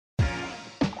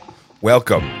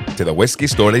Welcome to the Whiskey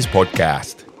Stories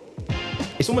podcast.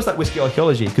 It's almost like whiskey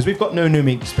archaeology because we've got no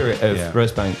Numi spirit of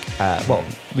Rosebank. Well,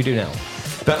 we do now.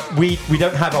 But we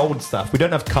don't have old stuff. We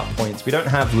don't have cut points. We don't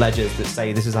have ledgers that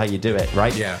say this is how you do it,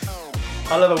 right? Yeah.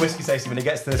 I love a whiskey tasting when it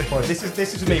gets to this point. This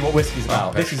is for me what whiskey's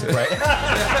about. This is great.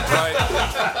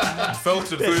 Right.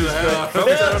 Filtered through the hair.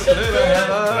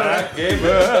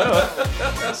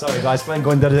 Sorry guys,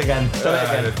 Glengoyne did it again. Done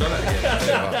it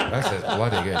again. That's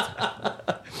bloody good.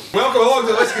 Welcome along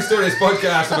to the Whiskey Stories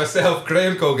podcast with myself,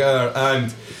 Graham Colgar,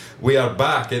 and we are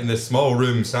back in this small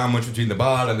room sandwiched between the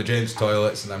bar and the gents'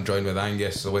 toilets, and I'm joined with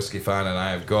Angus, a whiskey fan, and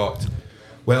I have got,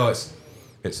 well, it's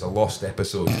a lost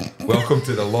episode. Welcome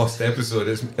to the lost episode.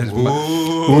 We've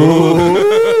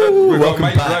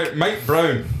got Mike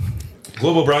Brown,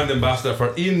 global brand ambassador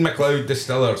for Ian MacLeod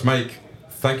Distillers. Mike,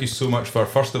 thank you so much for,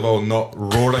 first of all, not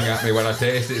roaring at me when I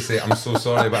texted to say I'm so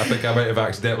sorry, but I think I might have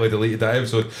accidentally deleted that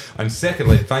episode. And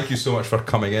secondly, thank you so much for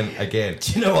coming in again.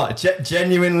 Do you know what?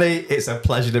 Genuinely, it's a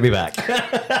pleasure to be back.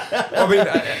 I mean,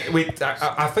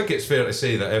 I think it's fair to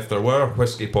say that if there were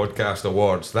Whiskey Podcast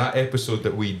Awards, that episode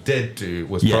that we did do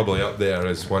was probably up there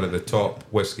as one of the top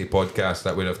whiskey podcasts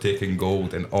that would have taken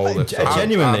gold in all the time.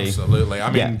 Genuinely. Absolutely. I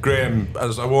mean, Graham,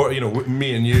 as award,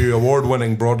 me and you,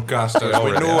 award-winning broadcasters,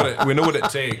 we know what it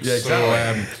takes. Yeah,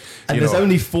 exactly. And there's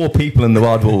only 4 people in the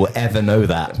world who will ever know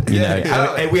that. You know,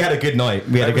 exactly. And we had a good night.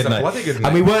 It was a bloody good night.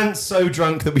 And we weren't so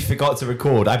drunk that we forgot to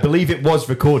record. I believe it was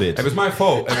recorded. It was my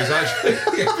fault. It was actually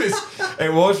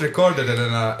it was recorded,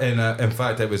 and in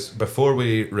fact, it was before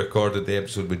we recorded the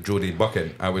episode with Jodie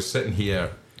Buchan. I was sitting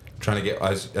here trying to get,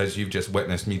 as you've just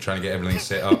witnessed, me trying to get everything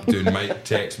set up, doing mic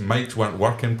checks. Mics weren't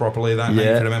working properly that night,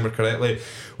 if I remember correctly.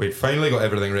 We'd finally got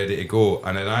everything ready to go,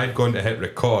 and then I'd gone to hit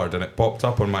record, and it popped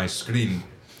up on my screen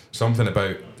something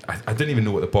about, I didn't even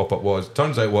know what the pop-up was.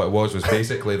 Turns out what it was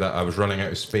basically that I was running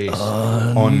out of space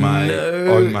on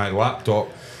my laptop.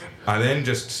 I then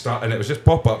just started, and it was just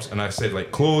pop-ups, and I said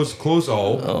like close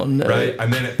all, right?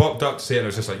 And then it popped up to say it, and I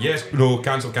was just like yes, no,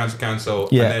 cancel, and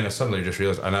then I suddenly just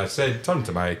realised, and I turned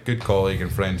to my good colleague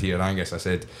and friend here, Angus, I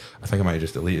said, I think I might have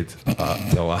just deleted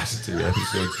the last 2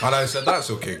 episodes. And I said,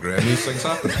 that's okay, Graham, these things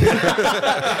happen.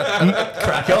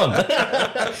 Crack on.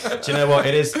 Do you know what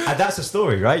it is? That's a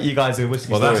story, right? You guys are whiskey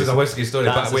stories. Well, that is a whiskey story,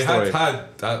 but we had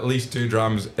at least 2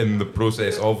 drams in the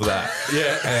process of that.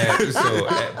 So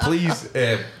please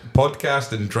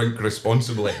podcast and drink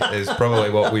responsibly is probably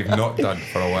what we've not done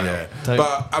for a while. Yeah.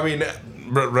 But I mean,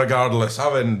 regardless,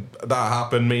 having that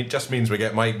happen just means we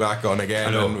get Mike back on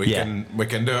again, and we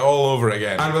can do it all over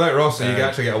again. And without Ross, so you can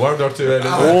actually get a word or 2 in.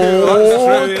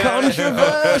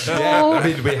 Controversial. I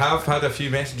mean, we have had a few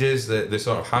messages that the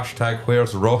sort of hashtag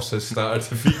Where's Ross has started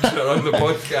to feature on the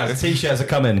podcast. The t-shirts are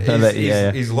coming.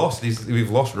 He's lost.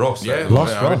 We've lost Ross.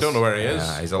 Lost Ross. We don't know where he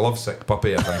is. He's a lovesick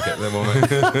puppy, I think, at the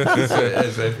moment.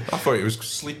 I thought he was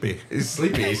sleepy. He's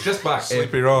sleepy. He's just back.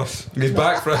 Sleepy Ross. He's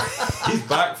back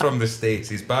from the States.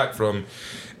 He's back from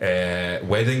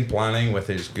wedding planning with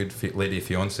his good lady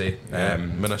fiance,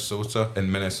 Minnesota.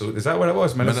 In Minnesota, is that where it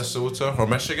was? Minnesota or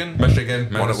Michigan?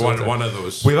 Minnesota. One of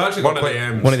those. We've actually one of the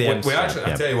M's. We actually,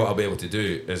 I tell you what, I'll be able to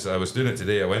do is I was doing it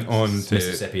today. I went on to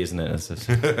Mississippi, isn't it?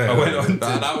 I went on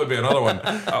that would be another one.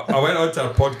 I went on to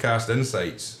our podcast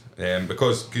Insights.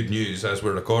 Because good news, as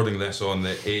we're recording this on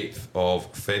the 8th of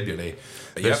February,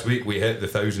 this week we hit the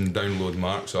 1,000 download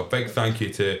mark. So a big thank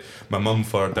you to my mum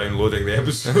for downloading the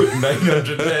episode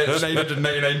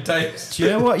 999 times. Do you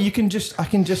know what? You've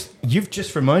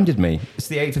just reminded me. It's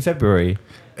the 8th of February.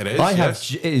 It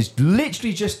is. It is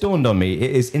literally just dawned on me.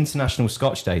 It is International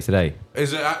Scotch Day today.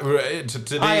 Is it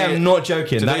today? I am not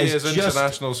joking. Today is is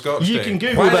International Scotch Day. You can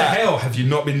Google Why that. the hell have you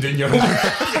not been doing your homework?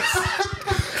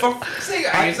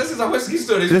 This is a whiskey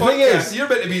stories podcast. Thing is, you're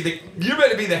meant to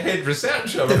be the head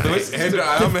researcher of the whiskey stories.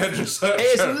 I am head researcher.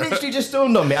 It's literally just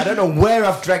dawned on me. I don't know where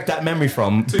I've dragged that memory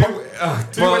from. Two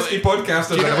whiskey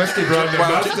podcasters and a whiskey brand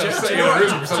ambassador sitting in a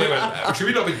room. Should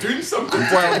we not be doing something?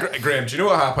 Well, Graham, do you know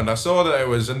what happened? I saw that it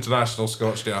was International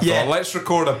Scotch Day. I thought, let's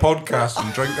record a podcast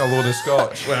and drink a load of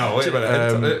scotch. Well, wait a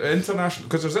minute. International,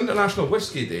 because there's International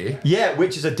Whiskey Day. Yeah,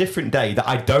 which is a different day that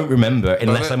I don't remember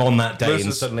unless I'm on that day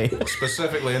and suddenly.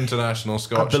 Specifically International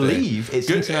Scotch Day. I believe it's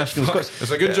International Scotch.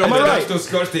 It's a good job. International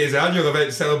Scotch Day is an annual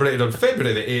event celebrated on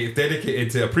February the 8th,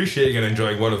 dedicated to appreciating and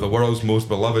enjoying one of the world's most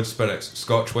beloved spirits,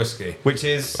 Scotch whisky. Which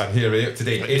is... And here we are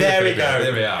today. There we go.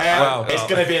 There we are. It's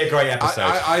going to be a great episode.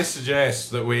 I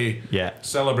suggest that we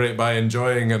celebrate by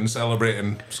enjoying and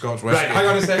celebrating Scotch whisky. Right, hang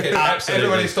on a second. Absolutely.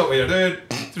 Everybody stop what you're doing.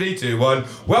 3, 2, 1.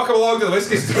 Welcome along to the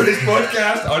Whiskey Stories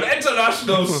podcast on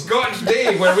International Scotch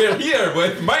Day, where we're here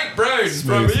with Mike Brown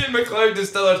from Ian MacLeod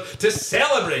Distillers to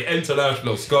celebrate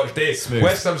International Scotch Day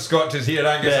with some scotches here.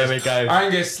 Angus, there we go.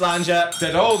 Angus Slanger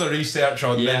did all the research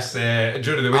on this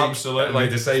during the week. Absolutely. We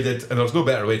decided, and there's no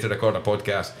better way to record a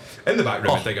podcast in the back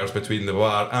room of diggers between the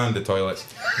bar and the toilets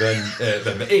than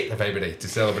the 8th of February to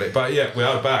celebrate. But yeah, we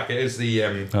are back. It is the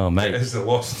mate. It is the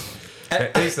lost.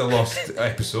 It's the lost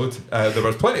episode. There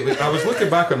was plenty. I was looking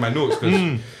back on my notes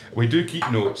because we do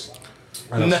keep notes.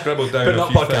 And I've scribbled down but a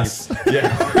not few podcasts. things. Yeah,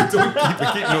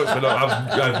 we keep notes, but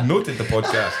I've noted the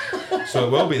podcast, so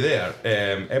it will be there.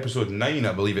 Episode 9,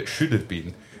 I believe it should have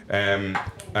been, and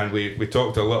we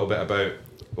talked a little bit about.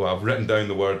 Well, I've written down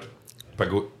the word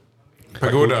pagoda.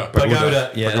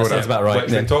 Yeah, that sounds about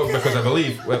right. We talked because I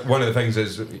believe one of the things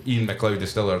is Ian MacLeod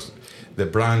Distillers, the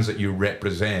brands that you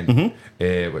represent,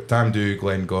 with Tamdhu,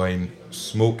 Glengoyne,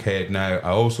 Smokehead. Now, I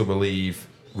also believe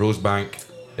Rosebank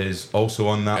is also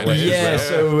on that list. Yeah,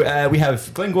 as well. so we have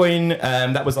Glengoyne.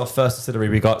 That was our first distillery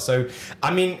we got. So,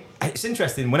 I mean, it's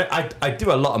interesting. When I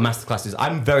do a lot of masterclasses,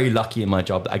 I'm very lucky in my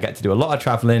job that I get to do a lot of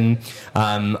traveling.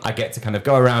 I get to kind of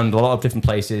go around a lot of different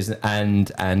places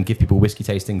and give people whiskey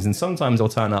tastings. And sometimes I'll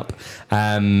turn up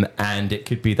and it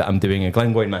could be that I'm doing a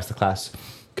Glengoyne masterclass.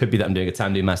 Could be that I'm doing a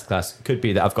Tamdhu masterclass. Could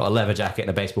be that I've got a leather jacket and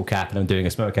a baseball cap and I'm doing a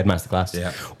Smokehead masterclass.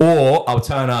 Yeah. Or I'll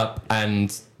turn up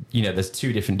and, you know, there's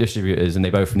 2 different distributors and they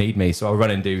both need me. So I'll run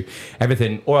and do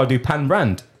everything. Or I'll do pan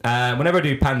brand. Whenever I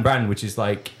do pan brand, which is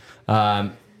like...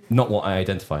 not what I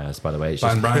identify as, by the way. It's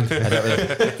Pan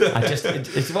just, brand.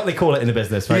 It's what they call it in the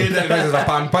business, right? You identify as a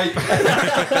pan pipe.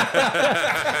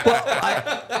 Well,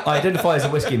 I identify as a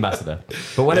whiskey ambassador,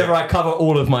 but whenever I cover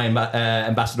all of my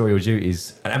ambassadorial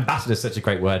duties, and ambassador is such a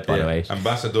great word, by the way.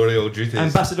 Ambassadorial duties.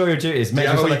 Ambassadorial duties. Do you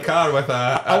have a wee car with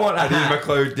I want a Ian hat.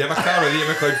 MacLeod? Do you have a car with Ian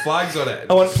MacLeod flags on it?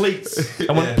 I want pleats.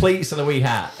 I want pleats and a wee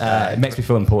hat. It makes me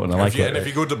feel important. I like it. And if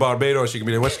you go to Barbados, you can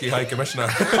be the Whiskey High Commissioner.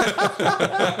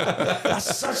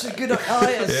 That's such a good.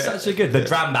 Such a good. The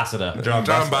Dram Ambassador. The Dram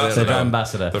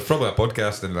Ambassador. There's probably a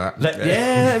podcast in that.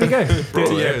 Yeah, there we go.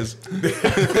 Probably is.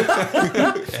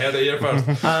 Heard it here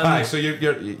first. Aye, so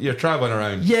you're traveling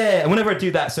around. Yeah, and whenever I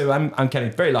do that, so I'm kind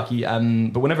of very lucky.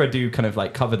 But whenever I do kind of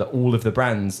like cover all of the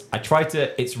brands, I try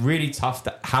to. It's really tough.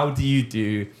 How do you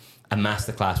do a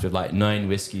masterclass with like 9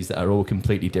 whiskeys that are all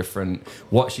completely different?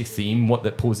 What's your theme? What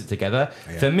that pulls it together?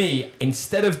 Yeah. For me,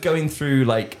 instead of going through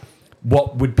like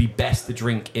what would be best to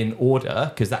drink in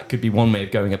order, because that could be one way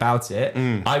of going about it,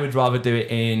 I would rather do it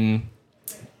in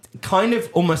kind of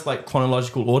almost like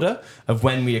chronological order of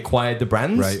when we acquired the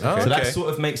brands. Right. Okay. So that sort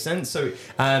of makes sense. So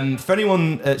for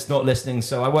anyone that's not listening,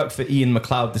 so I work for Ian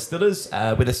MacLeod Distillers.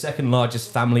 We're the second largest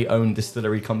family-owned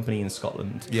distillery company in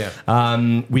Scotland. Yeah.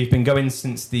 We've been going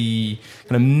since the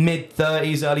kind of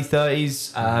mid-30s, early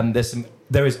 30s.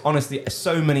 There is honestly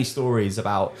so many stories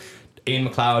about Ian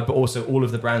MacLeod, but also all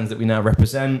of the brands that we now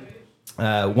represent.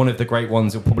 One of the great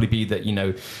ones will probably be that, you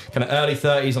know, kind of early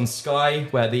 30s on Skye,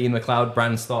 where the Ian MacLeod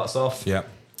brand starts off. Yeah.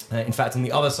 In fact, on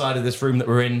the other side of this room that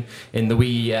we're in the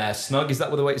wee snug, is that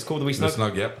what the way it's called, the wee snug? The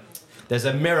snug, yep. There's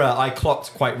a mirror I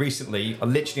clocked quite recently,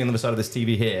 literally on the other side of this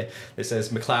TV here, that says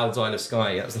MacLeod's Isle of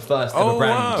Skye. That was the first ever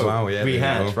brand we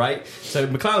had, right? So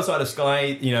MacLeod's Isle of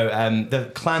Skye, you know, the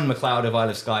clan MacLeod of Isle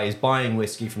of Skye is buying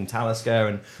whiskey from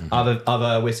Talisker and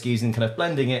other whiskies and kind of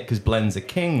blending it, because blends are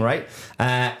king, right?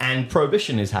 And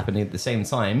Prohibition is happening at the same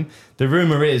time. The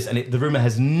rumour is, and the rumour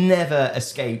has never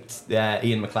escaped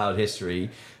Ian MacLeod history,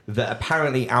 that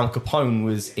apparently Al Capone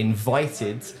was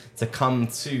invited to come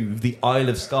to the Isle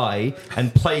of Skye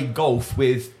and play golf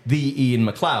with the Ian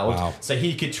MacLeod, so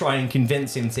he could try and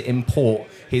convince him to import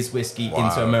his whiskey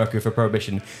into America for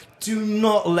Prohibition. Do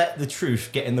not let the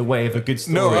truth get in the way of a good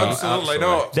story. No, absolutely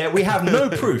not. We have no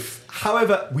proof.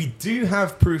 However, we do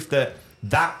have proof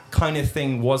that kind of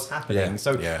thing was happening.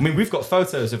 I mean, we've got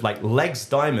photos of like Legs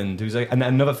Diamond, who's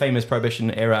another famous Prohibition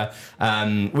era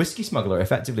whiskey smuggler.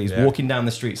 Effectively, he's walking down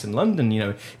the streets in London, you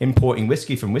know, importing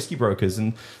whiskey from whiskey brokers,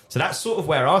 and so that's sort of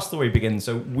where our story begins.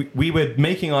 So we were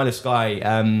making Isle of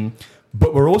Skye,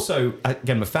 but we're also,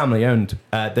 again, we're family owned.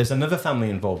 There's another family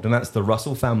involved, and that's the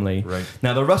Russell family. Right.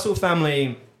 Now, the Russell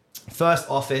family first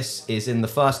office is in the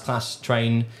first class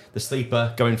train, the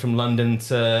sleeper, going from London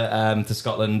to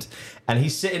Scotland. And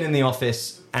he's sitting in the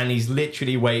office and he's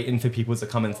literally waiting for people to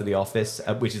come into the office,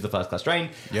 which is the first class train.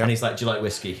 Yep. And he's like, "Do you like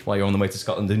whiskey?" While you're on the way to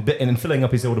Scotland, and filling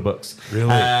up his order books.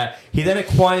 Really? He then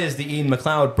acquires the Ian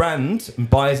MacLeod brand and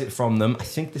buys it from them. I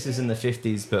think this is in the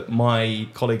 50s, but my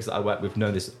colleagues that I work with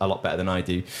know this a lot better than I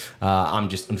do. I'm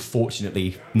just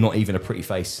unfortunately not even a pretty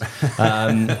face.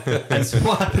 And so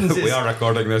what happens is we are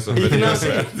recording this on you video. can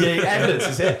see the evidence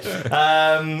is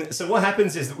here. So what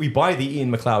happens is that we buy the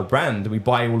Ian MacLeod brand and we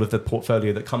buy all of the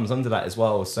portfolio that comes under that as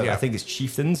well. So I think it's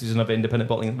Chieftains, which is another independent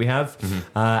bottling that we have.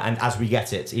 And As We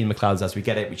Get It, Ian MacLeod's As We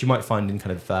Get It, which you might find in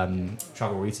kind of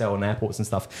travel retail and airports and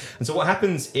stuff. And so what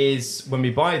happens is when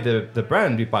we buy the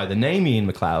brand, we buy the name Ian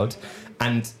MacLeod,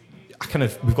 and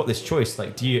we've got this choice,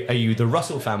 like, are you the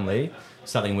Russell family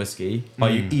selling whiskey?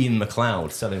 Are you Ian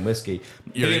MacLeod selling whiskey?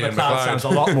 Ian MacLeod sounds a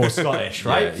lot more Scottish,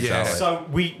 right? Yeah. So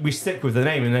we stick with the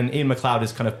name, and then Ian MacLeod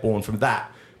is kind of born from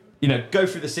that. Go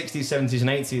through the 60s, 70s, and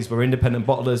 80s. We're independent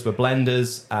bottlers, we're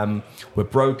blenders, we're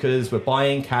brokers, we're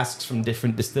buying casks from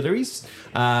different distilleries,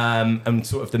 and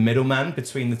sort of the middleman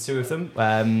between the two of them,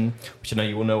 which I know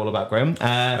you will know all about, Graham.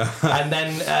 And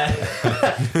then,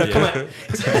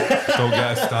 Don't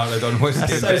get us started on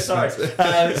whiskey. So sorry.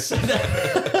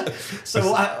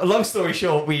 Long story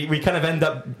short, we kind of end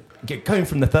up going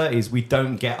from the 30s. We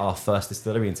don't get our first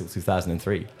distillery until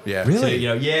 2003. Yeah, really?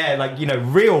 So,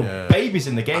 real babies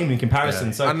in the game in comparison.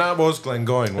 Yeah. So, and that was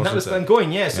Glengoyne, wasn't it? That was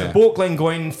Glengoyne, yeah. So bought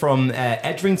Glengoyne from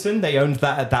Edrington. They owned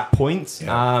that at that point.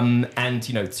 Yeah.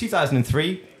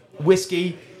 2003,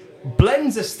 whiskey.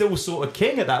 Blends are still sort of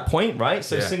king at that point, right?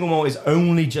 So single malt is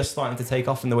only just starting to take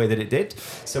off in the way that it did.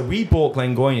 So we bought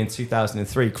Glengoyne in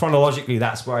 2003. Chronologically,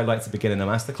 that's where I'd like to begin in a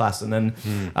masterclass. And then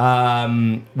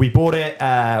we bought it.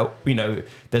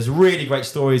 There's really great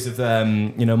stories of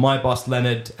my boss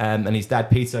Leonard and his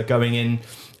dad Peter going in,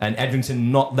 and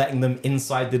Edrington not letting them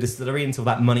inside the distillery until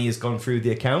that money has gone through the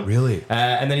account. Really?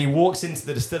 And then he walks into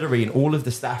the distillery, and all of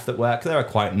the staff that work there are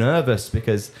quite nervous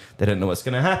because they don't know what's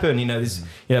going to happen. There's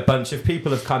a bunch of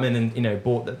people have come in and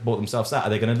bought themselves out. Are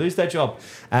they going to lose their job?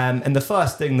 And the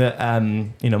first thing that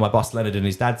my boss Leonard and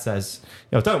his dad says,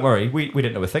 don't worry, we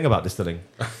didn't know a thing about distilling.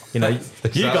 You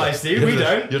guys do, we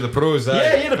don't. You're the pros.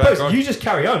 You're the pros. You just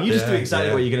carry on. You just do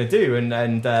exactly what you're going to do,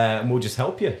 and we'll just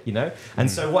help you.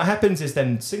 And so what happens is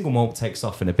then single malt takes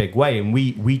off in a big way, and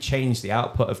we change the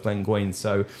output of Glengoyne.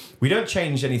 So we don't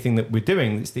change anything that we're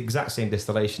doing. It's the exact same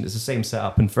distillation. It's the same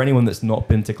setup. And for anyone that's not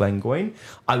been to Glengoyne,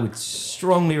 I would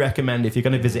strongly recommend, if you're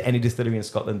going to visit any distillery in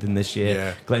Scotland in this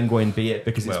year, Glengoyne be it,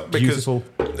 because it's beautiful.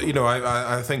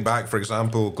 I think back, for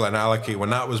example, Glenallachie, when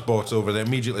that was bought over, they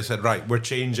immediately said, right, we're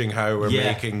changing how we're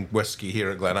making whiskey here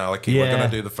at Glenallachie. We're going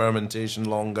to do the fermentation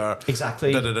longer.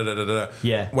 Exactly.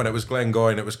 Yeah. When it was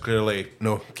Glengoyne, it was clearly,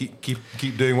 no, keep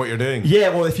doing what you're doing. Yeah,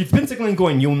 well, if you've been to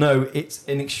Glengoyne, you'll know it's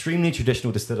an extremely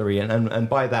traditional distillery, and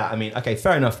by that I mean, okay,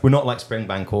 fair enough, we're not like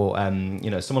Springbank or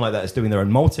someone like that is doing their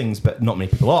own maltings, but not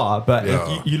many people are. But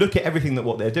if you look at everything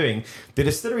what they're doing, the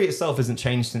distillery itself hasn't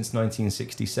changed since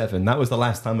 1967. That was the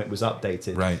last time it was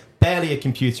updated. Right. Barely a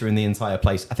computer in the entire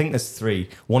place. I think there's 3.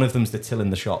 One of them's the till in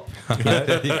the shop.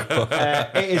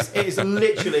 It is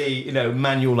literally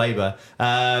manual labour.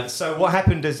 So what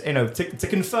happened is to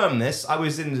confirm this, I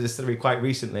was in the distillery quite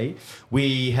recently.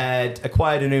 We had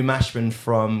acquired a new mashman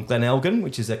from Glenelgan,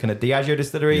 which is a kind of Diageo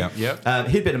distillery.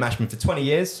 He'd been a mashman for 20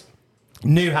 years.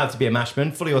 Knew how to be a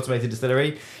mashman, fully automated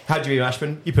distillery. How do you be a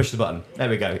mashman? You push the button. There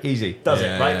we go. Easy. Does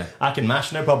it, right? Yeah. I can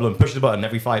mash, no problem. Push the button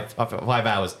every 5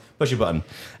 hours. Push your button.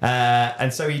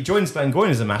 And so he joins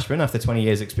Glengoyne as a mashman after 20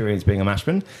 years experience being a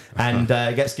mashman, and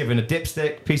gets given a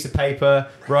dipstick, piece of paper,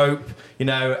 rope,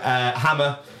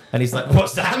 hammer. And he's like,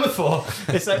 what's the hammer for?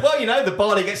 It's like, well, the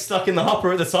barley gets stuck in the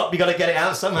hopper at the top. You got to get it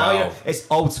out somehow. Wow. It's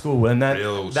old school. And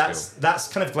that's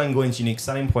kind of Glengoyne's unique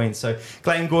selling point. So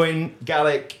Glengoyne,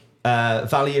 Gaelic,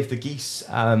 Valley of the Geese,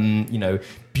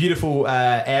 beautiful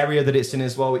area that it's in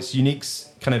as well. It's unique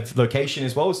kind of location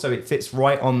as well, so it fits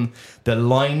right on the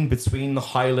line between the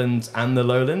Highlands and the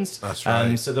Lowlands. That's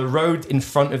right. So the road in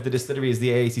front of the distillery is the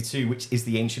A82, which is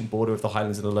the ancient border of the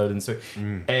Highlands and the Lowlands. So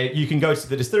you can go to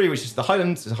the distillery, which is the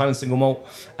Highlands, it's a Highland single malt,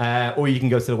 or you can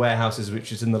go to the warehouses,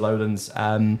 which is in the Lowlands.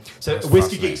 So That's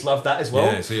whiskey geeks love that as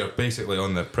well. Yeah, so you're basically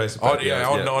on the precipice. On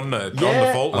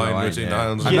the fault line between the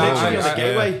Highlands and the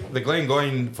Lowlands. The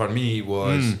Glengoyne for me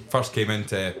was first came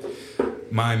into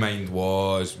my mind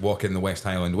was walking the West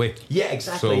Highland Way. Yeah,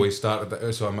 exactly. So we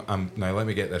started. So I'm now let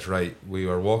me get this right. We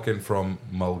were walking from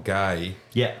Mulgai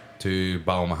to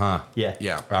Balmaha.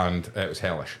 Yeah. And it was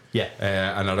hellish. Yeah.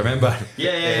 And I remember.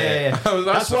 Yeah.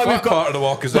 That's why we've got part of the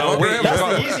walk as well.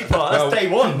 That's the easy part. That's day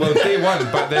one. Well, day one.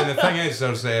 But then the thing is,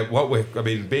 there's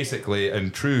basically,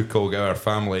 in true Colgower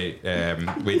family,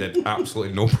 we did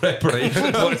absolutely no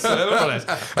preparation whatsoever for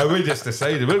this. And we just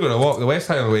decided we're going to walk the West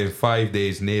Highland Way in 5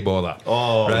 days, nae bother.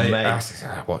 Oh, right? mate. I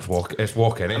said, what's walk? It's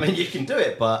walking. I mean, you can do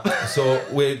it, but... So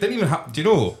we didn't even have... Do you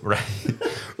know, right?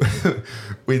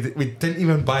 we didn't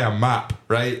even buy a map,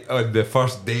 right, on the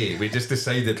first day. We just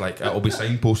decided, like, it'll be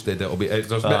signposted. It'll be...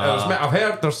 I've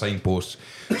heard there's signposts.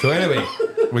 So anyway,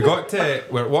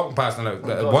 we're walking past, and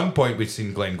at one point we'd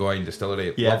seen Glengoyne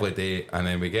Distillery, lovely day, and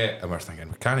then and we're thinking,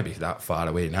 we can't be that far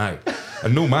away now.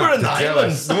 And no map to tell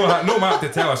us. No map to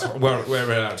tell us where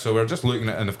we're at. So we're just looking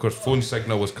at it, and of course phone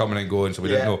signal was coming and going, so we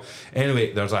didn't know.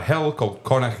 Anyway, there's a hill called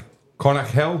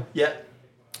Connacht Hill. Yeah.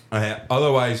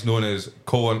 Otherwise known as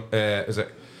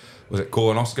was it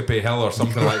colonoscopy hill or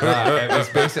something like that? It was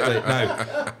basically...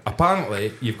 Now,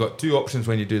 apparently, you've got two options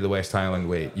when you do the West Highland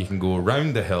Way. You can go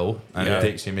round the hill, and it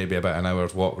takes you maybe about an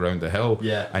hour's walk round the hill,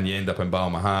 and you end up in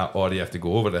Balmaha, or you have to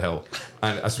go over the hill.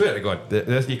 And I swear to God,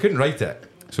 you couldn't write it.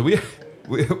 So we're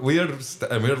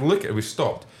looking, we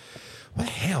stopped. What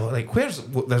the hell? Like,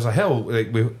 there's a hill,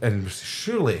 like, and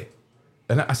surely...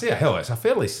 And I say a hill, it's a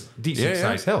fairly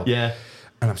decent-sized hill. Yeah.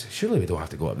 And I'm saying, surely we don't have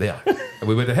to go up there. And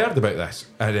we would have heard about this.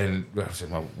 And then I was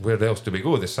saying, well, where else do we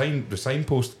go? The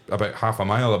signpost about half a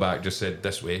mile back just said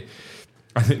this way.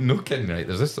 I think, no kidding, right?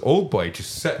 There's this old boy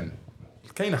just sitting,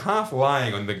 kind of half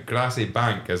lying on the grassy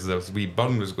bank as the wee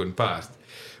burn was going past.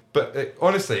 But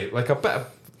honestly, like a bit of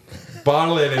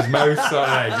barley in his mouth, sort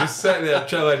of thing, just sitting there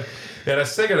chilling. He had a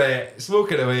cigarette,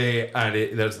 smoking away, and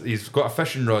he's got a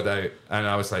fishing rod out. And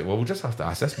I was like, well, we'll just have to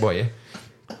ask this boy,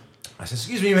 I said,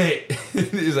 excuse me, mate.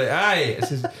 He's like, aye. I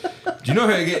says, do you know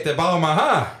how to get to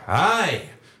Balmaha? Aye.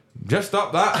 Just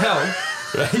up that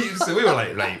hill. Right? So we were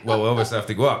like, right, well, we obviously have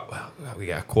to go up. Well, we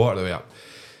get a quarter of the way up.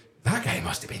 That guy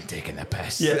must have been taking the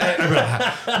piss.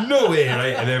 Yeah. No way,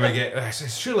 right? And then I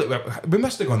said, surely, we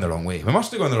must have gone the wrong way. We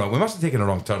must have taken a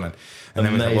wrong turning. And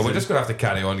then we thought, well, we're just going to have to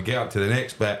carry on and get up to the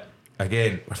next bit.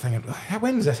 Again, we're thinking,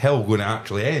 when's this hill going to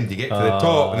actually end? You get to the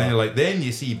top, and then you're like, then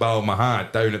you see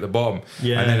Balmaha down at the bottom,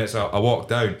 and then it's a walk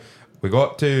down. We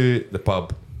got to the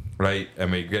pub, right,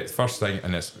 and we get the first thing,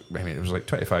 and it was like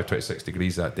 25, 26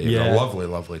 degrees that day. It was a lovely,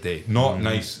 lovely day. Not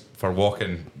nice for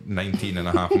walking 19 and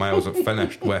a half miles of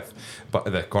finished with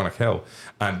the Connacht Hill.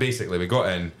 And basically, we got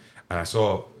in, and I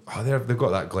saw... they've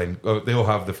got that they'll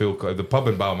have the full... The pub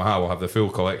in Balmaha will have the full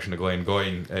collection of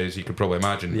Glengoyne, as you could probably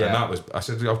imagine. Yeah. And that was... I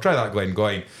said, I'll try that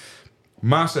Glengoyne.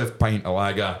 Massive pint of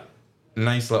lager,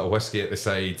 nice little whiskey at the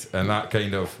side, and that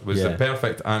kind of was the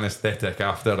perfect anaesthetic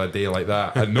after a day like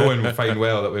that. And knowing fine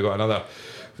well that we got another...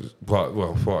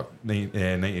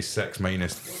 96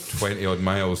 minus 20 odd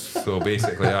miles. So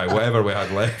basically, whatever we had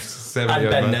left, 70 and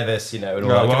Ben odd Nevis, and all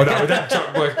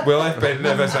that. We left Ben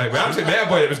Nevis out. We actually met a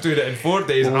boy that was doing it in 4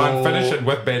 days and finishing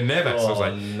with Ben Nevis. I was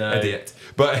like, idiot.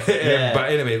 But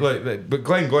anyway, look, but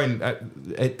Glengoyne,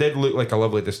 it did look like a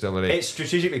lovely distillery. It's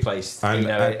strategically placed, and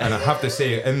I have to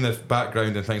say, in the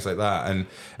background and things like that, and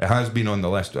it has been on the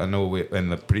list. I know in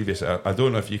the previous. I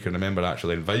don't know if you can remember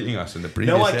actually inviting us in the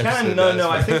previous. No, I can. No,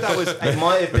 I think that was. It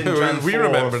might have been. We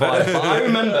remember that. I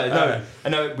remember. No, I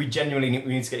know. We genuinely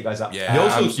need to get you guys up. Yeah,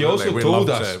 you also told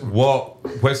us what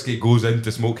whiskey goes into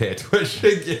Smokehead, which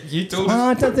you told us.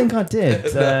 I don't think I did.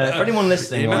 For anyone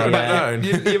listening,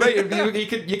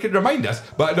 you could remind us,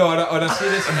 but no, on a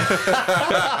serious.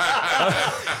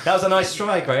 That was a nice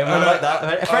try, Graham. I like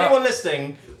that. For anyone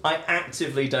listening, I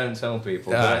actively don't tell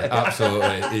people.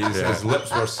 Absolutely, his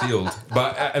lips were sealed,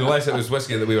 but unless it was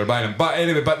whiskey that we were buying him. But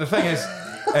anyway, the thing is,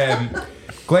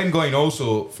 Glengoyne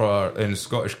also in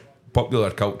Scottish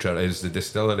popular culture is the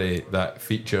distillery that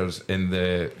features in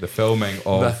the filming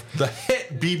of the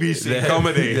hit BBC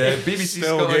comedy, the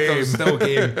BBC Still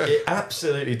Game. It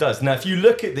absolutely does. Now, if you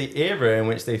look at the era in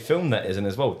which they filmed that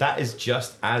as well, that is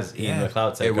just as Ian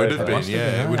McLeod said. It would have been,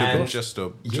 it would have been just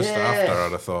after.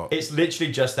 I'd have thought it's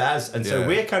literally just as, and so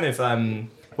we're kind of.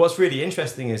 What's really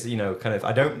interesting is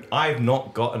I've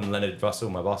not gotten Leonard Russell,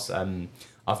 my boss.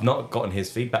 I've not gotten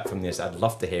his feedback from this. I'd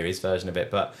love to hear his version of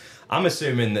it, but I'm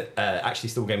assuming that actually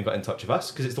Still Game got in touch with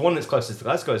us because it's the one that's closest to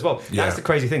Glasgow as well. Yeah. That's the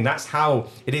crazy thing. That's how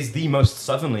it is the most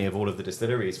southerly of all of the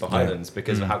distilleries for Highlands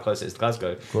because of how close it is to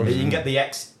Glasgow. You can get the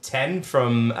X10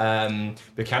 from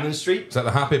Buchanan Street. Is that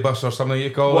the Happy Bus or something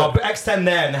you call Well, it? X10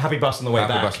 there and the Happy Bus on the way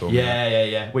Happy back. Bus home,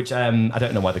 yeah. Which I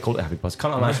don't know why they call it Happy Bus.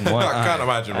 Can't imagine why. I can't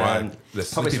imagine why. The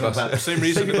Probably Sleepy something Bus. about Same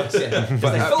reason. Sleepy Bus, yeah.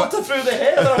 They filter through the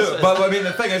hair. But I mean,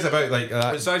 the thing is about like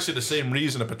It's actually the same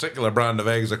reason a particular brand of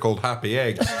eggs are called Happy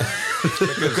Eggs.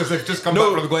 because they've just come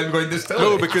back from the Glengoyne distillery.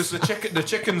 No, because the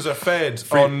chickens are fed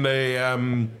on the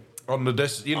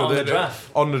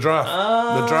draft. On the draft.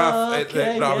 The draft.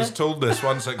 I was told this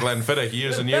once at Glenfiddich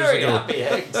years and years ago. Happy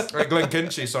eggs. At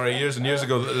Glenkinchie, years and years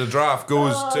ago, that the draft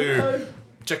goes to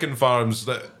chicken farms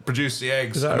that produce the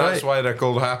eggs, and that's why they're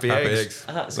called Happy Eggs.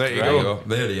 That's there you great. go.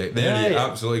 There you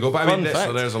absolutely go. But I mean,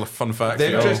 So there's a fun fact.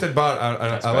 the interesting part,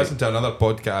 I listened to another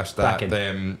podcast that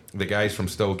Cracking. the guys from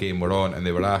Still Game were on, and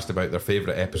they were asked about their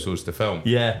favourite episodes to film.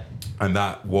 Yeah. And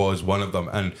that was one of them.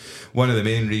 And one of the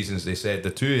main reasons they said, the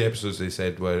two episodes they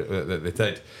said were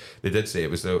that they did say it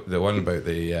was the one about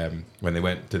the when they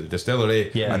went to the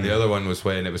distillery, and the other one was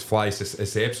when it was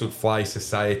it's the episode Fly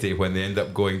Society, when they end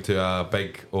up going to a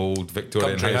big old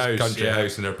Victorian country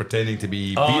house, and they're pretending to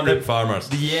be beetroot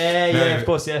farmers. Yeah, of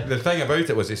course, yeah. The thing about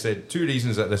it was they said two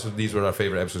reasons that these were our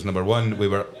favourite episodes. Number one, we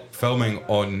were filming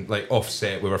on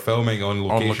offset. We were filming on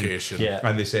location. Yeah.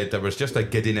 And they said there was just a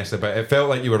giddiness about it. It felt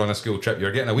like you were on a school trip. You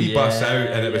were getting a wee bus out,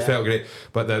 and it felt great.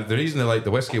 But the reason they liked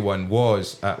the whiskey one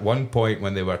was at one point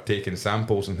when they were taking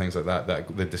samples and things like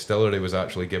that the distillery was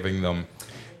actually giving them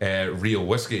real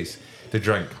whiskies to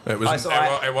drink.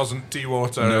 It wasn't tea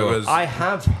water. No. It was. I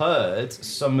have heard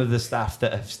some of the staff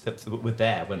that were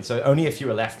there so only a few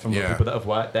are left from the people that have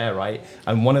worked there, right?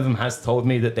 And one of them has told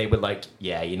me that they were like,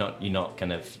 "Yeah, you're not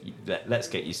kind of. Let's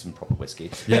get you some proper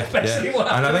whiskey." Yeah.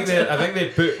 And I think they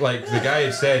put, like the guy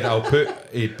had said,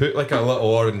 he'd put like a little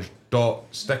orange dot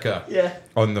sticker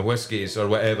on the whiskies or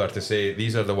whatever to say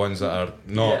these are the ones that are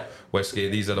not whiskey,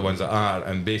 these are the ones that are,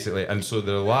 and basically, and so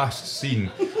the last scene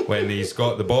when he's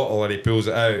got the bottle and he pulls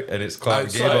it out and it's Clark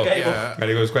Gable, and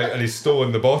he goes and he's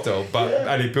stolen the bottle,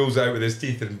 and he pulls it out with his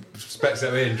teeth and spits it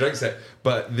away and drinks it,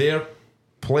 but they're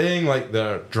playing like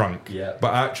they're drunk,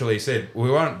 but actually said we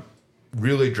weren't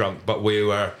really drunk, but we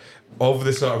were of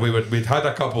the sort of we'd had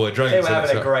a couple of drinks. They were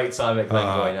having a great time at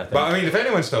Glengoyne, I think. But I mean, if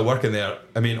anyone's still working there,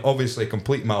 I mean, obviously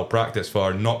complete malpractice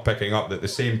for not picking up that the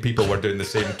same people were doing the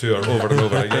same tour over and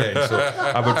over again. So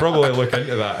I would probably look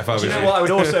into that if I was. Do you know what?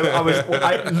 I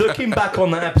was looking back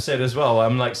on that episode as well.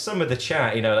 I'm like, some of the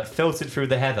chat, like filtered through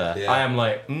the heather. I am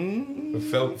like, I mean,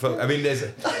 is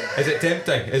it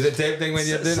tempting? Is it tempting when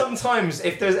you're doing? Sometimes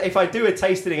if I do a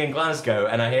tasting in Glasgow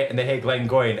and they hear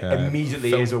Glengoyne,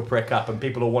 immediately ears will prick up and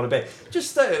people will want to be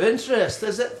just out of interest.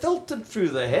 Is it filtered through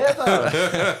the heather?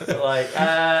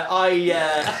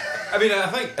 I mean, I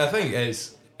think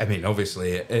it's. I mean,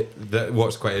 obviously,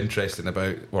 what's quite interesting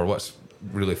about, or what's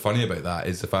really funny about that,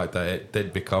 is the fact that it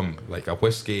did become like a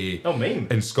whiskey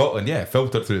in Scotland.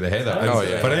 Filtered through the heather.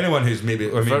 For anyone who's maybe,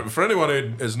 for anyone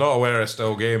who is not aware of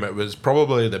Still Game, it was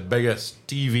probably the biggest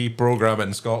TV program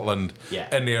in Scotland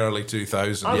in the early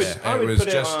 2000s. It was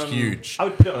just huge. I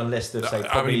would put it on a list of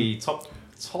probably top.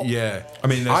 Yeah, I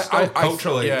mean, there's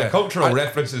the cultural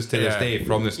references to this day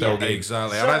from the Still Game.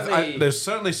 Exactly. And there's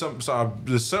certainly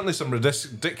some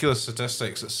ridiculous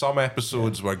statistics that some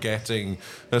episodes were getting.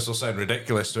 This will sound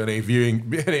ridiculous to any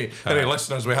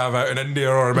listeners we have out in India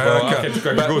or America.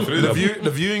 Go through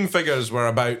the viewing figures were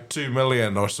about 2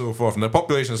 million or so forth, and the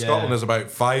population of Scotland is about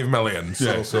 5 million.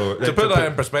 So to put that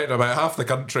in perspective, about half the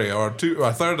country or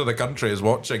a third of the country is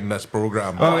watching this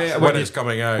program when it's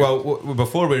coming out. Well,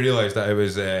 before we realised that it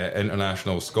was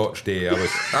International Scotch Day, I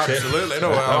was absolutely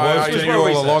I knew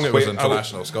all along it was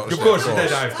International Scotch Day. Of course, you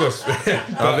did. Of course.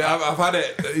 I've had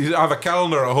it. I have a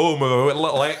calendar at home with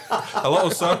a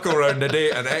little circle around the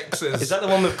date and X's. Is that the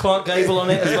one with Clark Gable on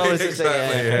it as well?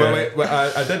 Exactly.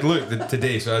 Well, I did look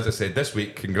today. So as I said, this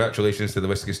week, congratulations to the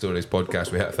Whiskey Stories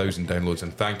podcast. We hit 1,000 downloads,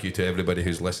 and thank you to everybody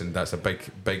who's listened. That's a big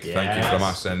thank you from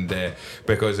us, and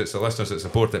because it's the listeners that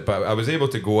support it. But I was able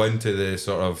to go into the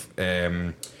sort of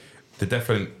the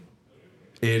different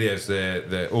areas,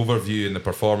 the overview and the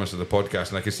performance of the podcast,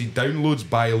 and I can see downloads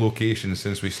by location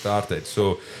since we started.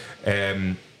 So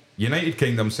United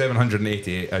Kingdom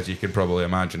 788, as you can probably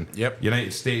imagine. Yep.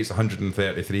 United States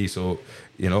 133. So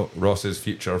Ross's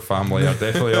future family are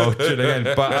definitely all tuning in.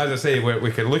 But as I say,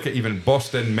 we can look at even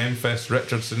Boston, Memphis,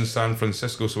 Richardson, San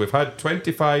Francisco. So we've had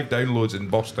 25 downloads in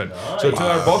Boston. Nice. So to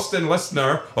our Boston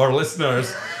listener or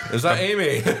listeners, is that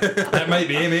Amy? That might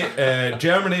be Amy.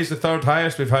 Germany is the third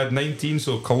highest. We've had 19.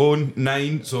 So Cologne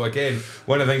 9. So again,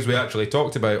 one of the things we actually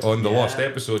talked about on the Lost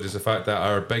episode is the fact that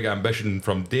our big ambition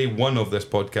from day one of this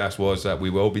podcast was that we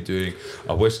will be doing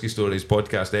a Whiskey Stories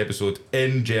podcast episode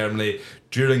in Germany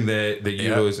during the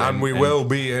Euros, and we will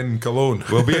be in Cologne.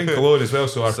 We'll be in Cologne as well.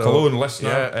 So our Cologne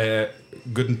listener,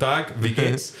 Guten Tag, wie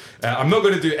geht's? I'm not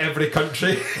going to do every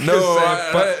country. No,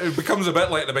 but it becomes a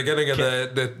bit like the beginning of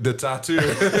the tattoo. We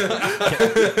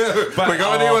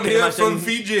got anyone here from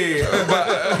Fiji?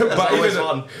 but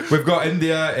even, we've got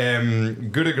India,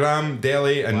 Gurugram,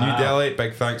 Delhi, and New Delhi.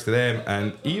 Big thanks to them,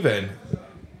 and even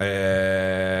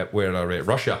where are we?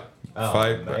 Russia. Oh,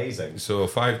 5, amazing. So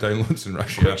 5 downloads in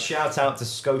Russia. Quick shout out to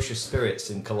Scotia Spirits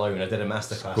in Cologne. I did a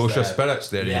masterclass Scotia Spirits,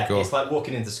 there you go. It's like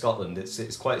walking into Scotland.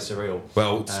 It's quite surreal.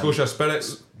 Well, Scotia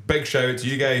Spirits, big shout out to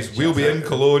you guys. We'll be in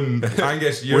Cologne.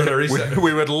 Angus, you're the reason.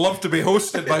 We would love to be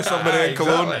hosted by somebody in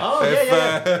Cologne. Oh,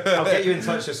 I'll get you in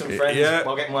touch with some friends.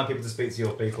 I'll get my people to speak to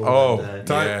your people.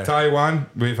 Taiwan.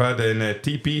 We've had in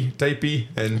Taipei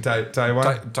in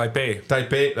Taiwan.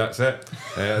 Taipei, that's it.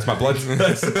 That's my blood.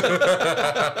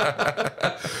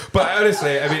 But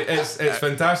honestly, I mean, it's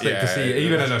fantastic to see.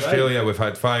 Even in Australia, we've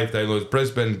had 5 downloads.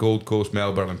 Brisbane, Gold Coast,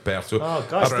 Melbourne and Perth. So a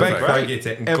big thank you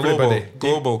to everybody.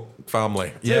 Global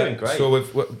family. Doing great. So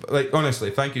we've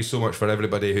honestly, thank you so much for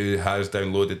everybody who has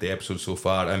downloaded the episode so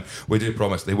far, and we do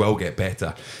promise they will get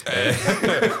better.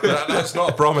 That's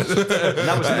not a promise.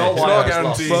 That was not why I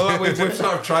was lost. Well, we've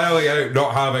started trialing out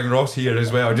not having Ross here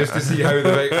as well, just to see how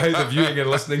the viewing and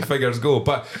listening figures go.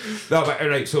 But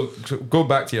right, so go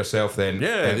back to yourself then,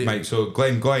 Mike. So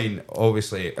Glengoyne,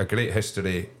 obviously a great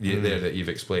history there that you've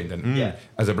explained, and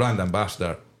as a brand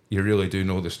ambassador, you really do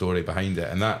know the story behind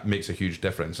it, and that makes a huge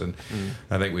difference. And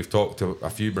I think we've talked to a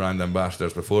few brand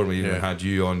ambassadors before. We even had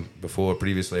you on before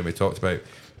previously, and we talked about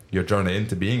your journey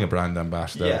into being a brand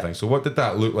ambassador. I think. So what did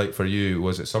that look like for you?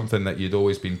 Was it something that you'd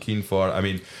always been keen for? I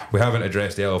mean, we haven't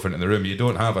addressed the elephant in the room. You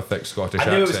don't have a thick Scottish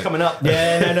accent. I knew it was coming up.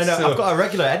 Yeah, no. So, I've got a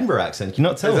regular Edinburgh accent. Can you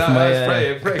not tell?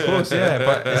 That's pretty close,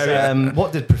 But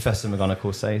what did Professor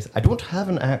McGonagall say? I don't have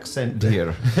an accent,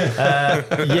 dear.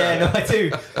 I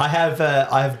do. I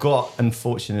have got,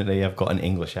 unfortunately, I've got an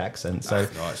English accent. So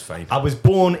no, it's fine. I was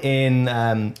born in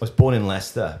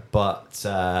Leicester, but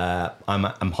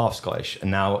I'm half Scottish,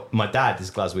 and now my dad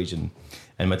is Glaswegian,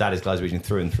 and my dad is Glaswegian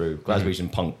through and through,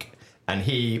 Glaswegian punk. And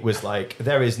he was like,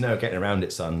 there is no getting around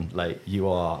it, son. Like, you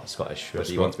are Scottish,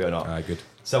 whether you want to be or not. Good.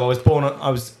 So I was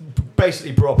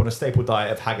basically brought up on a staple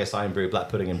diet of haggis, iron brew, black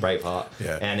pudding, and Braveheart.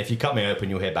 Yeah. And if you cut me open,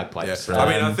 you'll hear bagpipes. Yeah.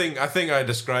 I think I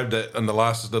described it in the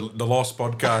Lost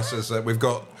podcast is that we've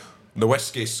got the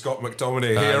whiskey Scott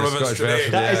McTominay here with us today.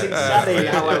 That is exactly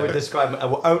how I would describe it.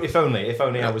 If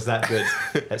only I was that good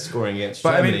at scoring against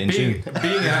Germany in June.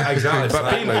 Being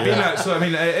that, so I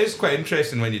mean, it is quite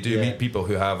interesting when you do meet people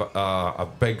who have a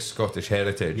big Scottish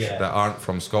heritage that aren't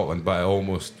from Scotland, but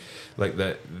almost like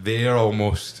that they're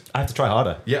almost. I have to try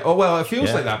harder. Yeah. Oh well, it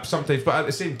feels like that sometimes, but at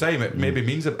the same time, it maybe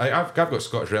means that I've got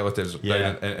Scottish relatives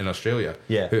down in Australia.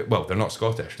 Yeah. Well, they're not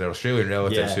Scottish; they're Australian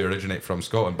relatives who originate from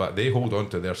Scotland, but they hold on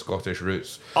to their Scottish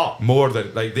roots more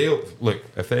than like they'll look.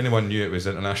 If anyone knew it was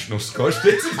International Scotch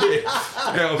Day today,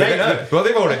 well,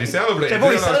 they've already celebrated. They've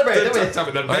already celebrated.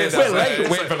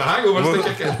 Waiting for the hangovers to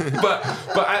kick in. But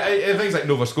things like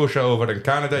Nova Scotia over in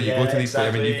Canada, you go to these. I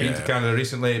mean, you've been to Canada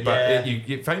recently, but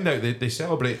you find out they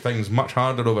celebrate things much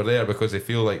harder over there because they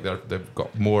feel like they've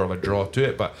got more of a draw to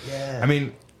it. But I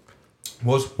mean,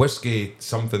 was whiskey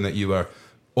something that you were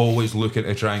always looking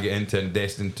to try and get into and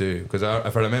destined to? Because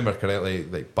if I remember correctly,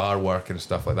 like bar work and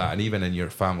stuff like that, and even in your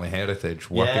family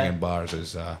heritage, working in bars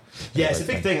is it's a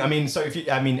big thing. I mean, so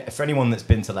for anyone that's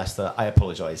been to Leicester, I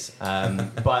apologise.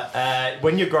 But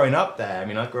when you're growing up there, I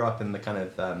mean, I grew up in the kind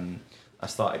of I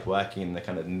started working in the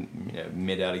kind of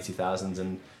mid early 2000s,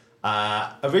 and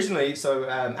originally,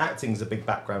 acting's a big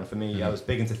background for me. I was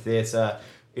big into theatre.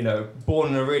 Born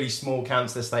in a really small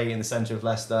council estate in the centre of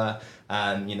Leicester,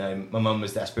 and my mum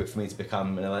was desperate for me to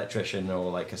become an electrician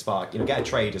or like a spark, get a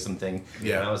trade or something.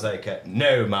 Yeah. And I was like,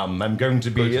 no, mum, I'm going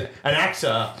to be an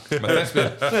actor.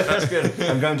 Thespian.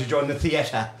 I'm going to join the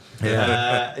theatre.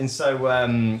 Yeah. And so,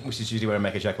 which is usually when I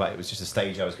make a joke about it was just a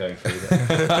stage I was going through.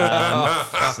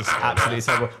 This is absolutely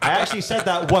terrible. I actually said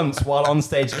that once while on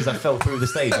stage because I fell through the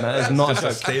stage, and that is not just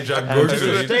a stage I'm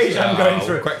going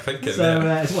through. Quick thinking. So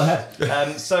it's what I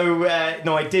had.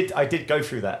 No, I did go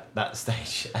through that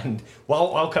stage, and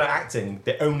while kind of acting,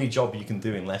 the only job you can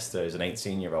do in Leicester as an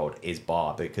 18-year-old is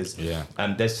bar, because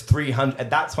there's 300 at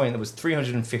that time. There was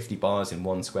 350 bars in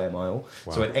 1 square mile.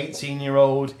 Wow. So an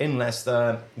 18-year-old in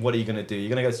Leicester, what are you going to do? You're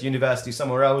going to go to university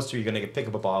somewhere else, or you're going to pick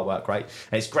up a bar work, right?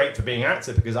 And it's great for being an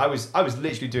actor, because I was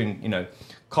literally doing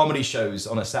comedy shows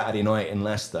on a Saturday night in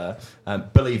Leicester,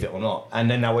 believe it or not. And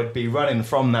then I would be running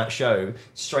from that show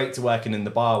straight to working in the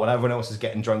bar while everyone else is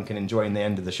getting drunk and enjoying the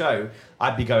end of the show.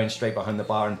 I'd be going straight behind the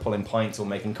bar and pulling pints or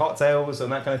making cocktails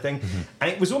and that kind of thing. Mm-hmm. And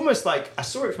it was almost like I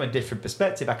saw it from a different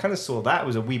perspective. I kind of saw that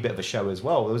was a wee bit of a show as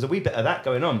well. There was a wee bit of that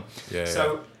going on.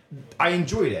 So I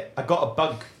enjoyed it. I got a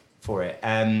bug for it.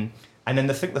 And then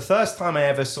the first time I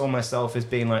ever saw myself as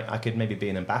being like, I could maybe be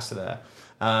an ambassador,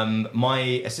 my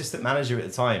assistant manager at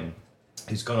the time,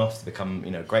 who's gone off to become,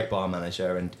 great bar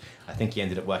manager, and I think he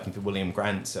ended up working for William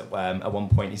Grant at one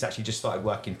point. He's actually just started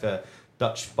working for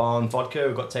Dutch Barn Vodka,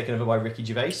 who got taken over by Ricky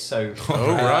Gervais. So,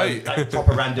 right, like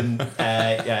proper random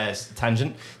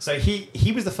tangent. So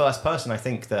he was the first person I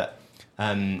think that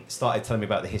started telling me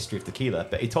about the history of tequila,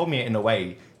 but he told me it in a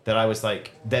way that I was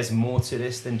like, "There's more to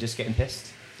this than just getting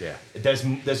pissed." Yeah.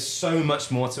 There's so much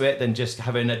more to it than just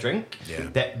having a drink.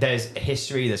 Yeah. There's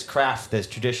history, there's craft, there's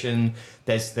tradition.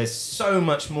 There's so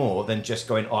much more than just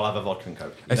going, I'll have a vodka and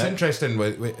Coke. It's interesting.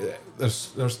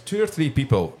 There's 2 or 3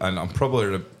 people, and I'm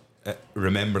probably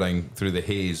remembering through the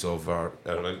haze of our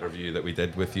interview that we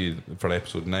did with you for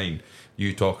episode 9,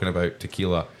 you talking about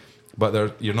tequila.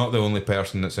 But you're not the only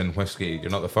person that's in whiskey.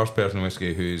 You're not the first person in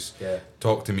whiskey who's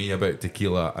talked to me about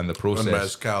tequila and the process. And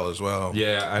mezcal as well.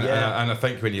 Yeah, and I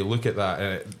think when you look at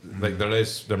that,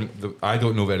 I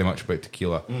don't know very much about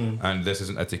tequila, and this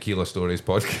isn't a Tequila Stories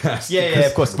podcast. Yeah,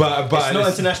 of course. But it's not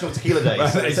International Tequila Day.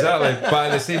 Exactly. But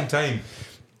at the same time,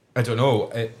 I don't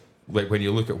know. Like when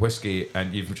you look at whiskey,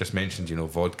 and you've just mentioned,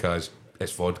 vodkas.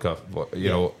 It's vodka,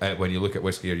 when you look at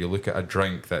whiskey or you look at a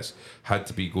drink that's had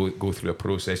to be go through a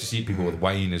process. You see people with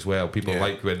wine as well. People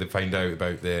like when they find out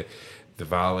about the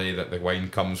valley that the wine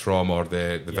comes from, or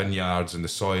the vineyards and the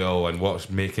soil and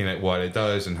what's making it what it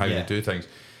does and how they do things.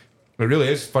 It really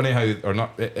is funny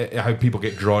how people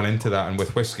get drawn into that, and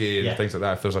with whiskey and things like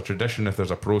that. If there's a tradition, if there's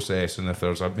a process, and if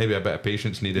there's maybe a bit of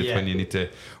patience needed when you need to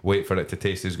wait for it to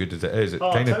taste as good as it is, it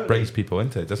kind of brings people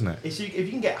into it, doesn't it? If you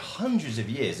can get hundreds of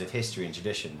years of history and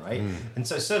tradition, right? And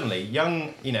so suddenly,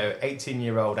 young,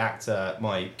 18-year-old actor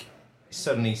Mike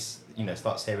suddenly,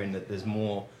 starts hearing that there's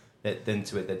more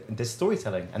into it. There's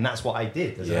storytelling, and that's what I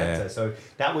did as an actor. So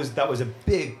that was a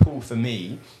big pull for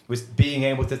me, was being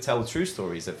able to tell true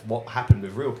stories of what happened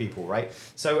with real people, right?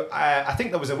 So I think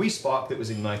there was a wee spark that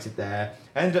was ignited there.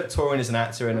 I ended up touring as an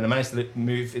actor, and then I managed to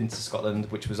move into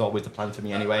Scotland, which was always the plan for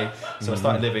me anyway. So I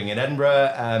started living in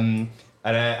Edinburgh.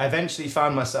 And I eventually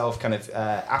found myself kind of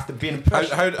after being.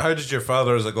 How did your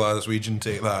father, as a Glaswegian,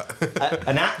 take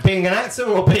that? Being an actor,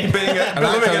 or being living in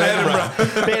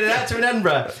Edinburgh? Being an actor in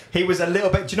Edinburgh, he was a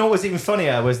little bit. Do you know what was even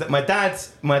funnier was that my dad.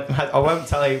 I won't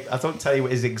tell you. I don't tell you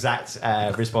what his exact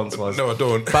response was. No, I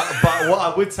don't. But what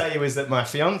I would tell you is that my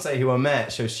fiance, who I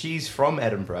met, so she's from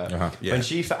Edinburgh. When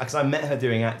because I met her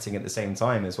doing acting at the same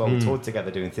time as well. We toured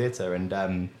together doing theatre,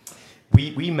 and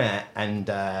we met, and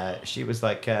she was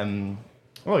like.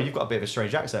 Oh, you've got a bit of a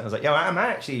strange accent. I was like, yeah, I'm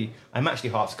actually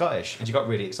half Scottish. And she got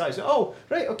really excited. She said, oh,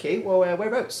 right, okay, well,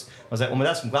 whereabouts? I was like, well, my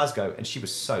dad's from Glasgow. And she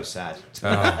was so sad.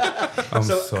 I'm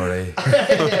sorry.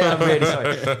 Yeah, I'm really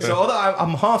sorry. So although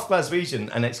I'm half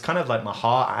Glaswegian, and it's kind of like my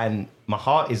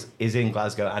heart is in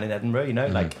Glasgow and in Edinburgh,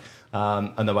 like...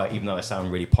 even though I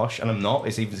sound really posh, and I'm not,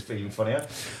 it's even funnier.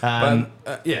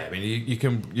 You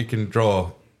can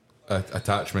draw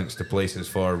attachments to places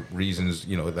for reasons,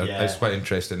 it's quite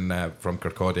interesting from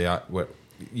Kirkcaldy. Where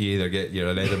you either you're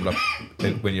in Edinburgh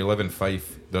when you live in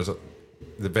Fife. There's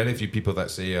the very few people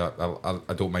that say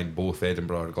I don't mind both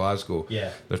Edinburgh or Glasgow.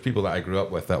 Yeah, there's people that I grew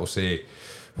up with that will say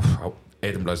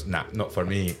Edinburgh's not for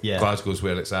me. Yeah. Glasgow's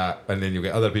where it's at, and then you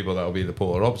get other people that will be the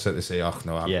polar opposite. They say, I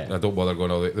don't bother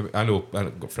going all the way. I know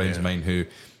I've got friends of mine who.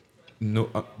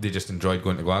 No, they just enjoyed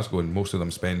going to Glasgow, and most of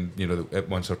them spend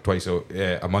once or twice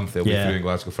a month they'll be through in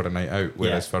Glasgow for a night out.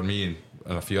 Whereas for me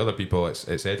and a few other people,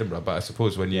 it's Edinburgh. But I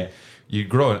suppose when you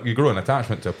grow an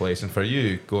attachment to a place, and for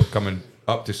you coming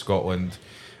up to Scotland,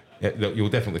 you'll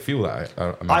definitely feel that.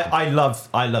 I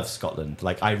love Scotland.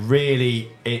 Like I really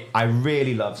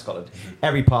love Scotland.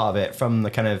 Every part of it, from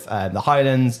the kind of the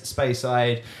Highlands,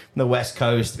 Speyside, the West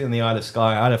Coast, in the Isle of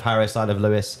Skye, Isle of Harris, Isle of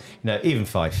Lewis. Even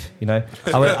Fife.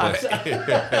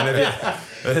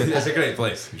 It's a great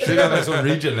place. You should have its own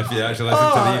region if you actually listen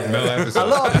to the Eden Mill episode. A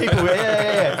lot of people,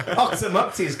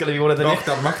 Ochtermuchty is going to be one of the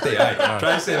Ochtermuchty, aye.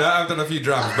 Try to say that. I've done a few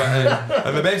drams, but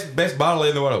and the best barley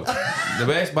in the world. The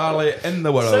best barley in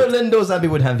the world. So Lindo's Abbey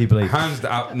would have you believe. Hands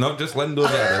down, not just Lindo's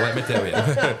Abbey, let me tell you.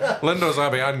 Lindo's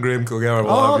Abbey and Graham Kilgour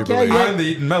will have you believe. Yeah. And the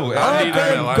Eden Mill. I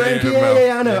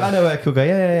know where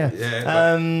Kilgour.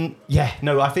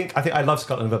 No, I think I love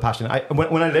Scotland with a passion.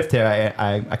 When I lived here,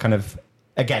 I kind of.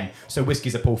 Again, so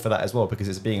whiskey's a pull for that as well, because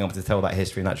it's being able to tell that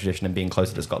history and that tradition and being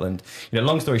closer to Scotland.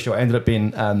 Long story short, I ended up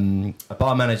being a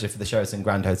bar manager for the Sheraton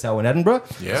Grand Hotel in Edinburgh.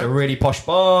 Yeah. It's a really posh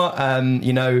bar,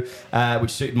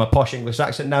 which suited my posh English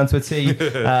accent down to a T.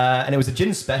 And it was a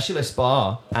gin specialist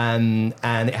bar, and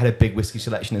it had a big whiskey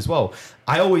selection as well.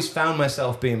 I always found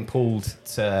myself being pulled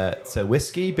to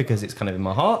whiskey because it's kind of in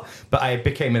my heart, but I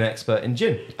became an expert in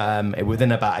gin.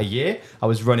 Within about a year, I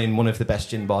was running one of the best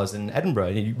gin bars in Edinburgh,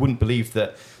 and you wouldn't believe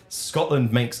that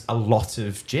Scotland makes a lot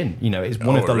of gin. It's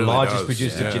one of the largest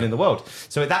producers of gin in the world.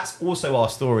 So that's also our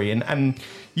story. And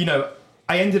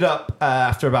I ended up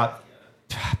after about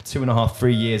 2.5,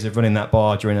 3 years of running that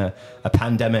bar during a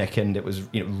pandemic, and it was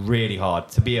really hard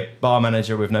to be a bar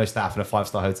manager with no staff in a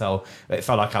 5-star hotel. It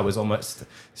felt like I was almost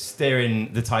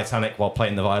steering the Titanic while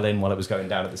playing the violin while it was going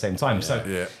down at the same time. So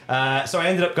I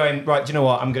ended up going, right, do you know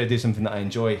what, I'm going to do something that I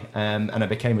enjoy, and I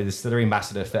became a distillery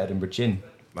ambassador for Edinburgh Gin.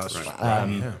 That's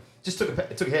right. Just took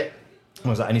a hit. I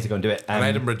was like, I need to go and do it. And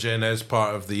Edinburgh Gin is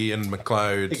part of the Ian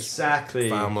McLeod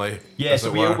family. Yeah,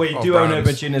 so we do own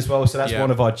Edinburgh Gin as well. So that's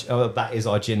one of our that is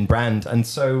our gin brand. And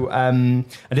so a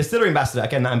distillery ambassador,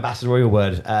 again, that ambassadorial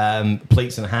word,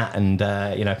 pleats and hat, and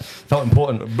felt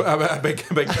important. A big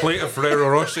plate of Ferrero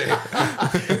Rocher.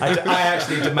 I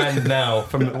actually demand now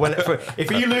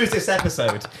if you lose this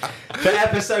episode, for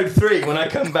episode 3, when I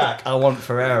come back, I want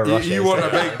Ferrero Rocher. You want a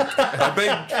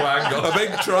big triangle,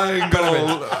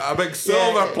 a big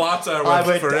silver platter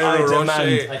with Ferrero Rocher. I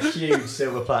demand a huge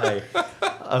silver platter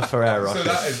of Ferrero Rocher.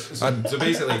 So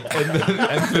basically,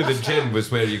 into the gin was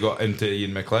where you got into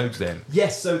Ian McLeod's then?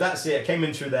 Yes, so that's it. I came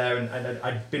in through there, and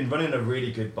I'd been running a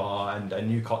really good bar, and I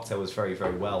knew cocktails very,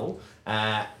 very well.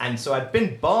 And so I'd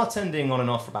been bartending on and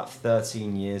off for about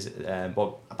 13 years,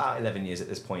 about 11 years at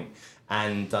this point.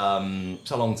 And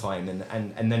it's a long time,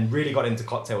 and then really got into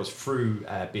cocktails through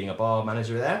being a bar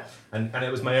manager there, and it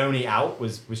was my only out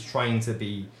was trying to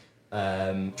be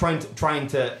trying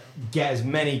to get as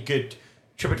many good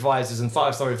TripAdvisors and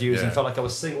 5-star reviews, and felt like I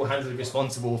was single-handedly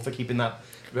responsible for keeping that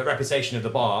reputation of the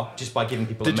bar just by giving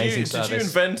people amazing service. Did you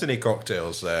invent any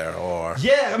cocktails there, or?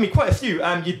 Yeah, I mean, quite a few.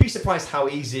 You'd be surprised how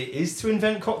easy it is to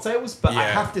invent cocktails, but I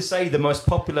have to say the most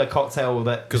popular cocktail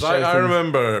that... Because I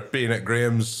remember being at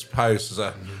Graham's house as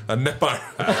a nipper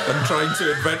and trying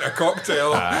to invent a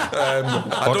cocktail.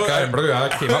 Vodka and brew, I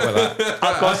came up with that.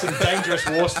 I've got some dangerous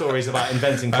war stories about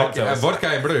inventing cocktails. Vodka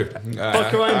and brew.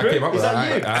 Vodka and brew? Is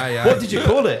that you? What did you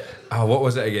call it? Oh, what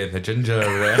was it again? The ginger...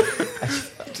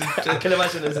 I can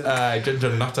imagine it's ginger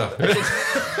nutter.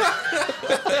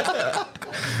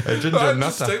 A ginger I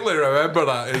nutter. distinctly remember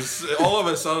that. It's all of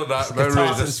a sudden that memory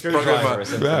just sprung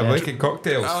in my... making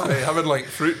cocktails. Having like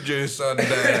fruit juice and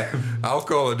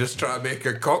alcohol and just trying to make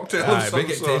a cocktail. Make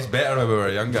it taste better when we were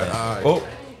younger.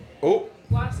 Oh.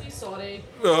 Lastly, sorry.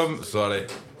 Sorry.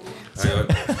 Hang on.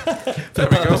 For the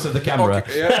purpose of the camera.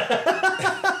 Okay, yeah.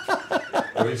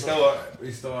 We're still on.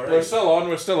 We're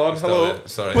still on. Hello.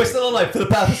 Sorry. We're still alive for the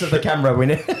purpose of the camera. We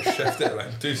need. Shift it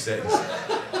like 2 seconds.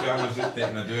 Camera's just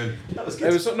taking a doing. That was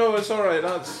good. It's all right.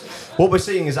 What we're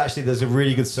seeing is actually there's a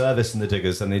really good service in the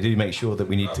Diggers, and they do make sure that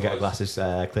we need to get glasses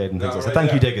cleared and things. So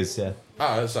thank you, Diggers. Yeah.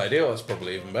 That's ideal. That's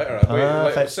probably even better.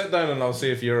 Sit down and I'll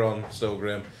see if you're on still,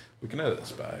 Graham. We can edit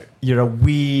this back. You're a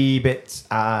wee bit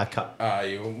cut.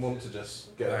 You want to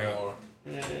just get it more.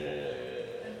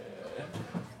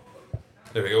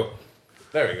 There we go.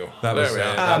 There we go. That's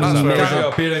where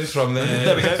appearance from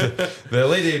the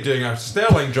lady doing a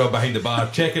sterling job behind the bar,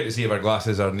 checking to see if her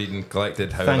glasses are needing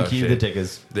collected. However, thank you, the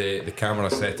Diggers. The camera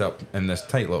setup in this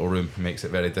tight little room makes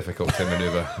it very difficult to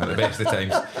manoeuvre at the best of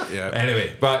times. Yeah.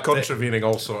 Anyway, but contravening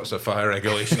all sorts of fire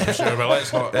regulation, I'm sure. But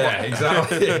let's not. Yeah,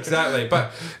 exactly.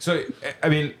 But so, I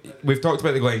mean, we've talked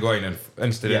about the Glengoyne, and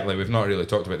incidentally, we've not really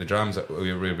talked about the drams that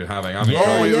we've been having.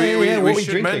 We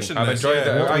should mention. I've enjoyed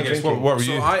it. I guess what were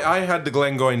you? I had the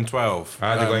Glengoyne 12.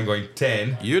 I had the Glengoyne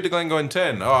 10. You had the Glengoyne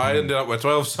 10. Oh, I ended up with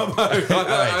 12 somehow.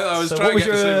 I was trying to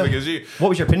get the same thing as you. What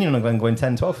was your opinion on Glengoyne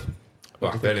 10, 12?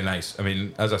 Well, very nice. I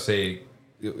mean, as I say,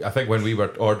 I think when we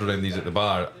were ordering these at the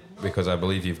bar, because I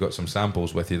believe you've got some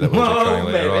samples with you that we'll be trying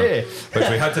later on, which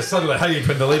we had to suddenly hide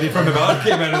when the lady from the bar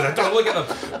came in and I was like, don't look at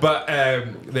them. But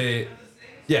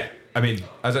I mean,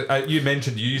 as you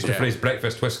mentioned, you used the phrase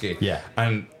breakfast whiskey. Yeah.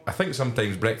 And I think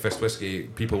sometimes breakfast whiskey,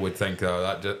 people would think,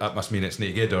 oh, that must mean it's no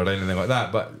good or anything like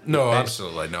that. But no,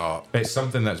 absolutely not. It's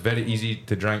something that's very easy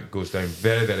to drink, goes down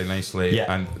very, very nicely.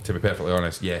 Yeah. And to be perfectly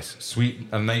honest, yes,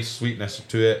 a nice sweetness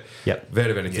to it. Yep.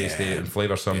 Very, very tasty and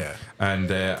flavoursome. Yeah. And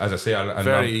as I say,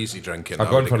 very easy drinking. I've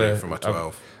gone for from a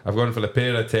 12. I've gone for the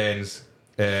pair of 10s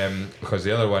because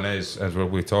the other one is, as we'll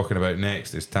be talking about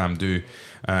next, is Tamdhu.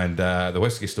 And the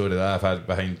whiskey story that I've had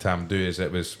behind Tamdhu is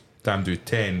it was Tamdhu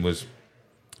 10 was.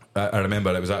 I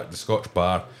remember it was at the Scotch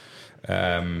bar,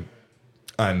 and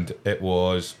it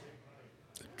was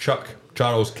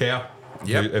Charles Kerr,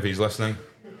 if he's listening.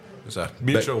 He's a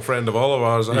mutual friend of all of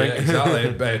ours, I think.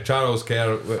 Exactly. Charles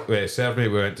Kerr served me.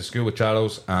 We went to school with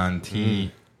Charles, and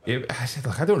I said,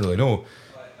 look, I don't really know.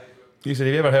 He said,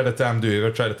 have you ever heard of Tamdhu? Have you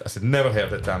ever tried it? I said, never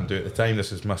heard of Tamdhu. At the time,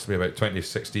 must be about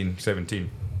 2016,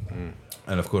 17.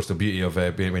 And of course, the beauty of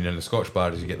being when you're in the Scotch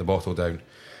bar is you get the bottle down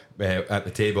at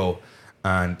the table.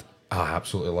 And I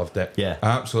absolutely loved it. Yeah.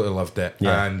 Absolutely loved it.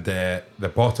 Yeah. And the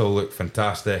bottle looked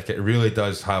fantastic. It really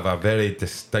does have a very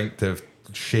distinctive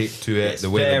shape to it. It's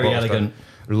the way very elegant.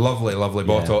 Lovely, lovely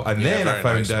bottle. And then I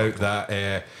found out that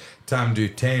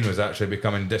Tamdhu 10 was actually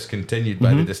becoming discontinued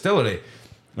by the distillery.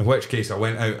 In which case I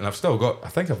went out and I've still got, I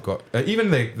think I've got,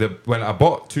 even when I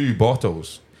bought 2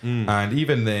 bottles, and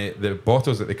even the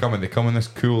bottles that they come in this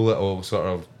cool little sort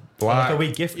of black. Like a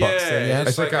wee gift box. Yeah,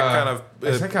 it's like a kind of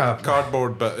it's like a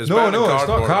cardboard, but it's it's not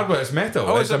cardboard. It's metal.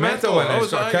 Oh, it's a metal and it's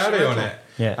got a carry on it.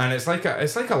 Yeah, and it's like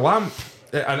a lamp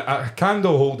and a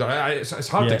candle holder. It's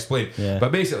hard to explain. Yeah.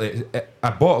 But basically,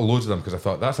 I bought loads of them because I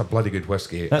thought that's a bloody good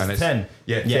whiskey. That's and it's 10.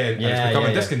 10. And it's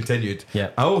becoming discontinued. Yeah.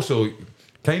 I also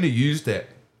kind of used it.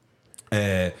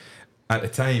 At the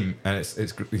time, and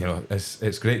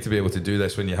it's great to be able to do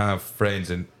this when you have friends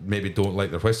and maybe don't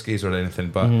like their whiskies or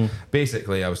anything. But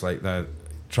basically, I was like,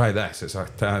 try this. It's a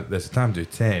Tamdhu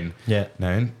 10. Yeah.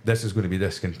 Now this is going to be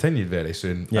discontinued very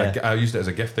soon. Yeah. I used it as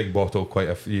a gifting bottle quite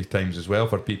a few times as well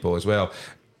for people as well.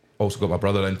 Also got my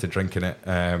brother into drinking it,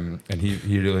 and he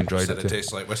really enjoyed it. It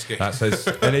tastes like whiskey. That's his.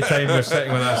 Anytime you're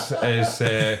sitting with us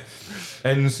is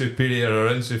inferior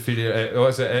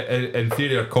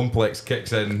complex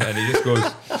kicks in, and he just goes,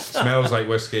 smells like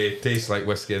whiskey, tastes like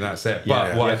whiskey, and that's it.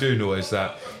 But what I do know is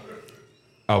that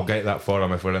I'll get that for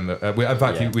him if we're in the. In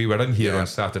fact, we were in here on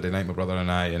Saturday night, my brother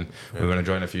and I, and we were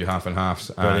enjoying a few half and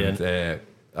halves, and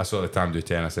I saw the Tamdhu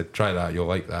 10. I said, try that, you'll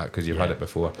like that because you've had it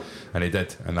before, and he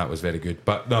did, and that was very good.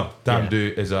 But no,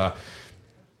 Tamdhu is a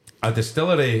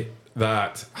distillery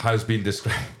that has been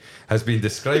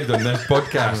described on this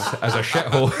podcast as a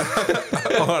shithole.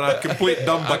 Or a complete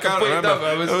dump. I can't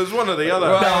remember. It was one or the other.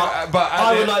 But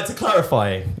I would like to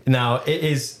clarify. Now, it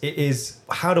is.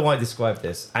 How do I describe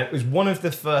this? And it was one of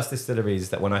the first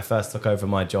distilleries that when I first took over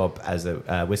my job as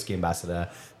a whiskey ambassador,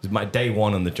 it was my day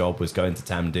one on the job was going to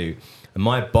Tamdhu. And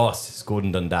my boss is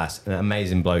Gordon Dundas, an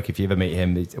amazing bloke. If you ever meet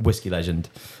him, he's a whiskey legend.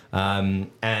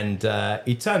 And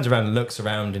he turns around and looks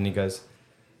around and he goes,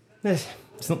 it's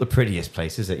not the prettiest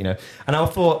place, is it? And I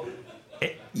thought,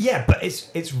 but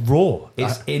it's raw,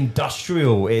 it's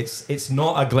industrial, it's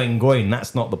not a Glengoyne.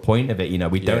 That's not the point of it. We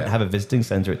don't have a visiting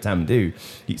centre at Tamdhu,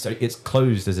 so it's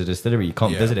closed as a distillery. You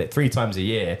can't visit it 3 times a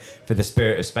year for the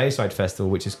Spirit of Speyside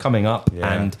Festival, which is coming up.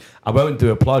 And I won't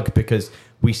do a plug because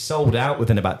we sold out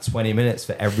within about 20 minutes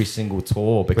for every single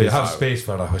tour. Because you have space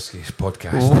for a whiskey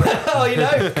podcast. Well,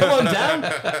 come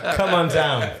on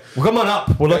down. Well, come on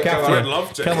up. We'll look after you. I'd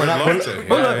love to. Come on up.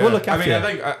 We'll look after you. I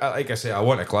think, like I say, I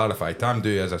want to clarify.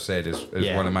 Tamdhu, as I've said, is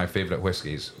one of my favourite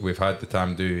whiskies. We've had the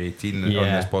Tamdhu 18 on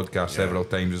this podcast several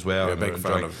times as well.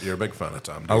 You're a big fan of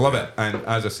Tamdhu. I love it. And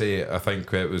as I say, I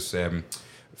think it was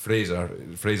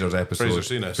Fraser's episode.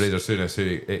 Fraser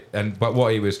Souness. But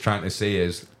what he was trying to say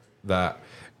is that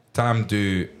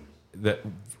Tamdhu, that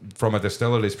from a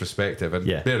distillery's perspective, and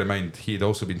bear in mind he'd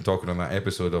also been talking on that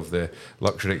episode of the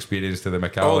luxury experience to the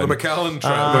Macallan. Oh, the Macallan trip. The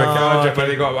Macallan trip where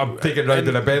they got taken round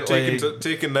in a Bentley.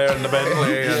 Taken there in the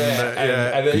Bentley.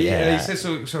 And he says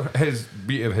so his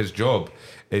beauty of his job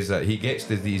is that he gets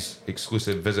to these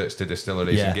exclusive visits to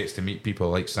distilleries and gets to meet people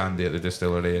like Sandy at the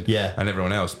distillery and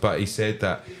everyone else. But he said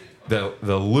that the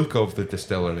look of the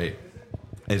distillery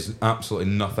is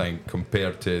absolutely nothing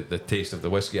compared to the taste of the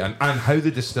whiskey and how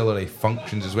the distillery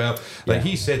functions as well. Like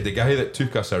he said, the guy that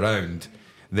took us around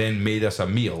then made us a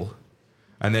meal,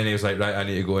 and then he was like, right, I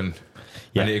need to go and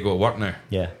I need to go to work now.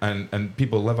 Yeah. And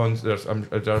people live on. Am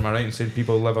I right in saying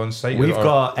people live on site? We've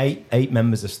got eight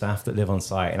members of staff that live on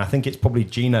site, and I think it's probably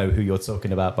Gino who you're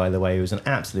talking about, by the way, who's an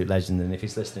absolute legend. And if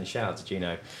he's listening, shout out to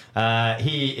Gino.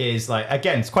 He is like,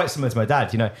 again, it's quite similar to my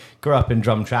dad. You know, grew up in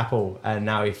Drumchapel, and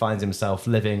now he finds himself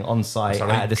living on site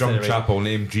at a distillery. Drumchapel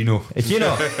named Gino.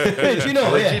 Gino,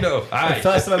 yeah. Gino. The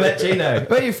first time I met Gino.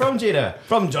 Where are you from, Gino?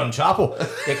 From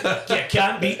Drumchapel. You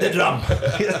can't beat the drum.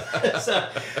 So,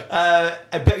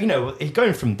 but you know,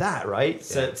 going from that, right,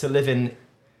 to living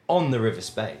on the River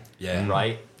Spey,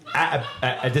 right, at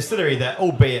a distillery that,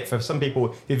 albeit for some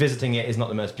people who are visiting it, is not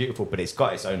the most beautiful, but it's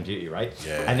got its own beauty, right?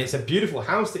 Yeah. And it's a beautiful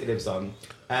house that he lives on,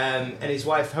 and his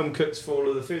wife home cooks for all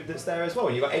of the food that's there as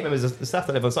well. You've got 8 members of the staff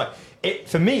that live on site.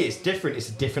 For me, it's different. It's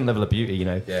a different level of beauty, you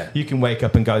know. Yeah. You can wake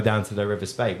up and go down to the River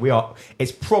Spey.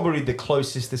 It's probably the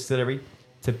closest distillery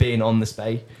to being on the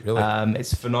Spey. Really?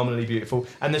 It's phenomenally beautiful.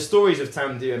 And the stories of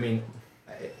Tamdhu, I mean,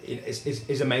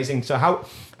 is amazing. So how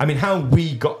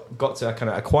we got to kind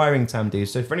of acquiring Tamdhu.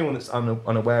 So for anyone that's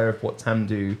unaware of what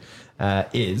Tamdhu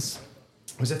is,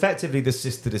 it was effectively the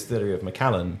sister distillery of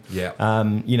Macallan. Yeah.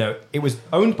 You know, it was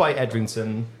owned by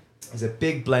Edrington. It's a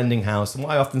big blending house, and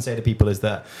what I often say to people is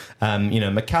that, you know,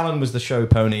 Macallan was the show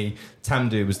pony,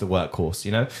 Tamdhu was the workhorse,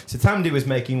 you know? So Tamdhu was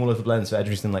making all of the blends for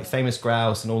Edrington, like Famous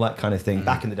Grouse and all that kind of thing,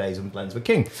 back in the days when blends were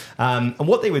king. And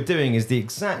what they were doing is the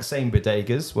exact same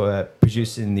bodegas were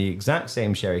producing the exact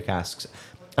same sherry casks,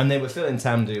 and they were filling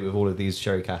Tamdhu with all of these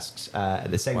sherry casks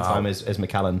at the same time as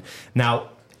Macallan. Now,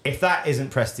 if that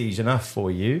isn't prestige enough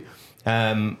for you,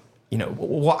 you know,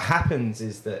 what happens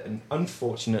is that,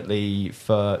 unfortunately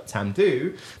for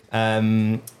Tamdhu,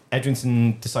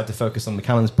 Edrington decided to focus on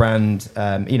Macallan's brand,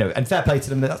 you know, and fair play to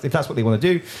them if that's what they want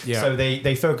to do. Yeah. So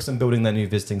they focus on building their new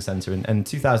visiting centre. And in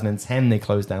 2010, they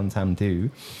closed down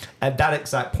Tamdhu. At that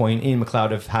exact point, Ian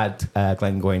McLeod have had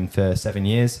Glengoyne for 7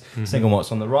 years. Mm-hmm. Single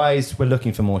malt's on the rise. We're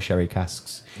looking for more sherry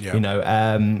casks. Yeah. You know,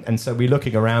 and so we're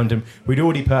looking around, and we'd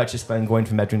already purchased Glengoyne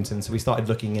from Edrington, so we started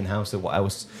looking in-house at what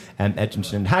else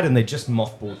Edrington had, and they just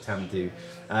mothballed Tamdhu.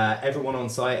 Everyone on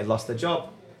site had lost their job,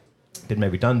 been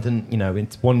made redundant, you know,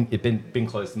 it'd been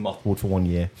closed and mothballed for 1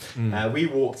 year. We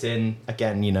walked in,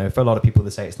 again, you know, for a lot of people they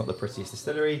say it's not the prettiest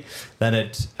distillery.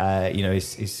 Leonard, you know,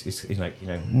 he's like, you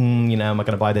know, am I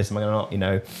going to buy this, am I going to not, you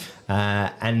know?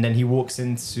 And then he walks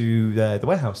into the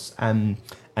warehouse, and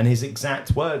his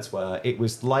exact words were, it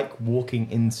was like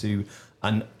walking into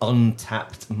an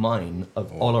untapped mine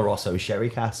of Oloroso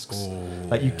sherry casks.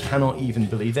 Like, you cannot even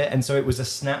believe it. And so it was a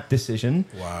snap decision.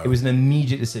 Wow. It was an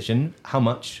immediate decision. How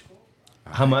much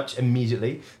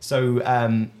immediately? So,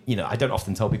 you know, I don't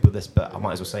often tell people this, but I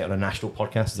might as well say it on a national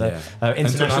podcast.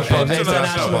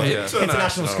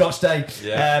 International Scotch Day.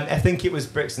 Yeah. I think it was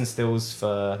Bricks and Stills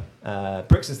for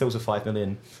 5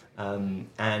 million,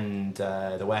 and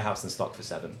the warehouse and stock for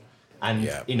 7. And,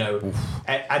 you know,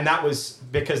 and that was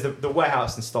because the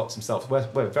warehouse and stocks themselves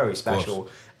were very special.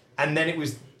 And then it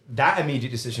was, that immediate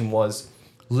decision was,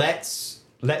 let's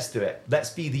do it.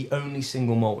 Let's be the only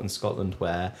single malt in Scotland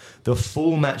where the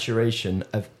full maturation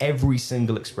of every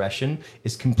single expression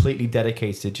is completely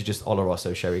dedicated to just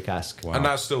Oloroso sherry cask. Wow. And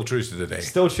that's still true to the day.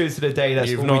 Still true to the day. That's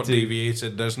You've not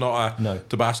deviated. There's not a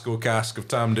Tabasco cask of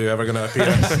Tamdhu ever going to appear.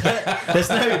 There's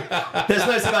no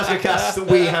Tabasco casks that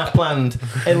we have planned,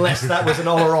 unless that was an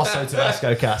Oloroso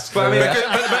Tabasco cask. But, I mean,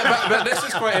 but this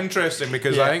is quite interesting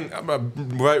because I think,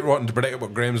 without wanting to predict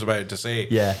what Graham's about to say,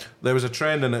 there was a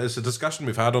trend, and it's a discussion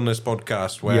we've had on this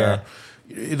podcast where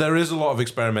there is a lot of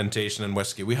experimentation in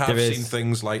whiskey. We have seen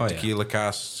things like tequila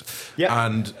casks,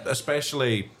 and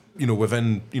especially, you know,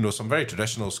 within, you know, some very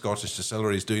traditional Scottish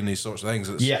distilleries doing these sorts of things.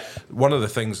 One of the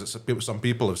things that some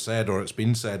people have said, or it's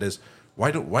been said, is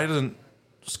why doesn't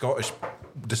Scottish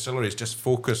distilleries just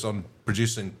focus on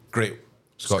producing great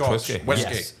Scotch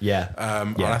whiskey? Yes.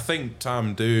 And I think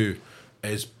Tamdhu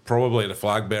is probably the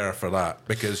flag bearer for that,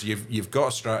 because you've got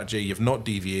a strategy, you've not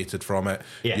deviated from it.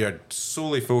 You're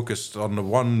solely focused on the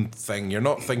one thing. You're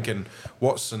not thinking,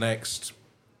 what's the next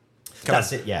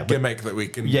gimmick that we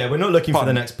can. We're not looking for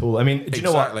the next pool. I mean, do you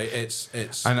know what? It's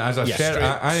and as I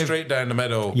shared, straight down the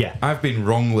middle. I've been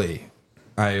wrongly.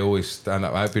 I always stand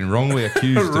up. I've been wrongly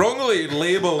accused. Wrongly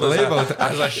labelled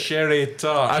as a sherry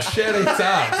tart. A sherry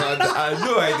tart. I have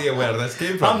no idea where this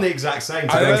came from. I'm the exact same.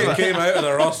 I think it came out of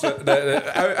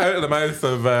out of the mouth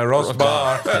of Ross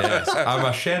Bar. Yes, I'm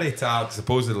a sherry tart,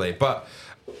 supposedly. But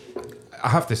I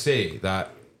have to say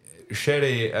that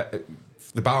sherry,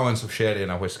 the balance of sherry in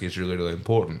a whiskey is really, really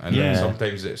important, and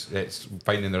sometimes it's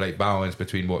finding the right balance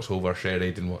between what's over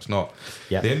sherried and what's not.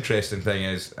 The interesting thing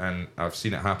is, and I've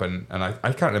seen it happen, and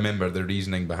I can't remember the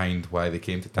reasoning behind why they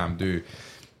came to Tamdhu,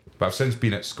 but I've since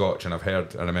been at Scotch and I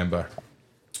remember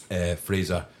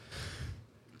Fraser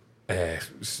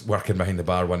working behind the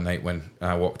bar one night when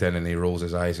I walked in and he rolls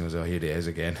his eyes and goes, "Oh, here he is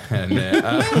again." And, and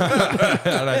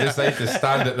I decided to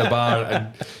stand at the bar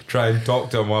and try and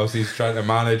talk to him whilst he's trying to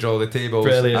manage all the tables.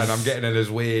 Brilliant. And I'm getting in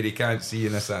his way and he can't see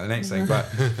and this, that, and the next thing. But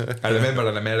I remember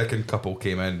an American couple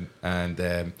came in and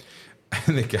the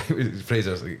guy,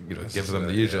 Fraser's, gives them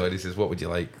the usual, and he says, "What would you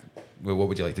like? What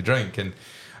would you like to drink?" And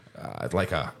I'd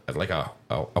like a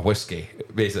whiskey,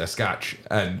 basically a scotch.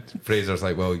 And Fraser's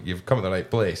like, "Well, you've come to the right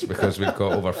place because we've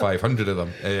got over 500 of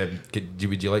them.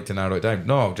 Would you like to narrow it down?"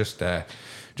 "No, just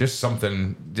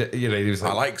something." He was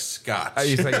like, "I like scotch."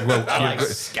 He's like, "Well,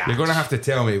 you're going to have to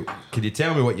tell me. Can you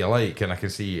tell me what you like?" And I can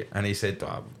see. And he said,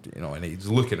 and he's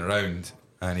looking around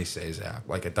and he says,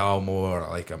 "Like a Dalmore,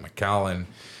 like a Macallan,"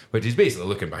 which is basically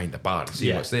looking behind the bar to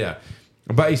see what's there.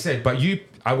 But he said,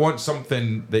 I want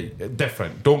something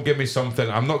different. Don't give me something.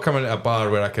 I'm not coming to a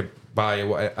bar where I could buy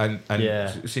what. And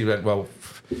she went, "Well,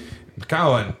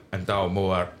 Macallan and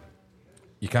Dalmore,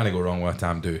 you can't go wrong with a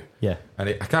Tamdhu." Yeah. And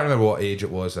I can't remember what age it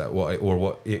was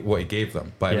what he gave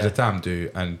them, but it was a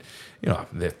Tamdhu, and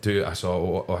the two I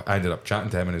ended up chatting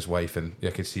to him and his wife, and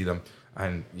I could see them.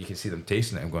 And you can see them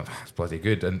tasting it and going, "It's bloody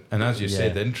good." And as you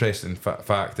said, the interesting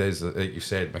fact is that, like you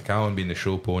said, Macallan being the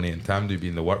show pony and Tamdhu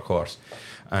being the workhorse.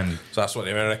 And so that's what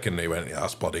the American, they went, "Yeah,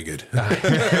 that's bloody good." He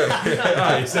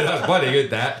said, "That's bloody good,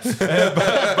 that."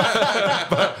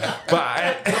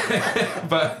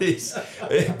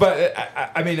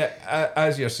 I mean,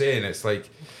 as you're saying, it's like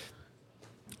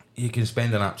you can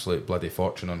spend an absolute bloody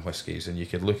fortune on whiskies, and you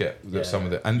could look at some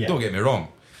of the. And don't get me wrong,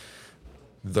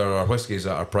 there are whiskies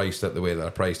that are priced at the way that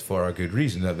are priced for a good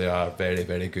reason, that they are very,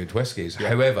 very good whiskies.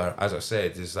 However, as I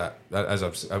said, as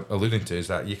I'm alluding to, is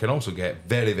that you can also get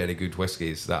very, very good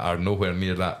whiskies that are nowhere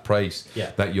near that price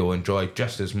that you'll enjoy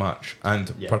just as much.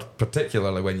 And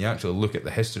particularly when you actually look at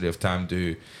the history of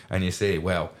Tamdhu and you say,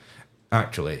 well,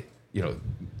 actually,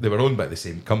 they were owned by the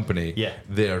same company.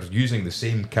 They're using the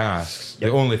same casks.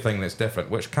 The only thing that's different,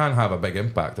 which can have a big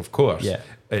impact, of course,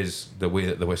 is the way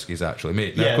that the whiskey is actually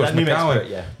made. Now, of course,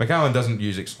 Macallan doesn't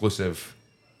use exclusive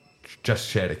just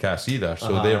sherry casks either.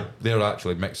 So they're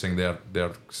actually mixing their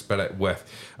spirit with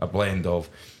a blend of,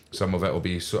 some of it will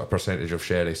be sort of percentage of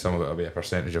sherry, some of it will be a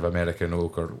percentage of American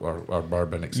oak or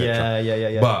bourbon,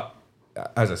 etc. But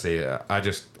as I say, I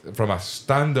just, from a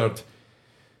standard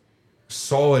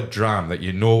solid dram that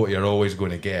you know what you're always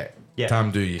going to get,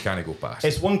 Tamdhu, you can't go past.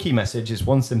 It's one key message, it's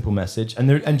one simple message, and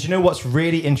do you know what's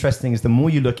really interesting is the more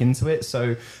you look into it.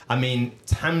 So, I mean,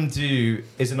 Tamdhu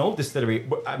is an old distillery.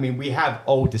 I mean, we have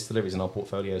old distilleries in our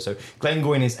portfolio. So,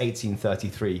 Glengoyne is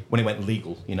 1833 when it went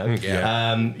legal.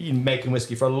 Making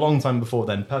whiskey for a long time before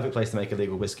then. Perfect place to make a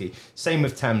legal whiskey. Same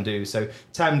with Tamdhu. So,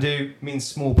 Tamdhu means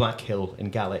small black hill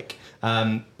in Gaelic.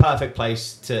 Perfect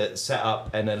place to set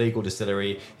up an illegal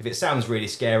distillery. If it sounds really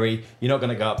scary, you're not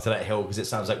going to go up to that hill because it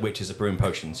sounds like witches are brewing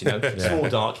potions, small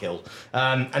dark hill.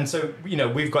 And so,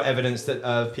 we've got evidence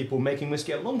that people making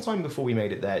whiskey a long time before we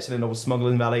made it there. It's in an old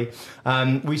smuggling valley.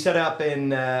 We set it up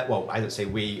in, I don't say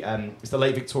we, it's the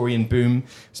late Victorian boom.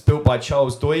 It's built by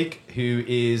Charles Doig, who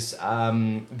is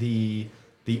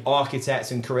the architect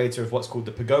and creator of what's called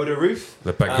the pagoda roof.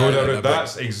 The pagoda roof.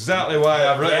 That's exactly why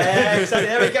I've written it. Yeah, exactly.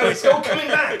 There we go. It's all coming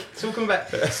back.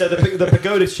 So the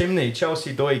pagoda chimney, Charles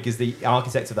Doig is the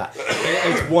architect of that.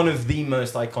 It's one of the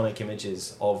most iconic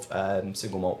images of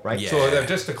single malt, right? Yeah. So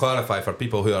just to clarify for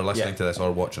people who are listening to this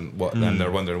or watching, and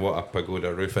they're wondering what a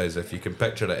pagoda roof is, if you can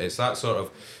picture it, it's that sort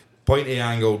of pointy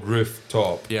angled roof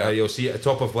top. You'll see at the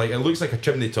top of it looks like a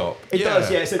chimney top. It does,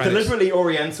 yeah. It's a deliberately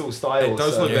oriental style. It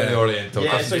does look very oriental.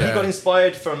 Yeah, so he got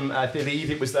inspired from, I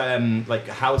believe it was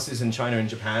houses in China and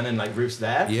Japan and roofs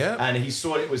there. Yeah. And he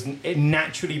saw it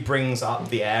naturally brings up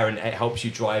the air and it helps you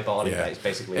dry barley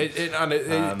basically.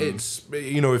 It's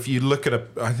if you look at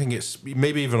I think it's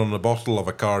maybe even on the bottle of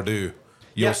a Cardew,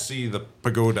 you'll see the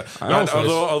pagoda.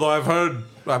 Although I've heard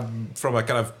from a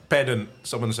kind of pedant,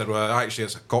 someone said, well, actually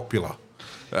it's a copula.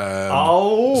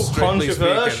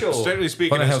 Controversial. Strictly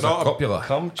speaking, it's not a copula.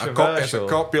 It's a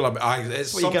copula.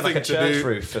 It's well, something like a to church do.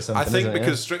 roof or something, I think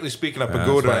because strictly speaking, a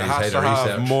pagoda has to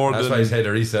have more than. That's why he's head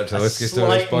of research. A Whiskey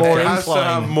slight Stories more It has to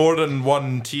incline. have more than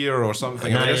one tier or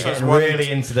something. Now If you're it just has getting one-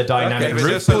 really into the dynamic. If it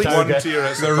just has one tier,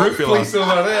 it's a roof copula. police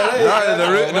over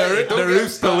there. The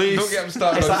roof police. Don't get him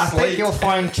started It's on like, I think slate. you'll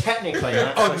find technically.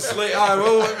 On slate,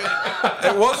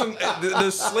 it wasn't.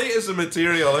 The slate is a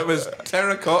material. It was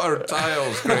terracotta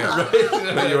tiles, Graham,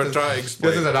 that you were trying to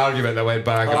explain. This is an argument that went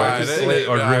back about slate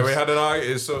or roofs. We had an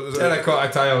argument. So,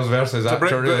 Terracotta tiles versus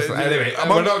actual roofs. Anyway,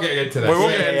 we're not getting into this. We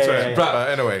won't get into it. But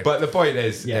anyway. But the point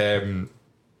is, the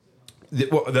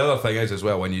other thing is as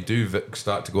well, when you do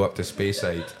start to go up to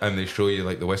Speyside and they show you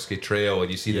like the whiskey trail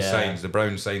and you see the signs, the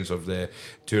brown signs of the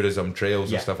tourism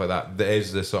trails and stuff like that, there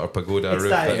is the sort of pagoda roof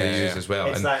that they use as well.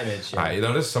 It's and that image.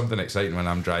 there is something exciting when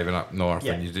I'm driving up north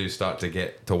and you do start to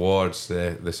get towards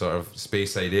the sort of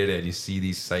Speyside area and you see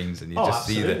these signs and you just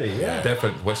see the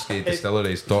different whiskey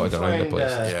distilleries dotted around the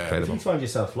place. If you find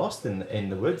yourself lost in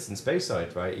the woods in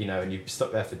Speyside, right, and you're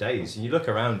stuck there for days, and you look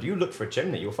around, you look for a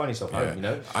chimney, you'll find yourself home,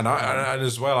 And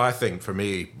as well, I think for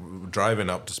me, driving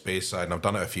up to Speyside, and I've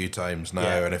done it a few times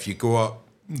now, and if you go up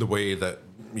the way that,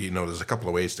 there's a couple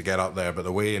of ways to get up there, but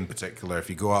the way in particular, if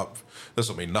you go up, this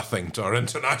will mean nothing to our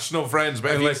international friends,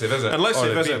 but unless you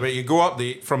visit. But you go up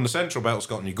from the central belt of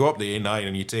Scotland, you go up the A9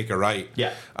 and you take a right,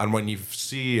 and when you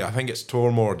see, I think it's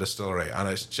Tormore Distillery, and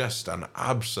it's just an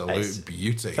absolute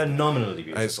beauty, phenomenally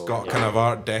beautiful. It's got kind of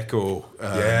Art Deco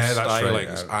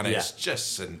stylings, and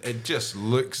it just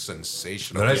looks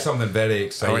sensational. There is something very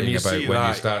exciting about when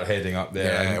you start heading up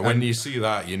there. Yeah, when you see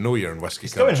that, you're in whiskey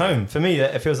country. country. It's going home. For me,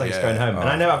 it feels like it's going home. And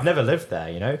I know I've never lived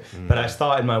there, but I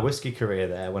started my whiskey career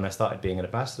there when I started being an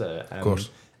ambassador. Of course.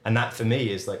 And that for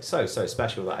me is like so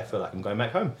special that I feel like I'm going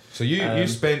back home. So you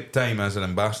spent time as an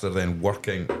ambassador then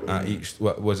working at each.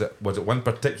 Was it one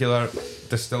particular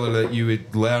distillery that you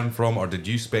would learn from, or did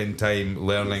you spend time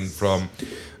learning from,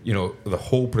 the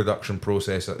whole production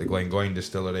process at the Glengoyne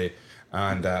distillery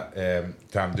and at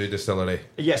Tamdhu distillery?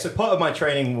 Yeah, so part of my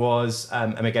training was,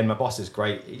 and again, my boss is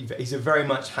great. He's a very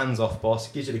much hands-off boss.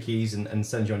 He gives you the keys and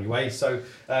sends you on your way. So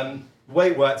the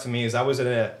way it worked for me is I was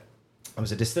a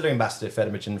distillery ambassador at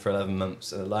Fedimidgin for 11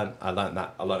 months. And I learned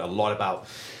a lot about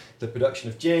the production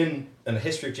of gin and the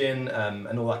history of gin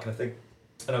and all that kind of thing.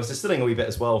 And I was distilling a wee bit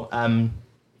as well.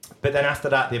 But then after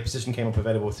that, the position came up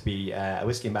available to be a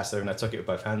whiskey ambassador, and I took it with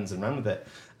both hands and ran with it.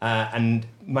 And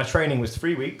my training was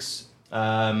 3 weeks.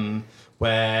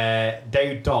 Where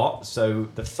day dot, so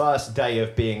the first day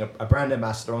of being a brand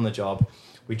ambassador on the job,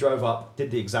 we drove up,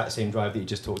 did the exact same drive that you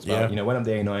just talked about. Went up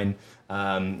the A9.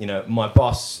 My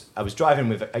boss, I was driving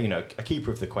with a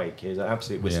keeper of the Quake. He's an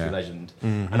absolute whiskey legend,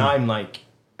 and I'm like,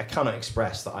 I cannot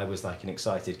express that I was like an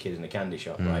excited kid in a candy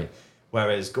shop, right?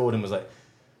 Whereas Gordon was like,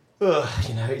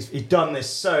 he's done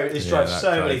this drive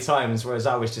so many times, whereas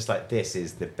I was just like, this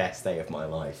is the best day of my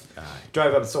life.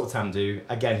 Drove up to sort of Tamdhu.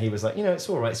 Again, he was like, it's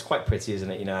all right, it's quite pretty,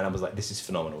 isn't it? And I was like, this is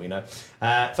phenomenal,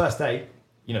 First day,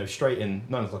 straight in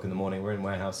 9 o'clock in the morning, we're in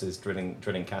warehouses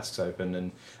drilling casks open,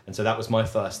 and so that was my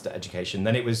first education.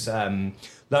 Then it was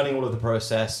learning all of the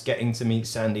process, getting to meet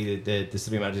Sandy, the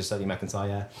distillery manager, Sandy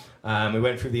McIntyre. We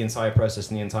went through the entire process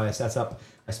and the entire setup.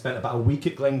 I spent about a week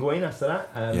at Glengoyne after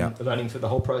that, learning through the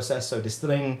whole process, so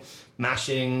distilling,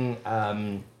 mashing,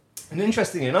 and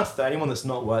interestingly enough, for anyone that's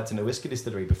not worked in a whiskey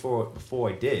distillery before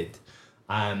I did,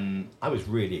 I was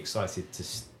really excited to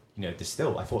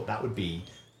distill. I thought that would be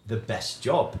the best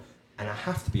job, and I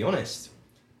have to be honest,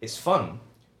 it's fun,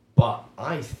 but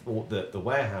I thought that the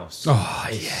warehouse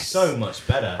is so much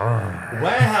better.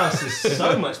 Warehouse is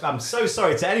so much. I'm so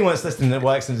sorry to anyone that's listening that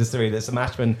works in the distillery that's a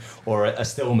mashman or a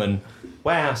stillman.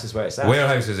 Warehouse is where it's at.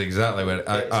 Warehouse is exactly where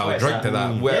I'll drink to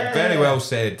that. Very well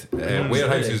said.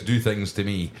 Warehouses do things to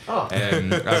me.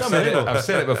 I've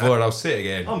said it before. I'll say it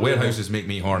again. Warehouses make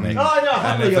me horny. Oh no, I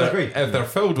happily agree. If they're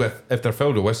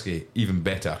filled with whiskey, even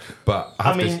better. But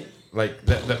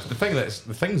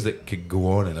the things that could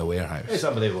go on in a warehouse. It's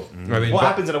unbelievable. What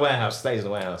happens in a warehouse stays in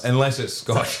a warehouse. Unless it's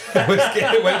Scotch whiskey,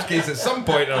 in which case at some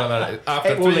point or another,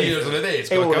 after 3 years of the day, it's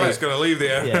going to leave the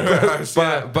warehouse.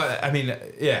 But I mean,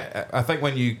 I think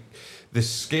when the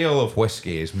scale of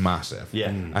whiskey is massive,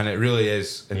 and it really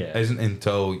is. It isn't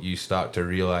until you start to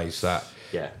realise that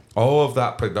all of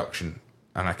that production,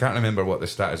 and I can't remember what the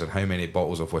stat is on how many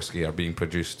bottles of whiskey are being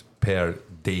produced per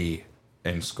day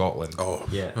in Scotland.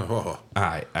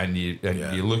 Aye, and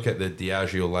you look at the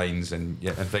Diageo lines and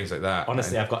things like that.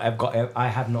 Honestly, I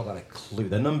have not got a clue.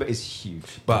 The number is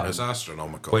huge, but it's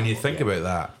astronomical. When you think about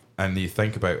that, and you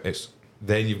think about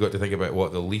then you've got to think about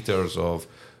what the litres of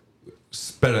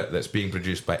spirit that's being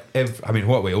produced by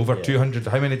over 200.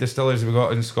 How many distilleries have we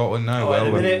got in Scotland now? At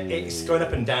the minute it's going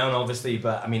up and down, obviously,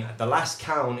 but I mean, the last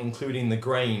count, including the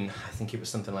grain, I think it was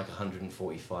something like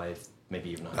 145,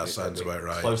 maybe even 100. That sounds about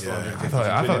right. Close to 150.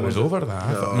 I thought it was over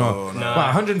that. No. Well,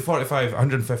 145,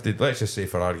 150, let's just say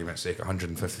for argument's sake,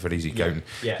 150 for easy counting.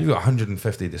 Yeah. You've got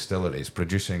 150 distilleries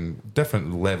producing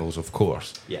different levels, of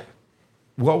course. Yeah.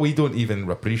 What we don't even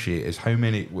appreciate is how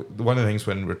many. One of the things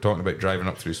when we're talking about driving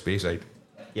up through Speyside,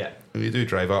 when you do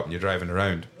drive up and you're driving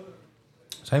around,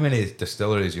 it's how many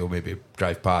distilleries you'll maybe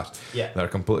drive past that are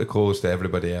completely closed to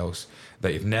everybody else,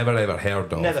 that you've never ever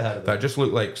heard of. Never heard of that just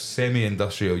look like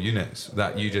semi-industrial units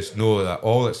that you just know that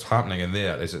all that's happening in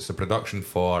there is it's a production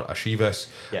for a Chivas,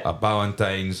 a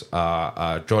Ballantine's,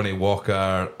 a Johnny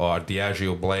Walker, or a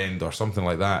Diageo blend or something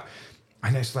like that.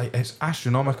 And it's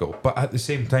astronomical. But at the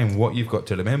same time, what you've got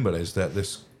to remember is that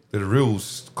the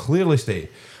rules clearly state,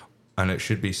 and it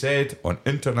should be said on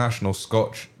International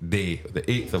Scotch Day, the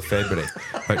 8th of February,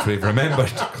 which we've remembered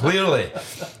clearly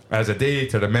as a day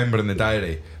to remember in the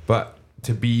diary. But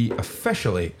to be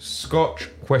officially Scotch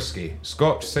whisky,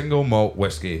 Scotch single malt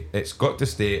whisky, it's got to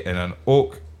stay in an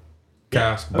oak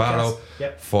cask barrel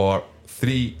for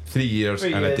three years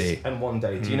and a day. And 1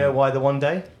 day. Do you know why the 1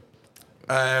 day?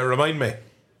 Remind me.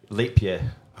 Leap year.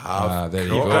 There you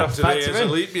go. Today is a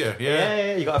leap year.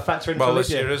 Yeah, you got to factor in for leap this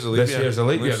year. year is a leap year. This year's a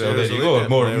leap year. There you go.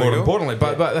 More importantly,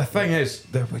 but the thing is,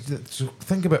 so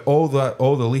think about all the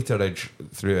literage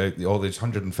throughout all these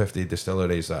 150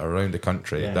 distilleries that are around the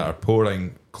country that are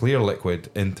pouring clear liquid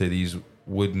into these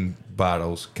wooden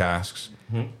barrels, casks,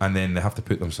 and then they have to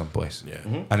put them someplace.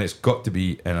 And it's got to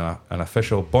be in an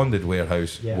official bonded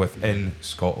warehouse within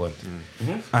Scotland.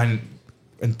 And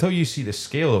until you see the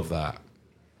scale of that,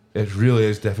 it really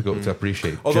is difficult to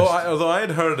appreciate. Although I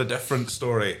had heard a different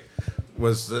story,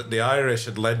 was that the Irish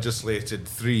had legislated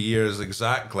 3 years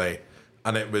exactly,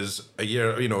 and it was a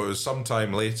year. It was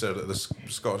sometime later that the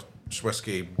Scotch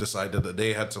whisky decided that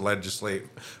they had to legislate,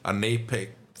 and they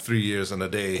picked 3 years and a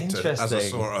day as a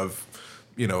sort of.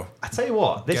 I tell you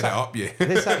what, this actually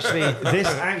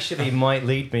might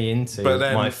lead me into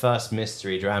my first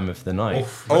mystery dram of the night.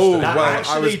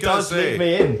 Lead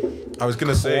me in. I was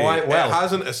going to say, quite well. It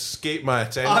hasn't escaped my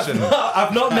attention.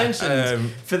 I've not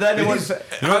mentioned for anyone.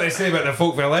 You know what they say about the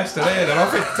folk from Leicester, eh? They're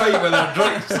often tight with their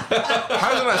drinks.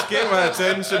 Hasn't escaped my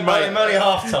attention, Mike. I'm only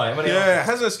half time. It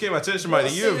hasn't escaped my attention,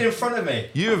 Mike. You in front of me.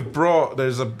 You have brought.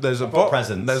 There's a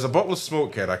presents. There's a bottle of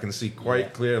Smokehead. I can see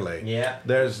quite clearly. Yeah.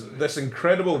 There's this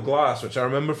incredible glass, which I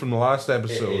remember from the last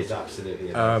episode. It is absolutely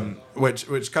amazing.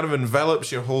 Which kind of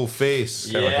envelops your whole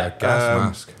face. Like a gas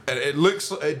mask.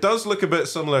 It does look a bit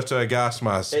similar to a gas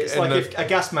mask. It's like if a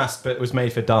gas mask, but was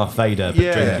made for Darth Vader,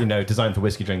 but designed for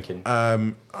whiskey drinking.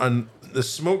 And the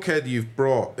Smokehead you've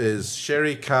brought is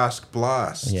sherry cask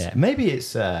blast. Yeah, maybe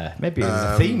there's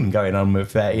a theme going on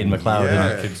with Ian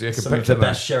McLeod. Yeah, some of the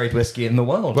best sherried whiskey in the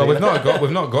world. Well, we've not got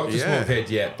to Smokehead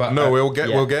yet, but no, we'll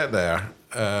get there.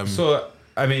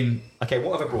 Okay,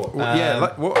 what have I brought? What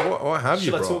have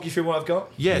you brought? Shall I talk you through what I've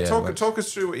got? Talk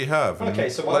us through what you have. Okay,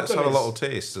 so what let's have a little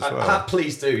taste as well.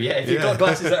 Please do. Yeah, if you've got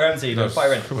glasses that are empty,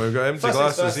 fire in. We've got empty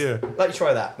glasses here. Let you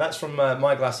try that. That's from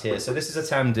my glass here. So this is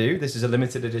a Tamdhu. This is a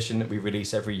limited edition that we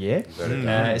release every year.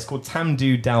 It's called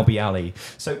Tamdhu Dalby Alley.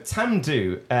 So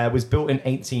Tamdhu was built in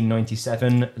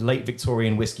 1897, late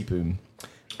Victorian whiskey boom.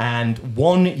 And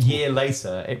 1 year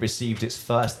later, it received its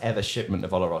first ever shipment of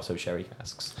Oloroso sherry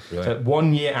casks. Really? So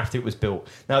 1 year after it was built.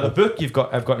 Now, the book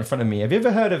I've got in front of me, have you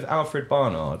ever heard of Alfred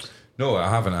Barnard? No,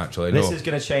 I haven't actually. This is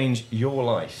going to change your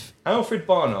life. Alfred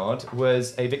Barnard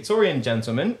was a Victorian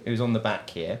gentleman who's on the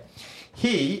back here.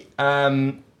 He, you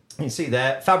can see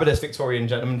there, fabulous Victorian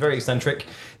gentleman, very eccentric.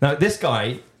 Now, this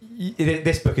guy,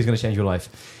 this book is going to change your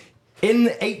life. In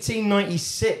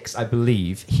 1896, I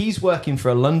believe, he's working for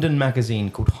a London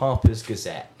magazine called Harper's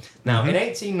Gazette. Now, in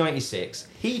 1896,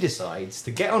 he decides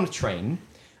to get on a train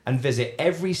and visit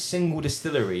every single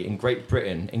distillery in Great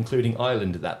Britain, including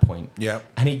Ireland at that point. Yeah.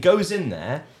 And he goes in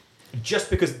there just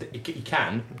because he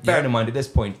can. Bearing in mind, at this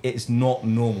point, it's not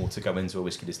normal to go into a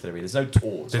whiskey distillery. There's no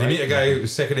tours. Did he meet a guy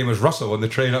whose second name was Russell on the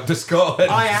train up to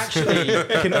Scotland? I actually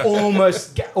can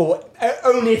almost get, or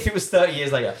only if it was 30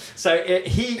 years later. So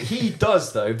he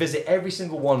does, though, visit every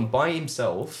single one by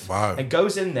himself. Wow. And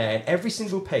goes in there, and every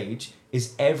single page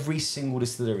is every single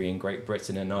distillery in Great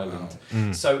Britain and Ireland.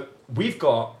 Wow. So we've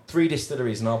got 3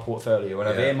 distilleries in our portfolio, and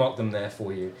I've earmarked them there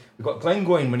for you. We've got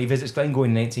Glengoyne when he visits Glengoyne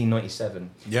in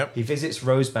 1897. Yep. He visits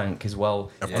Rosebank as well.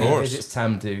 Of and course. He visits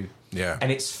Tamdhu. Yeah.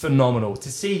 And it's phenomenal to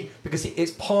see because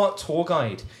it's part tour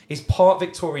guide. It's part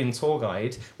Victorian tour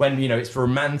guide when, it's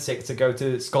romantic to go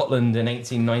to Scotland in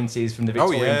 1890s from the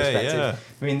Victorian perspective. Yeah.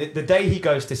 I mean, the day he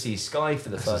goes to see Skye for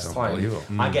the first time,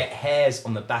 I get hairs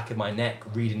on the back of my neck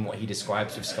reading what he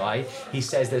describes of Skye. He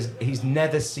says he's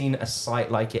never seen a sight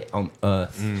like it on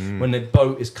Earth when the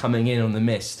boat is coming in on the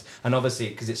mist. And obviously,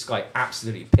 because it's Skye,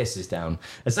 absolutely pisses down.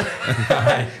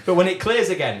 But when it clears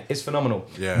again, it's phenomenal.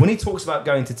 Yeah. When he talks about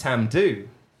going to Tamdhu,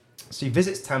 so he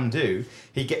visits Tamdhu.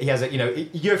 He has a,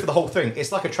 you go for the whole thing.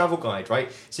 It's like a travel guide,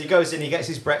 right? So he goes in, he gets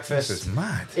his breakfast. This is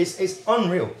mad. It's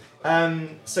unreal.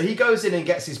 So he goes in and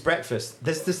gets his breakfast.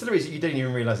 There's distilleries that you didn't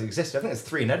even realise existed. I think there's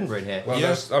 3 in Edinburgh in here. Well,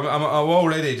 I've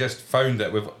already just found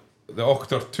it with the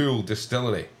Auchtertool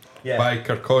Distillery. Yeah. By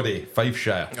Kirkcaldy,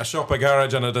 Fifeshire. A shop, a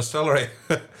garage, and a distillery.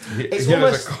 It's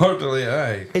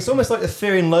almost like the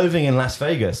Fear and Loathing in Las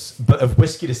Vegas, but of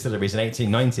whiskey distilleries in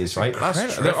 1890s, right?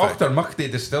 That's the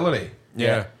Auchtermuchty Distillery.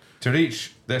 Yeah. To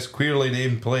reach this queerly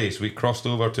named place, we crossed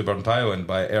over to Burnt Island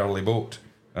by early boat,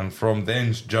 and from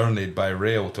thence journeyed by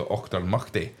rail to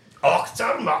Auchtermuchty.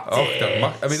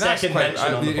 Auchtermuchty. I mean, that's quite.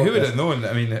 Who would have known?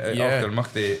 I mean,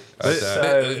 Auchtermuchty.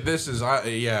 This is,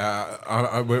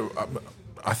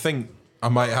 I think I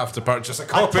might have to purchase a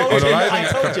copy. I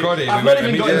told you. I've not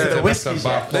even got into the whiskey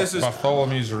yet. This is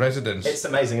Bartholomew's residence. It's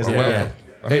amazing, isn't it? Yeah.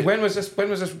 I mean, when was this?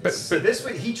 So this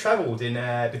week he travelled in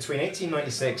between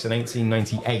 1896 and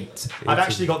 1898. I've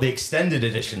actually got the extended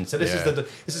edition. So this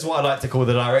is what I like to call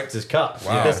the director's cut.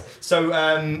 Wow.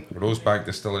 Rosebank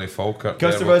Distillery, Falkirk.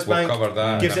 Goes to Rosebank. We'll cover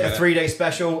that. Gives it a 3-day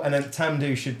special, and then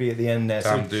Tamdhu should be at the end there.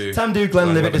 Tamdhu. So Tamdhu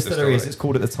Glenlivet Distillery, as it's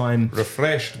called at the time.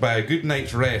 Refreshed by a good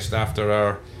night's rest after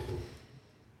our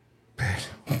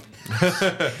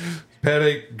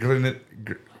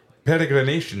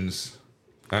peregrinations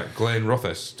at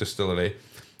Glenrothes Distillery.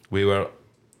 We were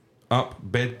up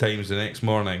bedtimes the next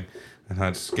morning and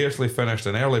had scarcely finished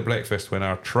an early breakfast when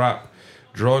our trap,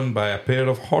 drawn by a pair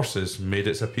of horses, made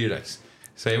its appearance.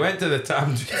 So he went to the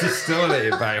Tamdhu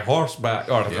Distillery by horseback.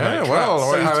 How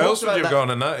else would you have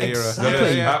gone in that era?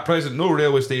 Exactly. At present, no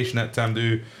railway station at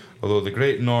Tamdhu, although the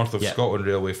Great North of Scotland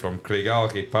Railway from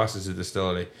Craigallachie passes the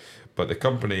distillery. But the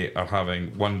company are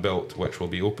having one built, which will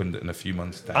be opened in a few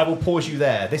months' time. I will pause you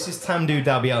there. This is Tamdhu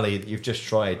Dalby Alley that you've just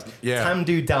tried. Yeah.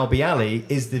 Tamdhu Dalby Alley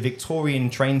is the Victorian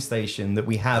train station that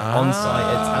we have on site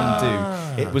at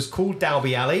Tamdhu. It was called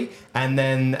Dalby Alley, and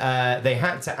then they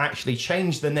had to actually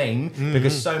change the name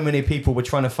because so many people were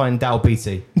trying to find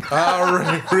Dalbeatty.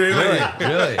 Oh, really?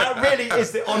 That really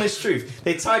is the honest truth.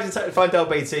 They tried to find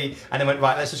Dalbeatty, and they went,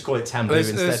 right, let's just call it Tamdhu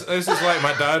instead. This is like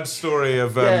my dad's story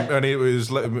of when he was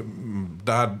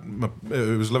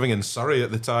was living in Surrey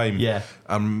at the time. Yeah.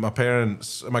 And my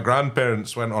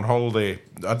grandparents went on holiday.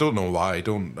 I don't know why.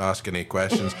 Don't ask any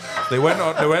questions. They went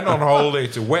on holiday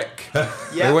to Wick. Yeah.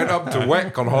 They went up to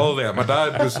Wick on holiday. And my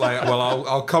dad was like, "Well,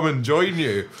 I'll come and join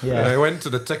you." Yeah. And I went to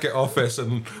the ticket office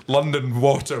in London,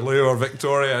 Waterloo, or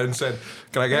Victoria, and said,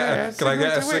 "Can I get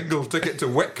a single ticket to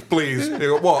Wick, please?" They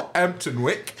go, "What? Hampton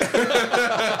Wick?"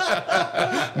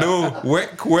 No,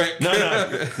 Wick.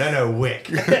 No, Wick.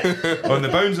 On the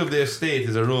bounds of the estate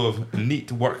is a row of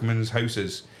neat workmen's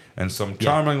houses and some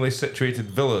charmingly situated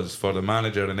villas for the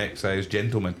manager and excise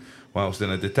gentlemen, whilst in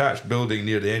a detached building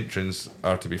near the entrance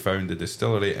are to be found the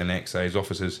distillery and excise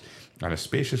offices and a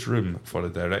spacious room for the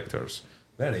directors.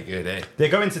 Very good, eh? They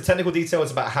go into technical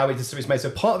details about how it's made. So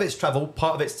part of it's travel,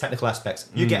 part of it's technical aspects.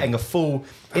 You're getting a full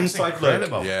inside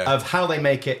look of how they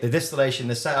make it, the distillation,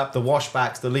 the setup, the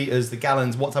washbacks, the litres, the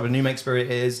gallons, what type of new make spirit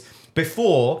it is,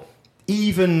 before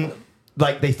even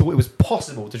they thought it was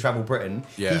possible to travel Britain.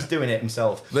 Yeah. He's doing it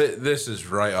himself. This is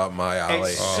right up my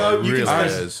alley. So you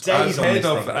can spend days on this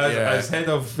thing. As head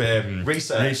of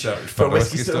research for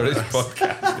Whiskey Stories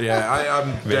podcast. Yeah,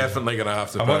 I'm definitely going to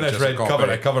have to purchase I want this red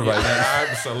cover by then.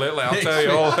 Absolutely. I'll tell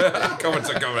you all. Cover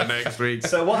to cover next week.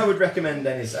 So what I would recommend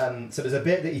then is, so there's a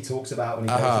bit that he talks about when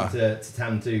he goes into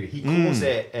Tamdhu. He calls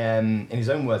it, in his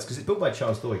own words, because it's built by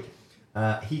Charles Doig.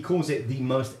 He calls it the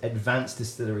most advanced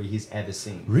distillery he's ever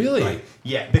seen. Really? Right?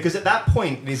 Yeah, because at that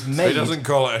point it is made. He doesn't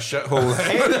call it a shithole.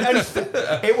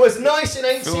 It was nice in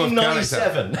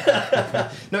 1897.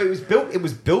 No, it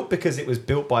was built because it was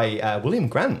built by William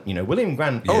Grant. William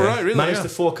Grant. Oh right, really? Managed to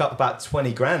fork up about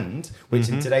 20 grand, which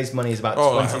in today's money is about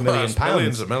 20 million pounds.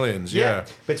 Millions and millions. Yeah.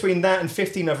 Between that and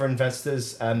 15 other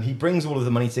investors, he brings all of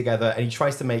the money together and he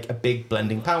tries to make a big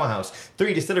blending powerhouse.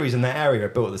 3 distilleries in that area are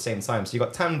built at the same time. So you've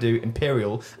got Tamdhu,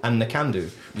 Imperial and Nakandhu,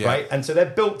 right? And so they're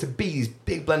built to be these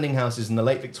big blending houses in the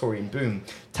late Victorian boom.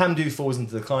 Tamdhu falls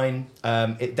into decline.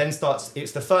 It then starts.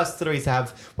 It's the first distillery to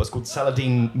have what's called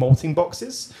Saladin malting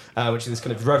boxes, which is this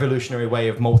kind of revolutionary way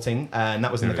of malting, and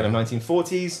that was in the kind of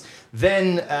 1940s.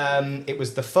 Then it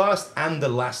was the first and the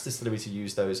last distillery to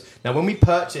use those. Now, when we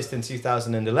purchased in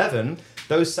 2011,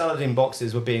 those Saladin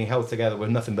boxes were being held together with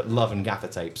nothing but love and gaffer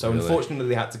tape. So unfortunately,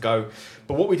 they had to go.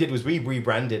 But what we did was we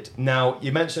rebranded. Now,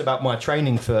 you mentioned about my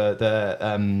training for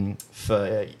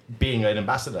being an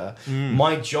ambassador.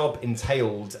 My job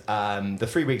entailed the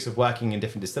 3 weeks of working in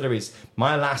different distilleries.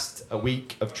 My last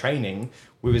week of training,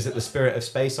 we was at the Spirit of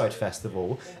Speyside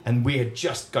Festival, and we had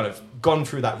just kind of gone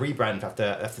through that rebrand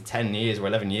after 10 years or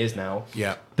 11 years now.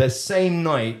 Yeah. The same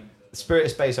night, Spirit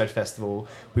of Speyside Festival,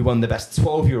 we won the best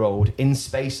 12-year-old in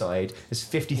Speyside. There's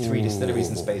 53 distilleries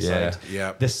in Speyside.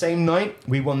 Yeah. The same night,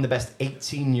 we won the best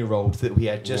 18-year-old that we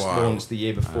had just launched the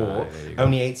year before.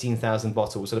 Only 18,000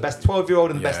 bottles. So the best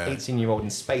 12-year-old and the best 18-year-old in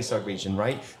Speyside region,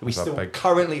 right? We still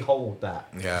currently hold that.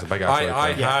 Yeah.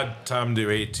 I had Tamdhu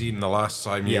 18 the last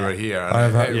time you were here,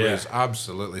 and it was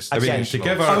absolutely stunning. I mean, to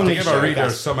give our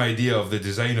readers some idea of the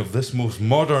design of this most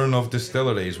modern of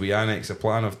distilleries, we annex a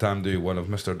plan of Tamdhu, one of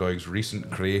Mr. Doig's recent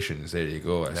creations. There you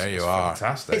go. There you are.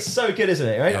 Fantastic. It's so good, isn't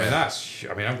it? Right? I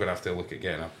mean, I'm going to have to look at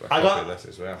getting a copy of this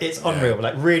as well. It's unreal.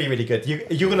 Like really, really good.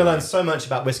 You're going to learn so much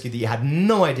about whiskey that you had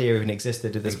no idea even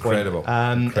existed at this point. Incredible.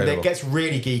 And it gets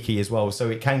really geeky as well. So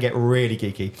it can get really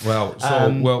geeky. Well,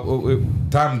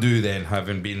 Tamdhu then,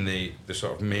 having been the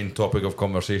sort of main topic of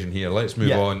conversation here, let's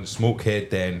move on. Smokehead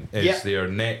then is their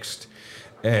next.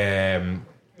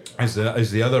 Is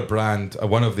the other brand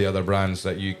one of the other brands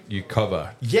that you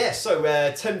cover? Yeah,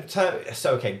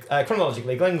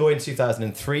 chronologically, Glengoyne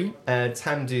 2003,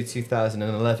 Tamdhu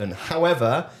 2011.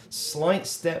 However, slight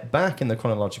step back in the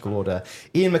chronological order.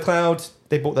 Ian McLeod,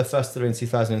 they bought their first distillery in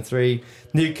 2003.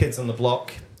 New kids on the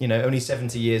block, only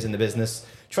 70 years in the business,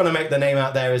 trying to make their name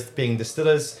out there as being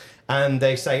distillers. And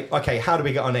they say, okay, how do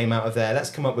we get our name out of there? Let's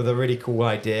come up with a really cool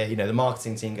idea. The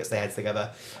marketing team gets their heads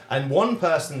together. And one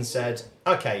person said,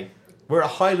 okay, we're a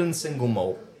Highland single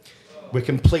malt. We're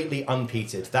completely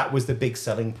unpeated. That was the big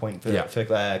selling point for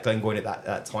Glengoyne at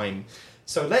that time.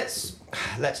 So let's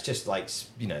just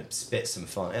spit some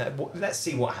fun. Let's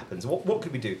see what happens. What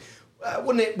could we do?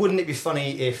 Wouldn't it be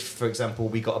funny if, for example,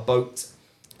 we got a boat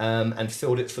and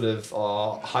filled it full of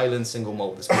our Highland single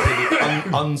malt that's completely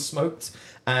unsmoked,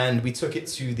 and we took it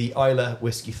to the Islay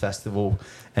Whiskey Festival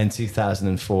in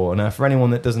 2004. Now, for anyone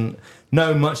that doesn't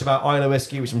know much about Islay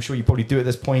whiskey, which I'm sure you probably do at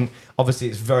this point, obviously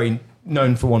it's very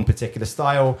known for one particular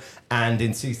style, and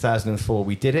in 2004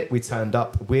 we did it. We turned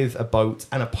up with a boat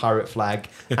and a pirate flag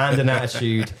and an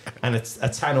attitude and a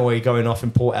tannoy going off in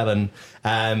Port Ellen,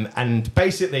 and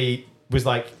basically was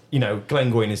like,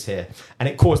 Glengoyne is here. And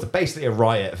it caused basically a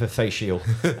riot for Face Shield.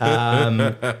 And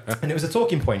it was a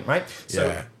talking point, right?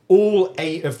 So all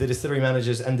 8 of the distillery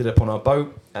managers ended up on our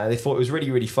boat. They thought it was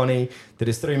really, really funny. The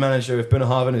distillery manager of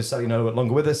Bunnahabhain, who's sadly no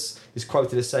longer with us, is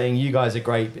quoted as saying, "You guys are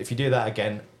great, but if you do that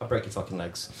again, I'll break your fucking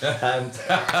legs."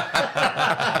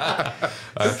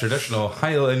 Traditional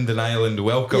Highland and Island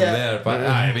welcome there. But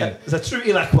I mean, it's a true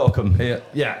Elac welcome.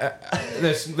 Yeah.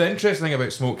 The interesting thing about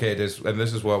Smokehead is, and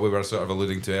this is what we were sort of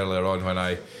alluding to earlier on when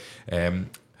I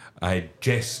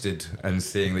jested and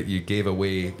saying that you gave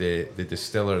away the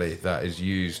distillery that is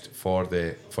used for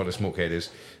the Smokehead. Is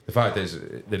the fact is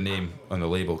the name on the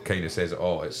label kind of says it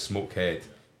all. It's Smokehead.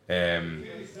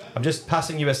 I'm just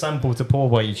passing you a sample to pour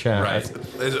while you chat. Right.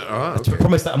 I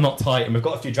promise that I'm not tight, and we've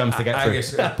got a few drams to get through. I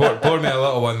guess pour me a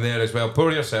little one there as well.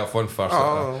 Pour yourself one first.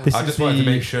 I just wanted to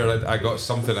make sure I got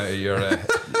something out of your.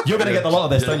 You're going to get a lot of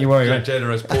this, don't you worry. Your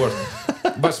generous pour.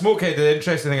 But Smokehead, the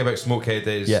interesting thing about Smokehead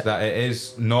is that it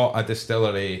is not a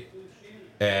distillery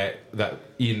that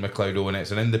Ian McLeod own.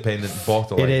 It's an independent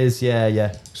bottling. It is,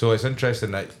 yeah. So it's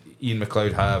interesting that Ian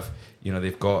McLeod have,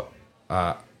 they've got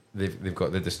they've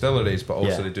got the distilleries, but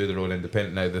also they do their own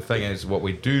independent. Now the thing is, what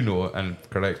we do know, and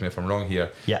correct me if I'm wrong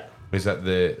here, is that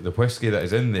the whiskey that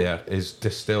is in there is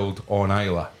distilled on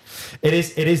Islay. It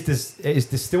is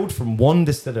distilled from one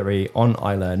distillery on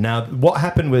Islay. Now, what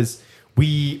happened was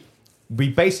we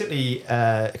basically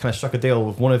kind of struck a deal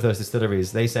with one of those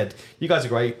distilleries. They said, "You guys are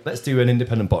great. Let's do an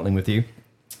independent bottling with you.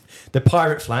 The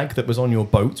pirate flag that was on your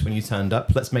boat when you turned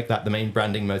up, let's make that the main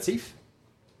branding motif."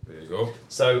 There you go.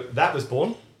 So that was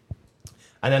born.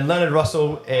 And then Leonard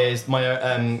Russell is my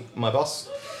boss.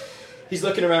 He's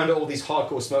looking around at all these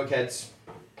hardcore smokeheads,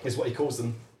 is what he calls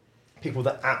them. People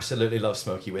that absolutely love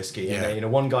smoky whiskey. Yeah.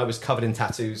 And one guy was covered in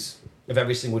tattoos of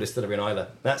every single distillery in Islay.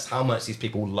 That's how much these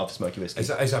people love smoky whiskey.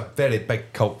 It's a very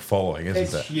big cult following, isn't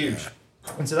it? It's huge.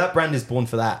 Yeah. And so that brand is born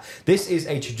for that. This is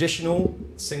a traditional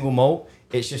single malt.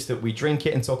 It's just that we drink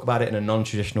it and talk about it in a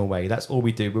non-traditional way. That's all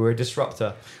we do. We're a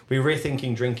disruptor. We're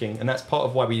rethinking drinking, and that's part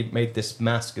of why we made this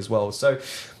mask as well. So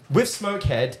with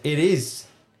Smokehead, it is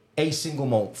a single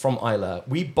malt from Islay.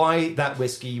 We buy that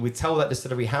whiskey, we tell that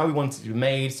distillery how we want it to be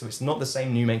made, so it's not the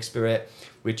same new make spirit.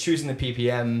 We're choosing the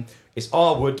ppm. It's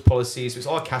our wood policy, so it's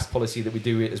our cask policy that we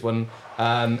do it as one.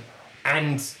 And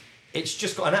it's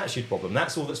just got an attitude problem.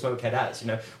 That's all that Smokehead has. You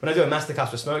know, when I do a masterclass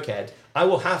for Smokehead, I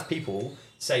will have people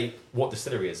say, "What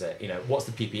distillery is it? You know, what's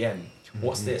the ppm?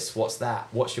 What's this? What's that?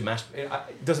 What's your mash?"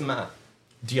 It doesn't matter.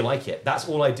 Do you like it? That's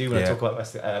all I do when I talk about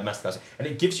masterclass, and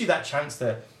it gives you that chance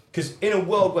to. Because in a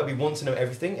world where we want to know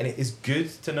everything, and it is good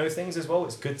to know things as well,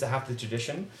 it's good to have the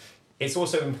tradition. It's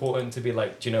also important to be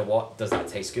like, do you know what? Does that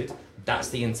taste good? That's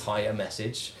the entire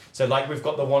message. So like we've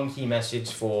got the one key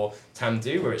message for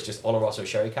Tamdhu, where it's just Oloroso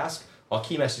sherry cask. Our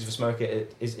key message for Smoke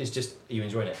It is just, are you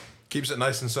enjoying it? Keeps it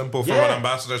nice and simple from an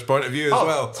ambassador's point of view as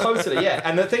well. Totally, yeah.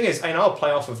 And the thing is, and I'll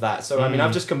play off of that. So, I mean,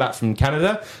 I've just come back from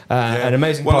Canada, an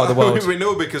amazing part of the world. We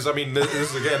know because, I mean, this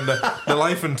is again the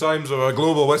life and times of a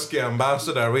global whiskey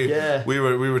ambassador. We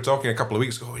were talking a couple of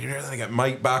weeks ago, you're going to get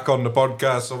Mike back on the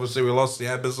podcast. Obviously, we lost the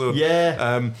episode.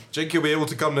 Yeah. Jake, you'll be able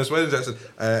to come this Wednesday. I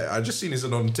said, I just seen he's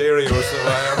in Ontario, so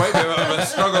I might be a bit of a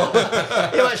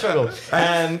struggle. You might struggle.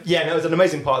 It was an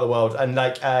amazing part of the world. And,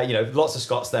 lots of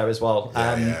Scots there as well.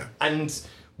 And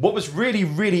what was really,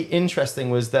 really interesting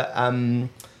was that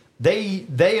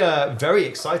they are very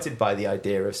excited by the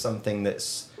idea of something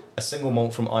that's a single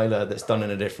malt from Islay that's done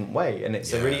in a different way, and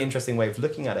it's a really interesting way of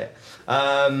looking at it.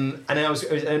 And then I was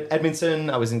in Edmonton,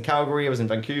 I was in Calgary, I was in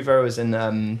Vancouver,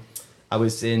 I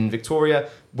was in Victoria.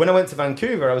 When I went to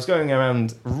Vancouver, I was going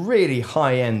around really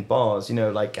high-end bars,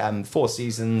 like Four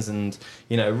Seasons and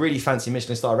really fancy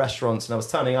Michelin-star restaurants, and I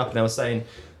was turning up and I was saying,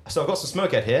 so I've got some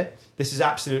Smokehead here. This is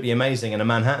absolutely amazing in a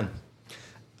Manhattan.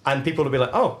 And people will be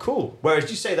like, oh, cool. Whereas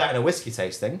you say that in a whiskey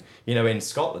tasting, in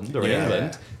Scotland or in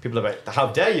England, people are like, how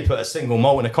dare you put a single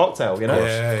malt in a cocktail,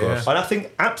 Of course. And I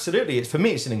think absolutely, for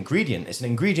me, it's an ingredient. It's an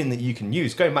ingredient that you can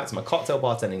use. Going back to my cocktail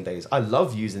bartending days, I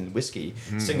love using whiskey,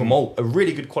 single malt, a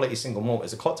really good quality single malt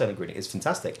as a cocktail ingredient. It's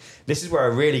fantastic. This is where I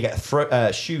really get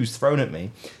shoes thrown at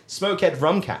me. Smokehead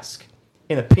rum cask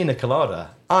in a pina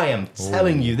colada. I am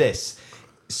telling you this.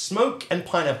 Smoke and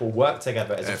pineapple work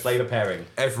together as a flavour pairing.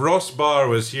 If Ross Barr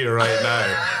was here right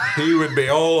now, he would be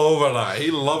all over that.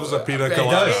 He loves a pina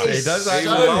colada. He does. He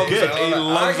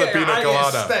loves a pina colada.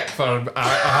 I get stick for I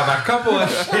have a couple of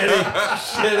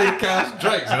sherry cask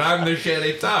drinks, and I'm the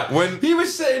sherry tart. When he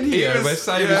was sitting here with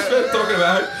Simon Smith talking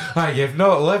about, you've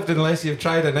not lived unless you've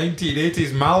tried a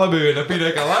 1980s Malibu and a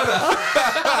pina colada.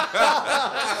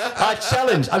 A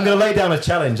challenge. I'm going to lay down a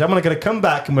challenge. I'm going to come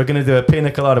back and we're going to do a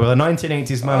pina colada with a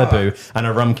 1980s Malibu and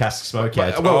a rum cask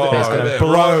Smokehead.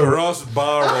 Ross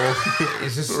Barr.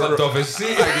 He's just slipped off his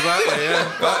seat. Exactly,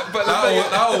 yeah. But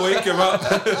that'll wake him up.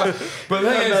 But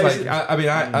the thing is,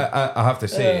 I have to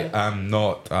say, I'm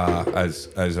not, as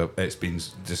it's been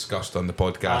discussed on the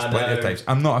podcast plenty of times,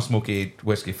 I'm not a smoky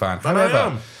whiskey fan.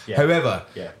 However,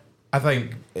 I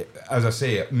think, as I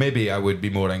say, maybe I would be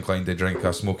more inclined to drink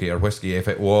a smokier whiskey if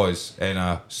it was in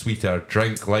a sweeter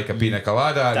drink like a pina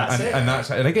colada.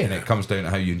 And again, it comes down to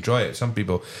how you enjoy it. Some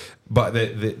people, but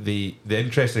the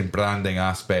interesting branding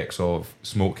aspects of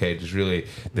Smokehead is really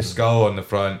the skull on the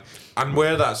front. And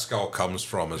where that skull comes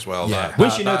from as well. Yeah.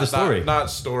 Once you know the story. That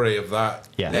story of that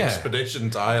expedition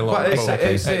to Ireland.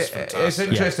 It's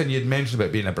interesting you'd mentioned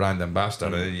about being a brand ambassador,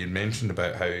 and then you'd mentioned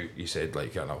about how you said,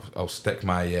 I'll stick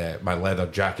my my leather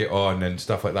jacket on and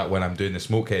stuff like that when I'm doing the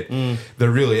Smokehead.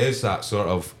 There really is that sort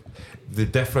of the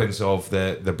difference of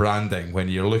the branding when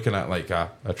you're looking at like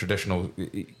a traditional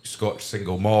Scotch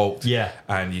single malt,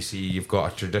 and you see you've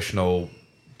got a traditional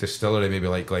distillery, maybe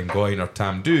like Glengoyne or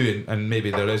Tamdhu, and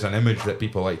maybe there is an image that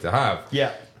people like to have.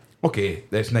 Yeah. Okay,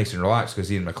 that's nice and relaxed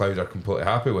because Ian McLeod are completely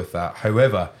happy with that.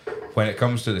 However, when it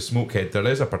comes to the Smokehead, there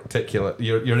is a particular...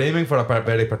 You're aiming for a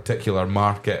very particular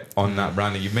market on that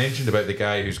branding. You've mentioned about the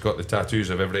guy who's got the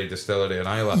tattoos of every distillery in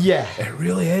Ireland. Yeah. It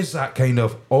really is that kind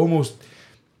of almost...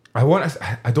 I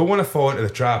don't want to fall into the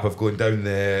trap of going down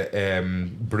the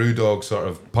brewdog sort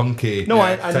of punky. No,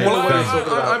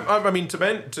 I mean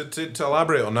to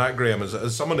elaborate on that, Graham,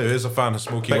 as someone who is a fan of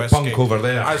smoky whiskey, punk over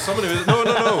there. As someone who is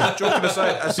joking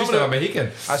aside, as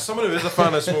someone who is a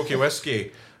fan of smoky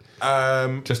whiskey,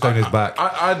 just down his back.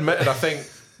 I admitted, I think.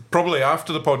 Probably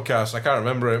after the podcast, I can't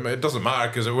remember it. It doesn't matter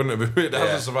because it wouldn't have. It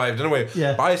hasn't survived anyway.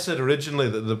 Yeah. But I said originally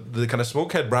that the kind of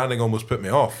Smokehead branding almost put me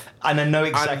off. And I know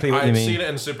exactly what you mean. I'd seen it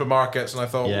in supermarkets, and I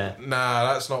thought,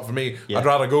 nah, that's not for me. I'd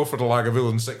rather go for the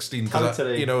Lagavulin 16 because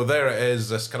there it is,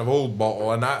 this kind of old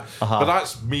bottle, and that. But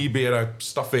that's me being a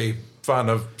stuffy fan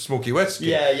of smoky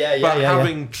whiskey. But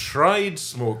having tried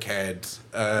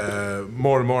Smokehead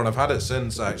more and more, and I've had it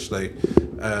since actually,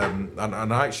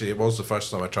 and actually it was the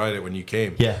first time I tried it when you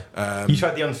came. You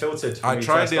tried the unfiltered. I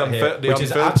tried the unfiltered, which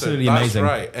is absolutely amazing.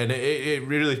 That's right, and it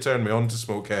really turned me on to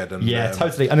Smokehead. And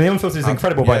totally. And the unfiltered is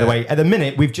incredible, by the way. At the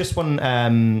minute, we've just won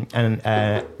not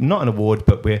an award,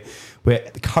 but we're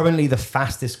currently the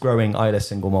fastest growing Islay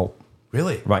single malt.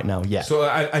 Really? Right now, yeah. So,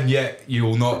 and yet you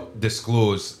will not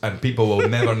disclose, and people will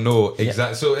never know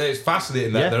exactly. So it's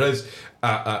fascinating that there is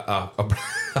a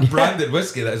branded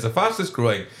whiskey that is the fastest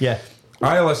growing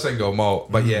Islay single malt,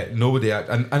 but yet nobody.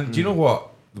 And do you know what?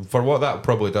 For what that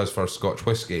probably does for Scotch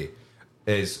whiskey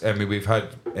is, I mean, we've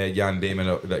had Jan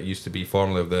Damon that used to be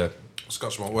formerly of the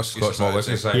Scotch Malt Whiskey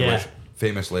Society, which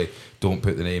famously don't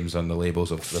put the names on the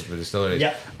labels of the distilleries,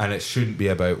 and it shouldn't be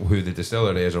about who the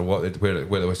distillery is or where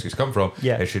the whiskies come from.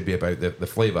 It should be about the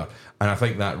flavour, and I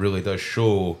think that really does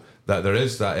show that there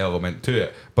is that element to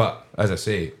it. But as I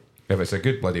say, if it's a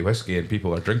good bloody whiskey and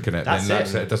people are drinking it, then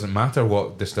that's it. It doesn't matter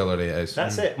what distillery it is.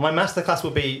 That's it. My masterclass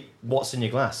will be, what's in your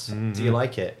glass? Do you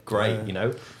like it? Great,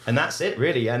 and that's it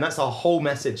really, and that's our whole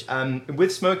message.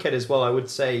 With Smokehead as well, I would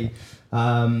say.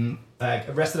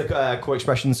 Rest of the core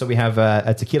expressions, so we have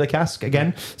a tequila cask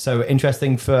again, so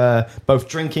interesting for both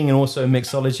drinking and also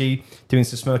mixology, doing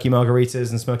some smoky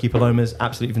margaritas and smoky palomas,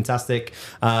 absolutely fantastic.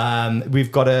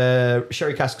 We've got a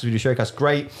sherry cask, because we do sherry cask,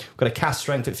 great. We've got a cask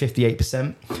strength at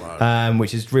 58%,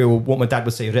 which is real, what my dad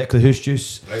would say, reklehuis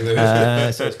juice,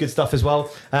 so it's good stuff as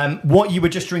well. What you were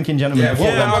just drinking, gentlemen,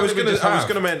 I was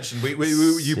going to mention,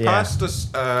 you passed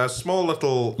us a small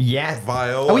little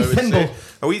vial, a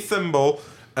wee thimble,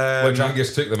 which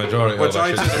Angus took the majority of. And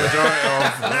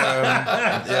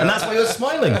that's why you're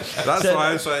smiling. That's why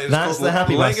I'm saying it's that's the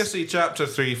happy Legacy Chapter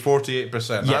 3,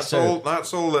 48%.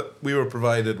 That's all that we were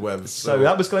provided with. So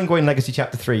that was Glengoyne Legacy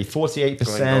Chapter 3,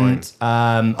 48%,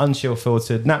 unchill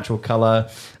filtered, natural colour,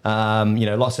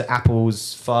 lots of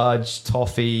apples, fudge,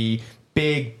 toffee,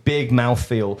 big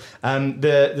mouthfeel.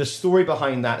 The story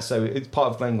behind that, so it's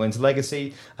part of Glengoyne's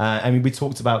legacy. I mean, we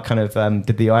talked about kind of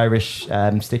did the Irish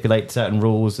stipulate certain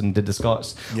rules and did the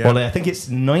Scots? Well, I think it's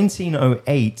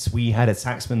 1908. We had a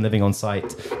tacksman living on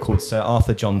site called Sir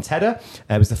Arthur John Tedder.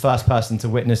 He was the first person to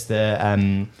witness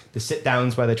the sit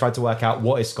downs where they tried to work out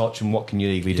what is Scotch and what can you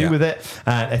legally do with it.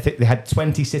 I think they had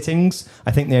 20 sittings.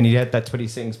 I think they only had that 20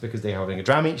 sittings because they were having a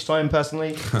dram each time.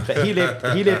 Personally, but he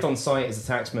lived on site as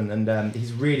a tacksman, and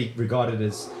he's really regarded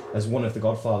as one of the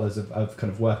godfathers of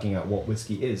kind of working out what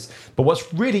whiskey is. But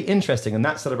what's really interesting, and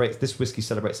this whiskey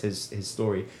celebrates his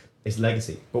story, his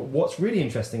legacy. But what's really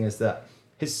interesting is that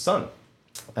his son,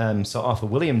 Sir Arthur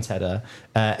William Tedder,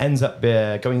 ends up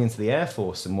going into the Air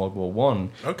Force in World War One,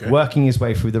 working his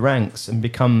way through the ranks and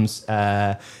becomes,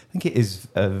 I think it is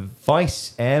a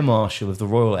Vice Air Marshal of the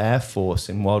Royal Air Force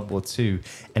in World War Two,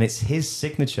 and it's his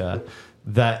signature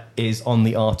that is on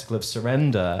the article of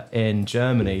surrender in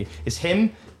Germany. It's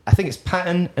him, I think it's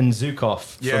Patton and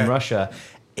Zhukov from Russia.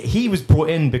 He was brought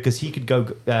in because he could go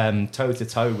toe to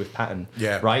toe with Patton.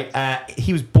 Right?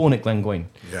 He was born at Glengoyne.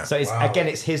 So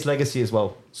it's his legacy as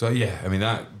well. So I mean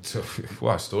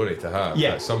what a story to have.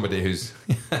 That's somebody who's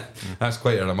that's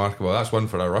quite remarkable. That's one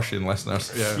for our Russian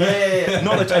listeners.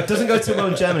 Knowledge. It doesn't go too well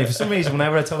in Germany for some reason.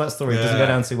 Whenever I tell that story, it doesn't go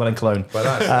down too well in Cologne.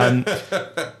 But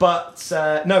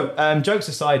jokes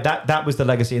aside, that was the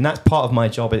legacy, and that's part of my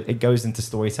job. It goes into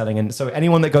storytelling, and so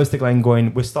anyone that goes to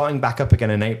Glengoyne, we're starting back up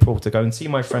again in April to go and see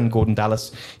my friend Gordon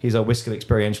Dallas. He's our Whiskey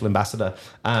Experiential Ambassador,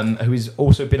 who's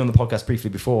also been on the podcast briefly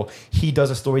before. He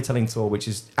does a storytelling tour, which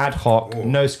is ad hoc,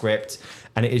 no script,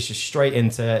 and it is just straight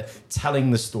into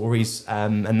telling the stories,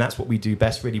 and that's what we do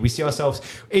best, really. We see ourselves,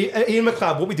 Ian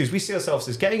McLeod, what we do is we see ourselves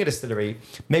as getting a distillery,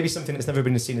 maybe something that's never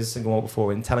been seen as a single malt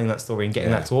before, and telling that story and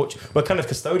getting that torch. We're kind of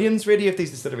custodians, really, of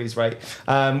these distilleries, right?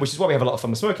 Which is why we have a lot of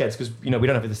fun with Smokeheads, because we don't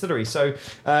have a distillery. So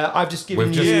I've just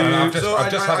given you... I've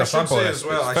just had a sample as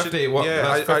well. It's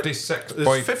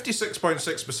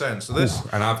 56.6%. So this,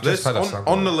 and I've just had a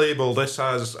sample. On the label, this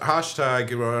has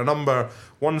hashtag number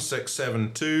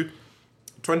 1672,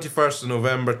 21st of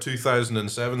November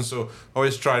 2007. So I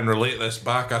always try and relate this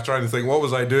back. I try and think, what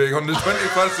was I doing on the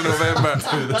 21st of November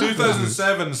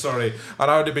 2007? Sorry, and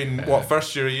I would have been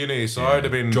first year of uni. So I would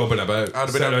have been jobbing about. I'd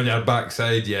have been sitting on your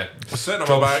backside, sitting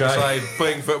on my backside,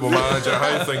 playing Football Manager.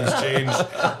 How things change.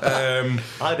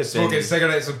 I'd have smoking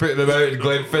cigarettes and putting them out in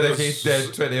Glenfiddich,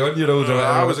 21-year-olds.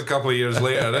 I was a couple of years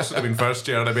later. This would have been first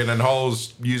year. I'd have been in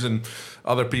halls using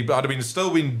other people. I'd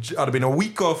have been a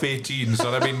week off 18, so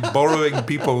I'd have been borrowing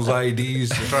people's IDs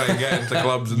to try and get into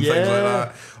clubs and things like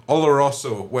that.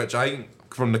 Oloroso, which I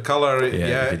from the colour,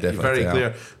 very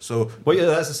clear. So,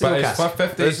 that's a single cast.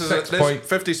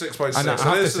 56.6. And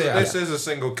So this is a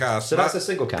single cast. So that's a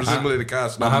single cast. Presumably the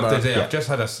cast number. I have to say, I've just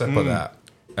had a sip of that.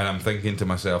 And I'm thinking to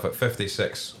myself, at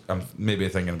 56, I'm maybe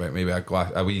thinking about maybe a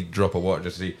wee drop of water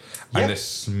just to see. And the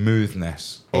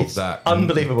smoothness of that.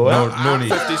 Unbelievable. No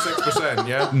need. 56%,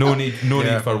 yeah? No need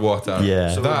for water.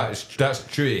 Yeah. So that's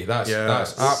chewy.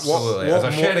 That's absolutely. As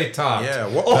a sherry tart,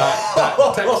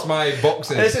 that ticks my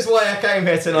boxes. This is why I came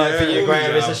here tonight for you,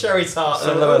 Graham. It's a sherry tart.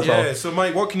 So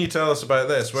Mike, what can you tell us about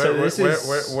this?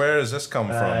 Where has this come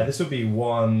from? This would be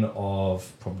one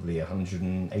of probably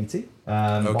 180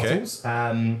 bottles.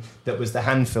 That was the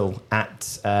handfill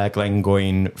at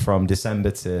Glengoyne from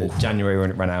December to January when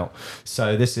it ran out.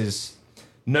 So this is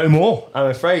no more, I'm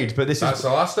afraid. But that's the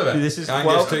last of it. This is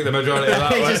Angus took the majority of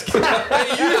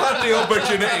that. You had the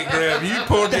opportunity, Graham. You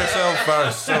poured yourself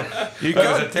first, so you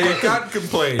can't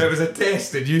complain. It was a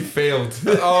test, and you failed.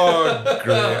 Oh,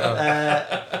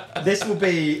 great! This will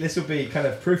be kind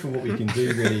of proof of what we can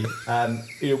do, really.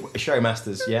 Sherry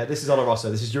Masters, this is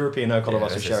Oloroso. This is European Oak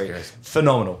Oloroso sherry.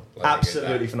 Phenomenal,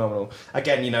 absolutely phenomenal.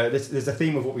 Again, there's a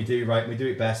theme of what we do, right? We do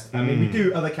it best. I mean, we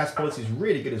do other cask qualities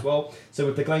really good as well. So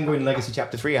with the Glengoyne Legacy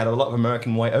Chapter 3, I had a lot of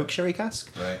American white oak sherry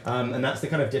cask, right? And that's the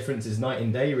kind of difference, is night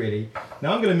and day, really.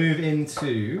 Now I'm going to move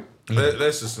into.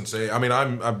 This is insane. I mean,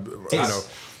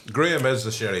 Graham is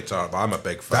the sherry tart, but I'm a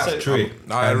big fan. That's true.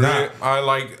 I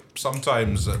like.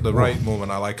 Sometimes at the right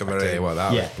moment, I like a very was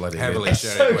bloody heavily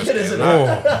sherry so whiskey. good, isn't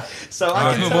it? So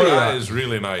I can tell you that is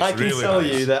really nice. I can tell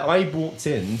you that I walked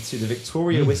into the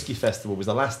Victoria Whiskey Festival. It was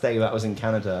the last day that I was in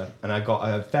Canada, and I got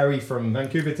a ferry from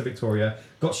Vancouver to Victoria.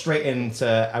 Got straight into.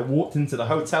 I walked into the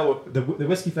hotel. The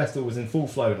Whiskey Festival was in full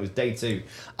flow, and it was day 2.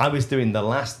 I was doing the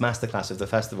last masterclass of the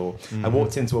festival. I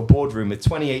walked into a boardroom with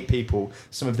 28 people,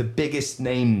 some of the biggest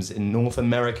names in North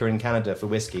America and Canada for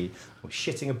whiskey. I was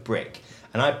shitting a brick.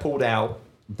 And I pulled out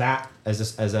that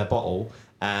as a bottle,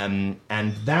 and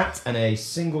that and a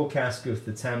single cask of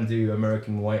the Tamdhu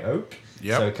American White Oak.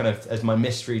 Yep. So kind of as my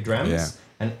mystery drams. Yeah.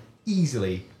 And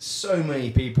easily, so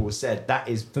many people said that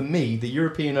is, for me, the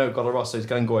European Oak Oloroso's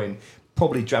Glengoyne,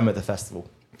 probably dram of the festival.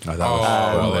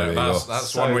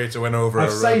 That's one way to win over a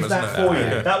room, saved that for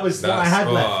you. That was what I had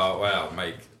left. Oh, well,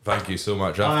 Mike. Thank you so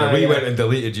much. After we went and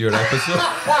deleted your episode.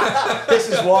 This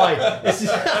is why.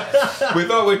 We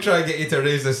thought we'd try and get you to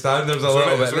raise the standards a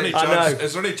little bit.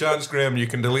 Is there any chance, Graham, you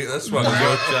can delete this one?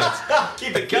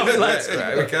 Keep it coming, lads.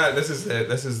 We can't. This is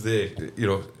the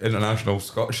International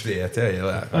Scotch Day, I tell you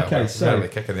that. Okay, so really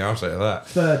kicking the arse out of that.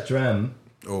 Third dram.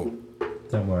 Oh.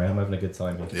 Don't worry, I'm having a good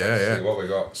time here. Yeah. Let's see what we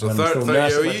got. So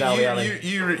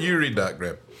you read that,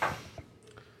 Graham.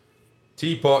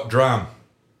 Teapot Dram.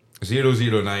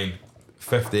 009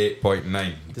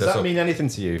 58.9. Does that mean anything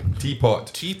to you?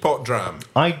 Teapot Dram.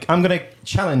 I'm going to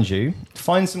challenge you.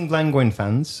 Find some Glengoyne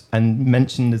fans and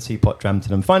mention the Teapot Dram to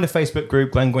them. Find a Facebook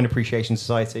group, Glengoyne Appreciation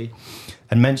Society,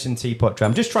 and mention Teapot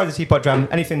Dram. Just try the Teapot Dram.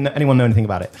 Anyone know anything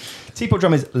about it? Teapot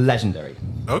Dram is legendary.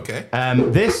 Okay.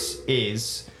 This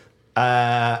is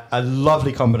a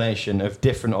lovely combination of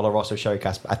different Oloroso sherry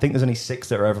casks. I think there's only 6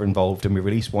 that are ever involved, and we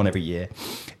release one every year.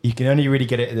 You can only really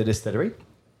get it at the distillery.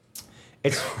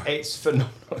 It's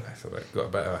phenomenal.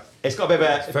 It's got a bit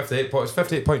of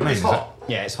 58.9. It's hot.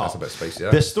 Yeah, it's hot. That's a bit spicy. Yeah.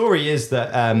 The story is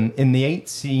that in the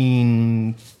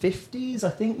 1850s, I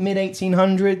think, mid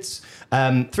 1800s,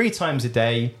 3 times a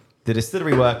day, the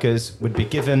distillery workers would be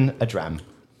given a dram.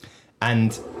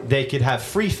 And they could have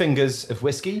 3 fingers of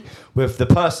whiskey, with the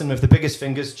person with the biggest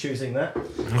fingers choosing that.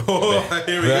 Oh,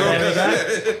 here we go.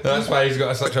 That's why he's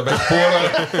got such a big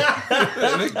pourer.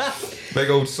 Big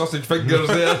old sausage fingers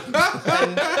there.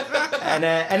 And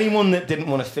anyone that didn't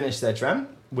want to finish their dram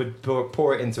would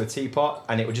pour it into a teapot,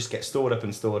 and it would just get stored up,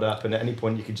 and at any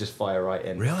point you could just fire right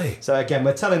in. Really? So again,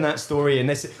 we're telling that story, and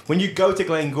this, when you go to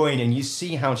Glengoyne and you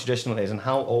see how traditional it is and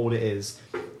how old it is,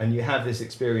 and you have this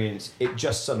experience, it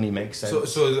just suddenly makes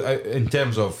sense. So in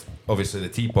terms of obviously the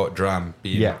teapot dram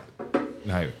being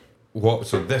now.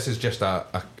 So this is just a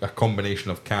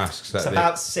combination of casks. It's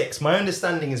about 6. My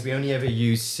understanding is we only ever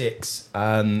use 6.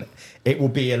 It will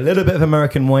be a little bit of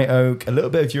American white oak, a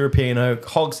little bit of European oak,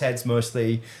 hogsheads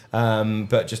mostly,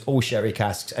 but just all sherry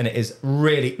casks, and it is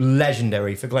really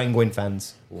legendary for Glengoyne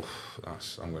fans. Oof,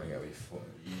 I'm going to get a photo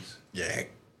of these. Yeah.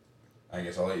 I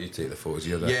guess I'll let you take the photos.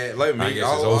 You're let me.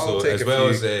 I'll take as well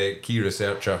as a key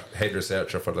researcher, head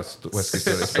researcher for the whisky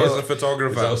story. He's the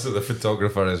photographer. He's also the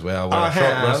photographer as well. We're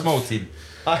a small team.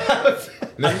 I'm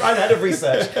head of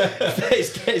research.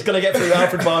 It's going to get through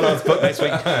Alfred Barnard's book next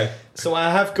week. So I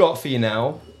have got for you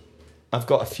now, I've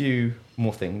got a few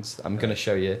more things I'm going to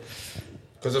show you.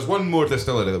 Because there's one more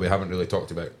distillery that we haven't really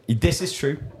talked about. This is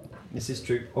true.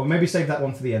 Or maybe save that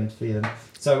one for the end for you then.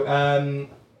 So,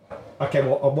 okay,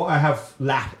 what I have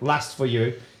last for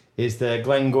you is the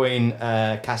Glengoyne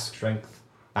cask strength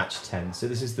batch 10. So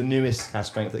this is the newest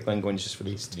cask strength that Glengoyne has just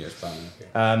released. Yes,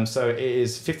 fine. So it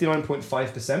is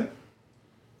 59.5%.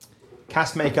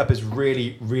 Cask makeup is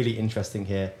really, really interesting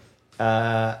here.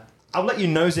 I'll let you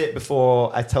nose it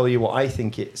before I tell you what I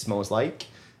think it smells like.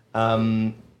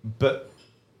 But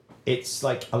it's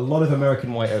like a lot of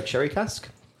American white oak sherry cask,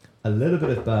 a little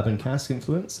bit of bourbon cask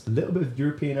influence, a little bit of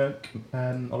European oak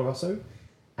Oloroso,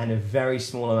 and a very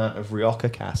small amount of Rioja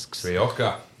casks.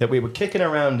 Rioja. That we were kicking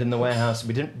around in the warehouse and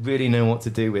we didn't really know what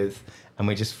to do with. And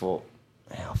we just thought,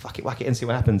 oh, fuck it, whack it and see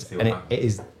what happens. It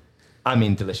is,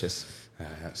 delicious.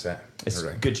 That's it. It's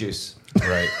good juice.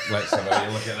 Right, let's have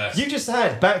a look at this. You just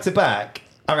had back to back,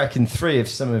 I reckon, 3 of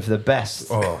some of the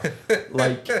best,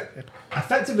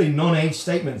 effectively non-age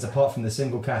statements apart from the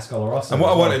single cask Oloroso. And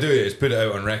what I want to do is put it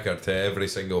out on record to every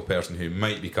single person who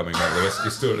might be coming out of the Whiskey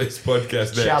Stories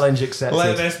podcast next. Challenge accepted.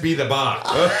 Let this be the bar.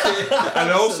 Okay?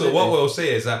 And also, what we'll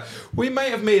say is that we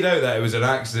might have made out that it was an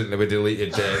accident that we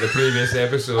deleted the previous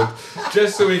episode,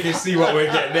 just so we can see what we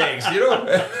get next. You know,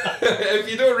 if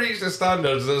you don't reach the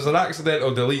standards, there's an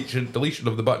accidental deletion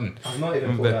of the button. I've not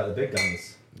even pulled out the big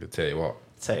guns. I'll tell you what.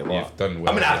 You've done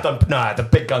well. I've done. No, the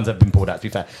big guns have been pulled out, to be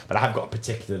fair, but I have got a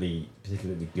particularly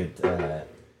good.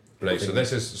 Right. So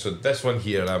this one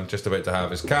here I'm just about to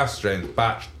have is cask strength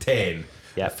batch 10.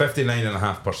 Yeah.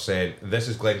 59.5%. This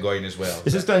is Glengoyne as well.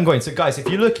 This is Glengoyne. So guys, if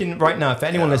you're looking right now, for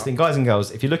anyone listening, guys and girls,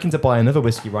 if you're looking to buy another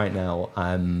whiskey right now,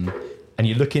 and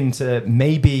you're looking to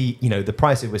maybe, the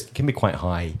price of whiskey can be quite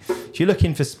high. If you're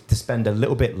looking to spend a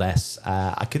little bit less,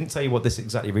 I couldn't tell you what this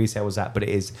exactly retail was at, but it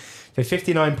is for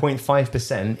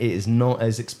 59.5%. It is not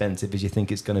as expensive as you think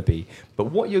it's going to be.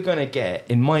 But what you're going to get,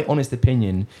 in my honest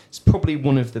opinion, is probably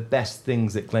one of the best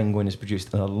things that Glengoyne has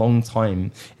produced in a long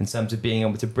time in terms of being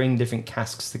able to bring different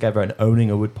casks together and owning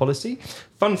a wood policy.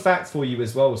 Fun fact for you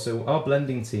as well. So our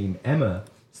blending team, Emma,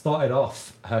 started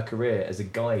off her career as a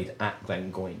guide at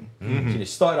Glengoyne. Mm-hmm. She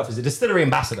started off as a distillery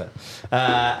ambassador,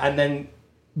 and then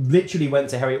literally went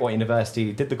to Heriot-Watt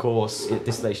University, did the course in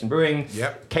distillation brewing,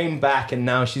 came back, and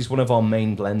now she's one of our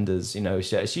main blenders.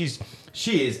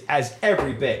 She is as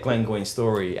every bit Glengoyne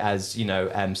story as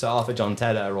Sir Arthur John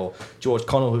Tedder or George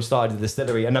Connell, who started the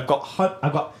distillery. And I've got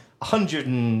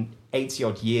 180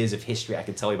 odd years of history I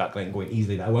could tell you about Glengoyne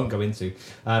easily that I won't go into.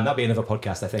 That'll be another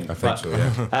podcast, I think. I think so,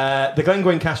 yeah. The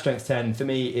Glengoyne cask strength 10 for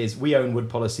me is we own wood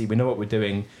policy, we know what we're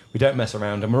doing, we don't mess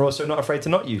around, and we're also not afraid to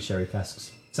not use sherry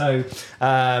casks. So,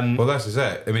 well, this is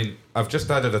it. I mean, I've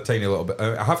just added a tiny little bit.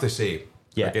 I have to say,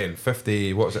 again,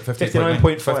 50. What was it?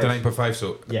 59.5. 59.5.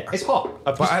 So it's hot.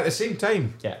 But at the same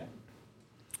time,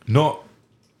 not.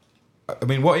 I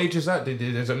mean, what age is that?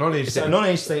 Is it non-age? It's a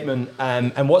non-age statement.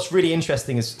 And what's really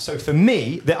interesting is, so for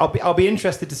me, I'll be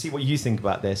interested to see what you think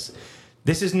about this.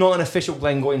 This is not an official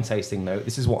Glengoyne tasting note.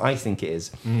 This is what I think it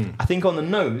is. I think on the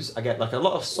nose, I get like a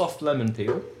lot of soft lemon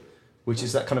peel, which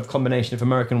is that kind of combination of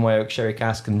American white oak, sherry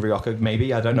cask, and Rioja,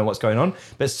 maybe. I don't know what's going on.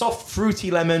 But soft, fruity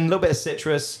lemon, a little bit of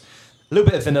citrus, a little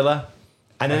bit of vanilla.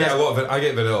 And then I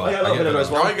get vanilla. I get vanilla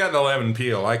as well. I get the lemon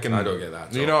peel. I don't get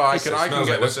that. So. I can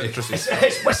get the citrusy.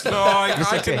 It's whiskey. No,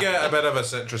 I can get a bit of a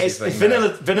citrusy thing. It's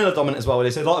vanilla dominant as well.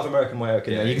 There's a lot of American white oak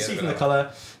in there. You can see from the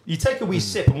colour. You take a wee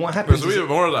sip, and what happens? There's a wee bit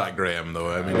more of that, Graham,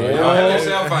 though. I mean,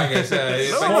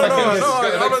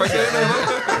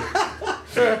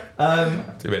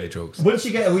 too many jokes. Once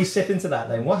you get a wee sip into that,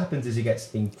 then what happens is it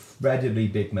gets incredibly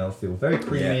big mouthfeel, very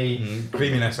creamy,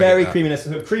 creaminess,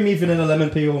 creamy vanilla lemon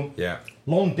peel,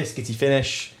 long biscuity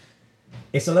finish.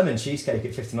 It's a lemon cheesecake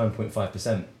at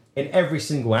 59.5%. In every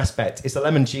single aspect, it's a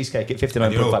lemon cheesecake at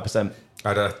 59.5%. I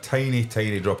had a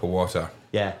tiny drop of water.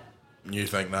 Yeah. You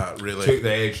think that really took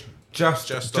the edge?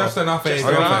 Just enough edge.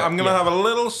 I'm gonna have a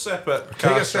little sip at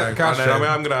cask strength, and then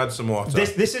I'm gonna add some water.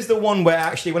 This is the one where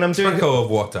actually when I'm doing trickle of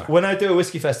water. When I do a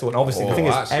whiskey festival, and obviously the thing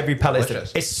is every palate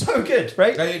it's so good,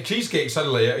 right? Cheesecake.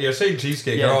 Suddenly, you're saying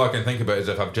cheesecake, and all I can think about is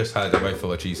if I've just had a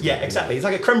mouthful of cheesecake. Yeah, exactly. It's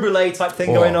like a creme brulee type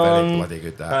thing going on. Very bloody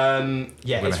good. That. I'm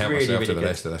gonna help really, myself really to the good.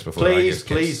 rest of this before please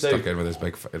get stuck in with this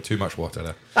big too much water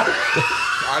there.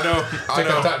 I know. Put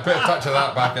a touch of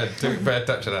that back in. Put a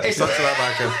touch of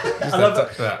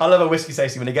that. I love a whiskey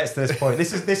tasting when it gets to this point.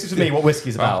 This is for me what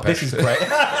whiskey's about. This is great.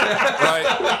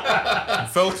 Right.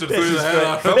 Filtered through the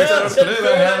head.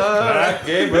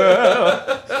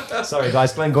 Sorry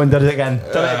guys, Glengoyne did it again.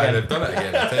 They've done it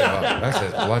again. I tell you what, that's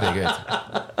bloody good.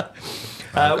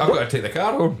 I've got to take the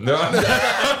car home. No.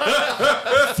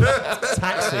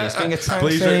 taxi. It's getting a taxi.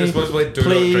 Please drink responsibly. Do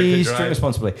not drink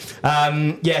responsibly.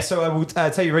 So I will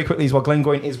tell you very quickly as well.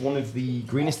 Glengoyne is one of the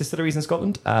greenest distilleries in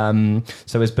Scotland.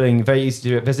 So it's been very easy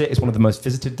to visit. It's one of the most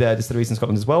visited distilleries in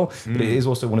Scotland as well. But it is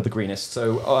also one of the greenest.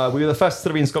 So we were the first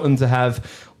distillery in Scotland to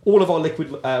have all of our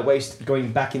liquid waste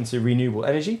going back into renewable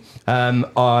energy.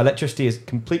 Our electricity is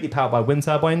completely powered by wind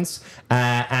turbines,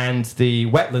 and the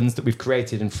wetlands that we've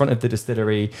created in front of the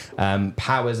distillery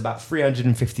powers about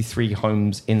 353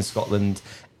 homes in Scotland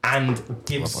and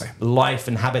gives life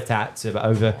and habitat to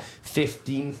over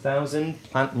 15,000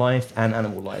 plant life and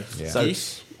animal life. Yeah. So,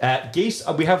 geese,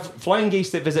 we have flying geese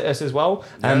that visit us as well,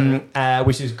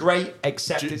 which is great,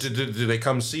 except... Do they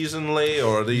come seasonally,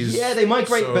 or are these... Yeah, they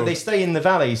migrate, but they stay in the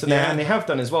valley, and they have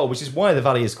done as well, which is why the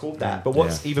valley is called that. But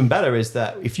what's even better is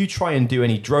that if you try and do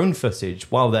any drone footage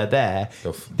while they're there,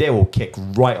 they will kick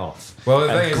right off. Well, the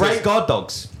thing is... Great guard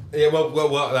dogs. Yeah, well,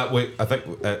 that way, I think,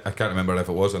 I can't remember if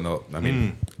it was or not. I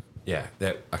mean... Yeah,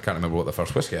 I can't remember what the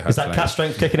first whiskey I had. Is that cash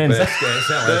strength kicking in? The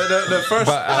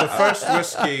first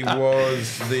whiskey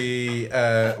was the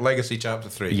Legacy Chapter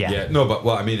 3. Yeah. No, but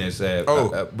what I mean is, I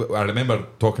remember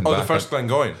talking about the first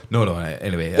Glengoyne. No,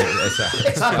 anyway.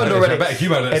 It's happened already. A bit of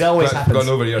humour it always happens. Gone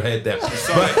over your head there.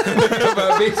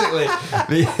 but basically,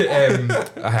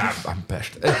 I'm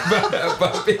pissed.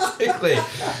 but basically,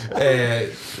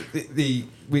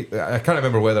 I can't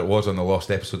remember whether it was on the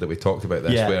last episode that we talked about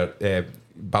this, where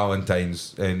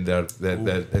Ballantynes in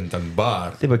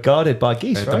Dunbar. They were guarded by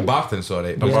geese, right? Dumbarton,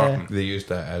 sorry. Dumbarton. They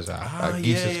used it as a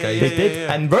geese's guide. They did.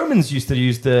 And Romans used to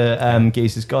use the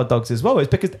geese as guard dogs as well. It's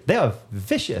because they are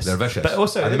vicious. They're vicious. But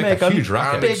also, they make a huge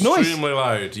racket. Big noise. Extremely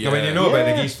loud. Yeah. I mean, you know about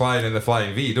the geese flying in the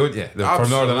Flying V, don't you? They're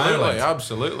from Northern Ireland.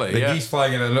 Absolutely. The geese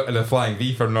flying in the Flying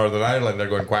V from Northern Ireland, they're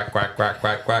going quack, quack, quack,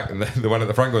 quack, quack. And the one at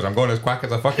the front goes, I'm going as quack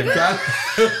as I fucking can.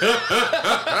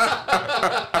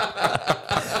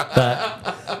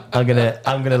 I'm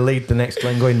gonna lead the next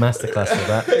Glengoyne masterclass with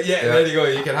that. There you go.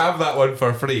 You can have that one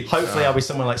for free. Hopefully, I'll be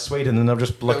somewhere like Sweden and they'll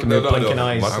just look at me with blinking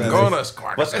eyes. I'm going as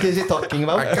quack. What is it talking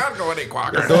about? I can't go any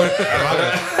quacker.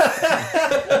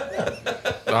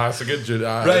 That's a good joke.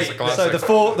 Right. So the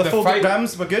four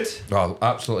grams were good. Oh,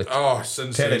 absolutely. Oh,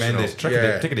 sensational. Terry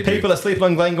Mendes, People are sleeping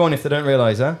on Glengoyne if they don't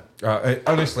realise, huh?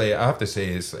 Honestly, I have to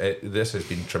say this has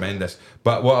been tremendous.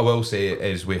 But what I will say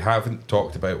is we haven't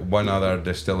talked about one other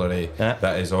distillery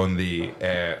that is on the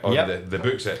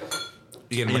books at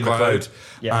Ian McLeod.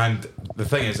 And the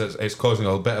thing is, it's causing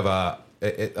a bit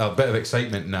of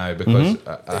excitement now because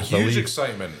huge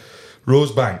excitement.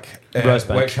 Rosebank,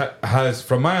 which has,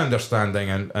 from my understanding,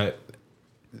 and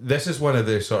this is one of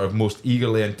the sort of most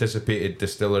eagerly anticipated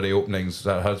distillery openings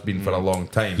that has been for a long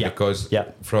time. Because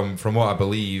from what I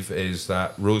believe is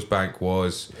that Rosebank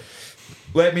was.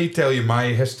 Let me tell you my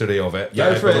history of it.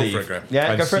 Go for it.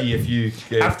 If you.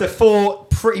 After 4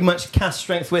 pretty much cask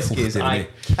strength whiskies,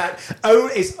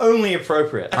 it's only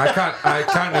appropriate. I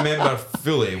can't remember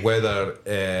fully whether.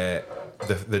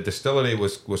 The distillery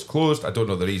was closed. I don't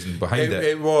know the reason behind it.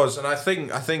 It was, and I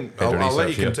think I'll let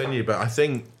you continue, but I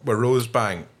think with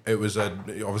Rosebank, it was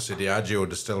obviously Diageo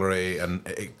distillery, and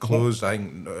it closed. I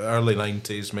think early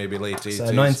 90s, maybe late 80s.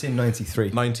 So 1993.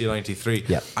 1993.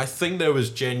 Yeah. I think there was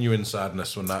genuine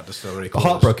sadness when that distillery closed.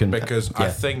 Heartbroken, because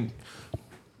I think.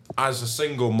 As a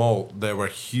single malt, there were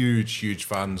huge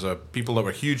fans of people that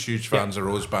were huge fans of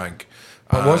Rosebank.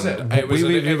 But was it? It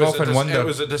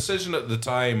was a decision at the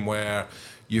time where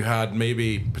you had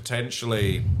maybe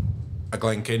potentially a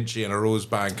Glenkinchie and a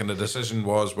Rosebank, and the decision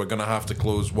was we're going to have to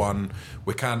close one.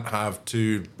 We can't have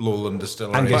 2 lowland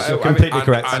distilleries. And completely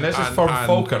correct. And this is from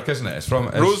Falkirk, isn't it? It's from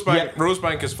Rosebank.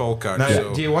 Rosebank is Falkirk.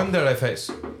 Now, do you wonder if it's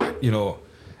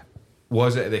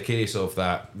was it the case of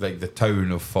that, like the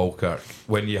town of Falkirk,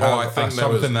 when you have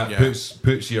something that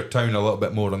puts your town a little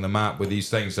bit more on the map with these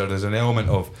things? There's an element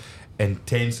of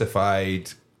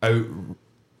intensified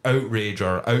outrage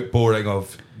or outpouring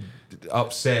of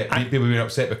upset. People being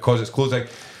upset because it's closing.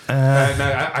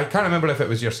 Now, I can't remember if it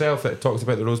was yourself that talked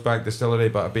about the Rosebank distillery,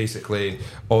 but basically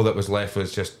all that was left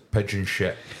was just pigeon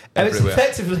shit. And it's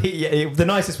effectively, the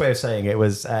nicest way of saying it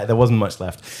was there wasn't much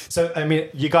left. So, I mean,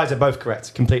 you guys are both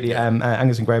correct, completely,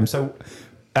 Angus and Graham. So,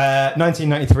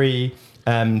 1993,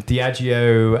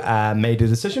 Diageo made a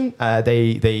decision.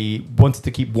 They wanted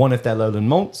to keep one of their lowland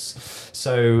malts.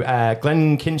 So,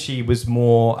 Glenkinchie was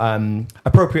more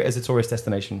appropriate as a tourist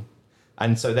destination.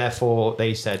 And so, therefore,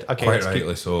 they said, "Okay, quite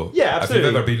rightly so." Yeah, absolutely.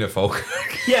 If you've ever been to Falkirk,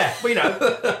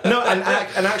 no, and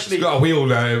actually, it's got a wheel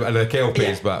now and a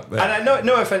kelpies, but and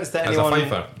no offense to anyone,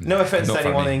 no offense to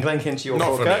anyone in Glenkinchie or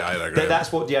Falkirk,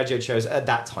 that's what Diageo chose at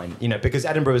that time, because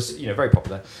Edinburgh was very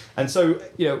popular, and so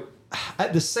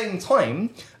at the same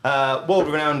time,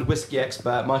 world-renowned whiskey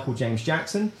expert Michael James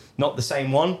Jackson, not the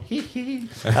same one, he's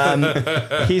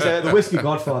the whiskey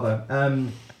godfather,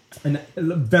 and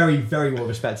very, very well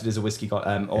respected as a whiskey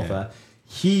author.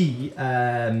 He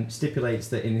stipulates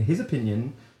that, in his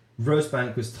opinion,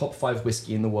 Rosebank was top 5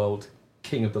 whiskey in the world,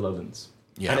 king of the lowlands.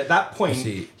 Yeah. And at that point,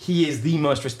 he is the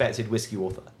most respected whiskey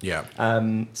author. Yeah.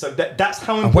 So that's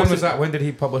how important. And when was that? When did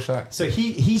he publish that? So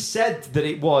he said that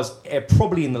it was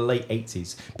probably in the late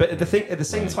 80s. But at the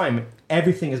same time,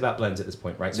 everything is about blends at this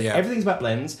point, right? So everything's about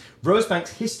blends.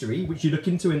 Rosebank's history, which you look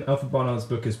into in Alfred Barnard's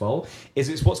book as well, is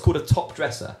it's what's called a top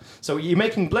dresser. So you're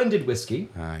making blended whiskey.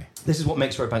 Aye. This is what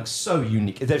makes Rosebank so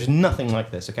unique. There's nothing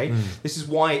like this, okay? This is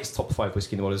why it's top 5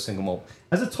 whiskey in the world as a single malt.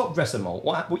 As a top dresser malt,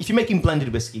 if you're making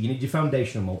blended whiskey, you need your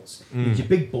foundational malts, you need your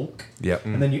big bulk,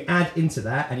 and then you add into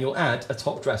that, and you'll add a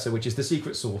top dresser, which is the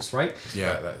secret sauce, right?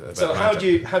 Yeah. So how do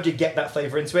you get that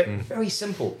flavour into it? Very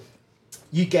simple.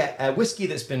 You get a whiskey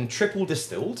that's been triple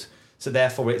distilled, so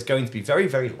therefore it's going to be very,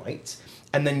 very light,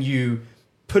 and then you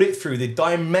put it through the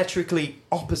diametrically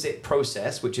opposite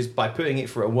process, which is by putting it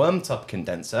through a worm tub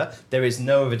condenser. There is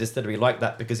no other distillery like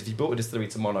that, because if you built a distillery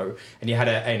tomorrow and you had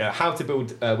a how to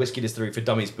build a whiskey distillery for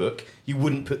dummies book, you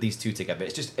wouldn't put these two together.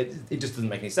 It just doesn't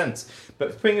make any sense.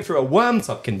 But putting it through a worm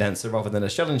tub condenser rather than a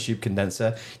shell and tube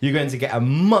condenser, you're going to get a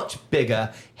much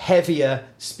bigger, heavier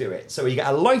spirit. So you get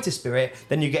a lighter spirit,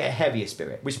 then you get a heavier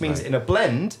spirit, which means in a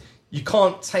blend, you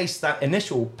can't taste that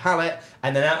initial palate,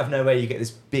 and then out of nowhere you get this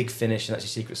big finish, and that's your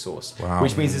secret sauce. Wow.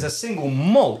 Which means there's a single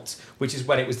malt, which is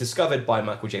when it was discovered by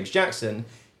Michael James Jackson.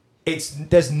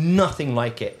 There's nothing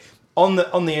like it. On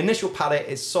the initial palate,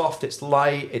 it's soft, it's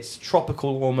light, it's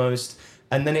tropical almost,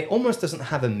 and then it almost doesn't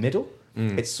have a middle.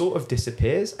 It sort of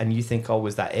disappears, and you think, oh,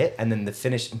 was that it? And then the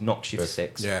finish knocks you for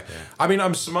 6. Yeah. I mean,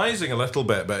 I'm surmising a little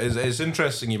bit, but it's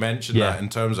interesting you mentioned that in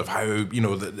terms of how,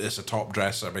 it's a top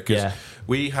dresser, because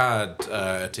we had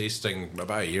a tasting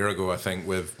about a year ago, I think,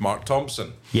 with Mark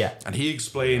Thompson. Yeah. And he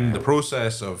explained the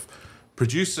process of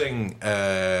producing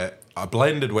a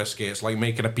blended whiskey. It's like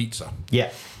making a pizza.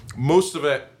 Yeah. Most of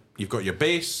it, you've got your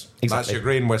base, that's your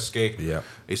grain whiskey. Yeah.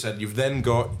 He said you've then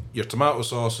got your tomato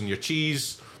sauce and your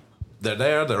cheese.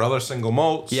 They're other single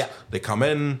malts. Yeah. They come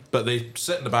in, but they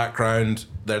sit in the background.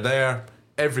 They're there.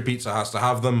 Every pizza has to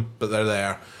have them, but they're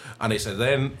there. And he said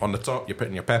then on the top, you're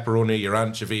putting your pepperoni, your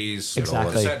anchovies,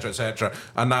 etc., etc.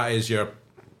 And that is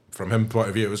from him point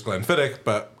of view, it was Glenfiddich,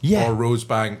 but or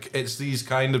Rosebank. It's these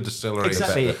kind of distilleries.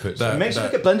 Exactly. It makes you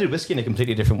look at blended whiskey in a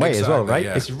completely different way as well, right?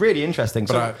 Yeah. It's really interesting.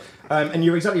 So, and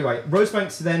you're exactly right.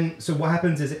 Rosebank's then, so what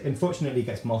happens is it unfortunately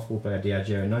gets mothballed by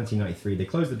Diageo in 1993. They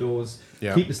close the doors,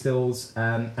 keep the stills,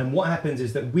 and what happens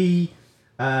is that we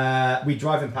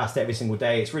drive in past it every single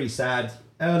day. It's really sad.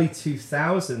 Early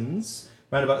 2000s,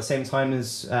 around about the same time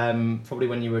as probably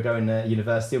when you were going to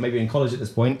university or maybe in college at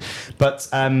this point. But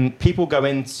people go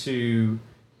into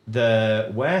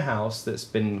the warehouse that's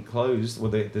been closed, or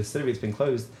the distillery that's been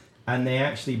closed, and they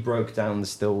actually broke down the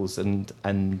stills and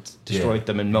destroyed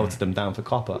them and melted them down for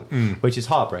copper, which is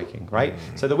heartbreaking, right?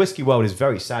 So the whiskey world is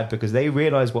very sad because they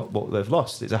realise what they've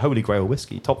lost. It's a holy grail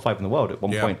whiskey, top 5 in the world at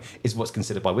one point is what's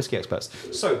considered by whiskey experts.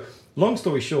 So long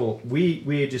story short, we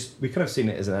kind of seen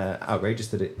it as outrageous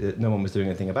that no one was doing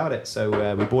anything about it.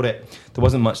 So we bought it. There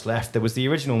wasn't much left. There was the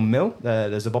original mill.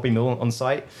 There's a Bobby mill on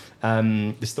site.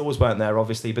 The stores weren't there,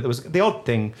 obviously, but there was the odd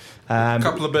thing. A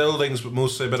couple of buildings, but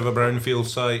mostly a bit of a brownfield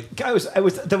site.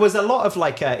 There was a lot of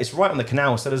it's right on the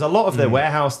canal, so there's a lot of the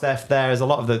warehouse theft there. There's a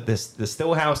lot of the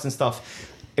still house and stuff.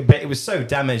 But it was so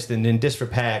damaged and in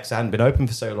disrepair because it hadn't been open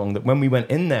for so long that when we went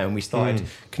in there and we started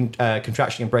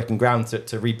contracting and breaking ground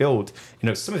to rebuild,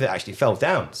 some of it actually fell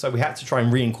down. So we had to try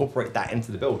and reincorporate that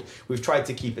into the build. We've tried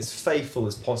to keep as faithful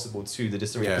as possible to the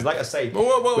distillery because, like I say,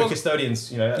 we're custodians.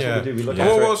 That's what we do. We look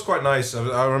after it. What was quite nice,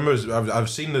 I remember I've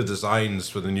seen the designs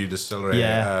for the new distillery.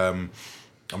 Yeah.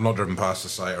 I've not driven past the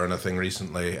site or anything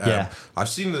recently. I've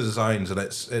seen the designs, and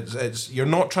it's you're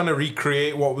not trying to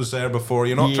recreate what was there before.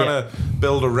 You're not trying to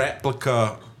build a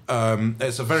replica.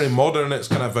 It's a very modern. It's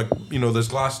kind of there's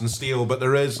glass and steel, but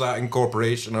there is that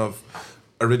incorporation of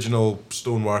original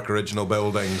stonework, original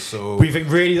buildings. So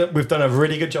we've done a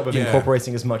really good job of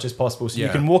incorporating as much as possible. So you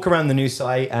can walk around the new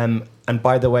site. And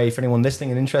by the way, for anyone listening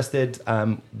and interested,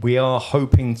 we are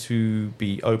hoping to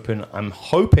be open, I'm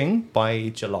hoping, by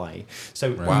July.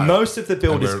 So most of the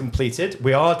build is completed.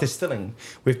 We are distilling.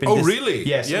 We've been really?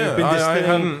 Yes. Yeah, we've been distilling. I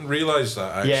hadn't realised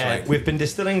that, actually. Yeah, we've been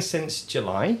distilling since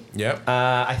July. Yep.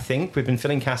 I think we've been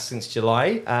filling casks since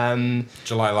July.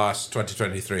 July last,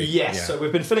 2023. Yes, so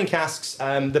we've been filling casks.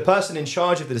 The person in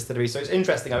charge of the distillery, so it's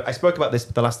interesting. I spoke about this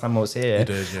the last time I was here. You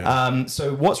did, yeah.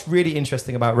 So what's really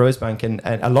interesting about Rosebank, and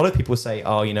a lot of people say,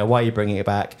 oh, why are you bringing it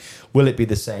back? Will it be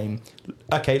the same?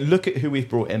 Okay, look at who we've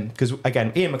brought in. Because,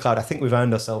 again, Ian McLeod, I think we've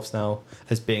earned ourselves now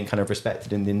as being kind of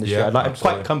respected in the industry. Yeah, I'd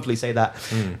quite comfortably say that.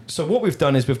 So what we've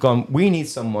done is we need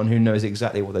someone who knows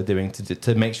exactly what they're doing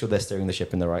to make sure they're steering the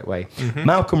ship in the right way.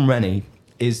 Malcolm Rennie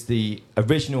is the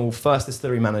original first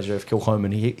distillery manager of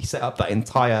Kilchoman. He set up that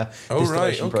entire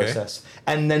distillation process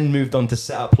and then moved on to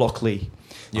set up Lockley.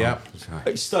 Yeah.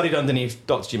 He studied underneath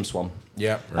Dr. Jim Swan.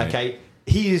 Yeah. Right. Okay.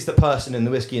 He is the person in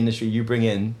the whiskey industry you bring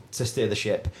in to steer the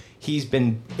ship. He's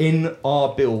been in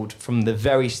our build from the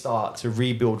very start to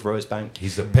rebuild Rosebank.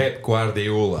 He's the Pep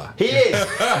Guardiola. He is.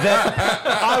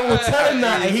 I will tell him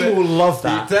that, and he will love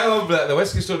that. You tell him that the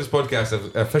Whiskey Stories podcast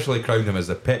have officially crowned him as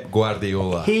the Pep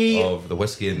Guardiola of the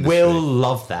whiskey industry. Will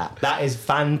love that. That is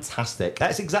fantastic.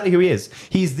 That's exactly who he is.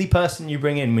 He's the person you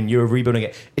bring in when you're rebuilding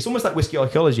it. It's almost like whiskey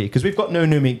archaeology, because we've got no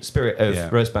new meat spirit of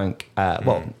Rosebank.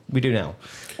 Well, we do now.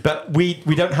 But we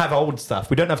don't have old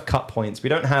stuff. We don't have cut points. We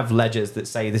don't have ledgers that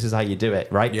say this is how you do it,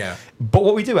 right? Yeah. But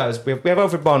what we do have is we have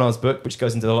Alfred Barnard's book, which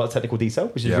goes into a lot of technical detail,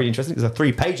 which is really interesting. There's a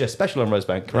 3-pager special on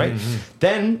Rosebank, right?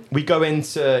 Then we go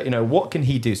into, what can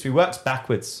he do? So he works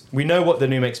backwards. We know what the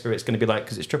new make spirit's going to be like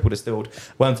because it's triple distilled,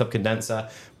 worm-top condenser.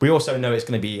 We also know it's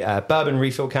going to be bourbon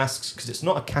refill casks because it's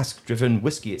not a cask-driven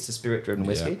whiskey, it's a spirit-driven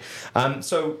whiskey. Yeah.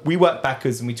 So we work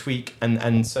backwards and we tweak.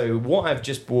 And so what I've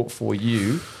just bought for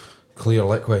you... Clear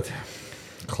liquid.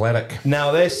 Cleric.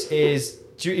 Now, this is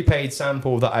duty-paid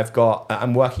sample that I've got.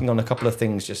 I'm working on a couple of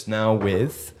things just now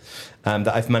with that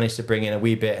I've managed to bring in a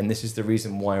wee bit, and this is the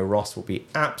reason why Ross will be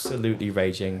absolutely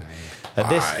raging.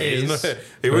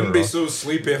 He wouldn't be so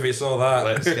sleepy if he saw that.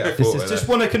 Let's get a photo. Just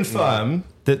want to confirm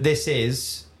that this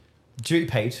is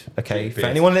duty-paid, okay? For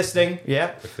anyone listening,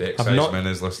 If the exciseman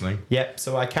is listening. Yep,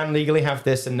 so I can legally have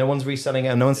this, and no one's reselling it,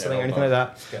 and no one's selling it or anything like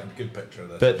that. Get a good picture of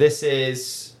this. But this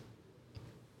is...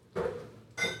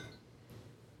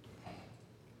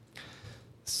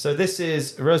 So this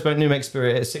is Rosebank New Make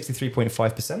Spirit at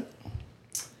 63.5%.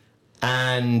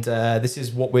 And this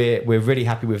is what we're really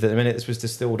happy with at the minute. This was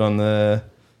distilled on the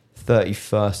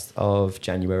 31st of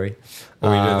January. What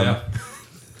are you doing there?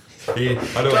 I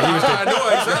know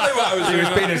exactly what I was doing. He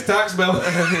was paying his tax bill.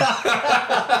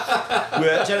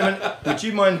 Gentlemen, would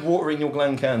you mind watering your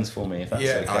Glencairns for me, if that's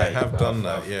okay? I have done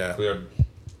that,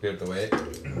 Cleared the way.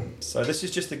 So this is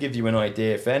just to give you an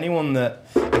idea. For anyone that,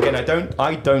 again,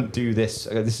 I don't do this.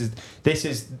 This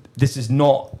is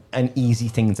not an easy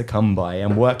thing to come by.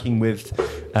 I'm working with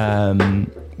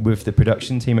the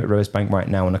production team at Rosebank right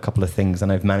now on a couple of things,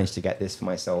 and I've managed to get this for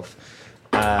myself.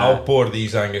 I'll pour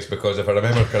these, Angus, because if I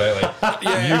remember correctly,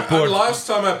 last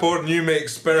time I poured New Make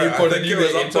Spirit, you poured the New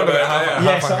Make up to about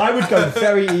half. So I would go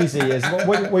very easy.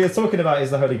 What you're talking about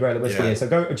is the Holy Grail of whiskey here. So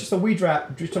go just a wee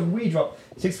drop,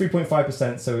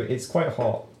 63.5%. So it's quite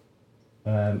hot,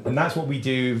 and that's what we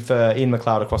do for Ian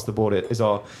McLeod across the board. Is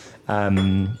our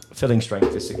filling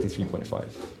strength is 63.5.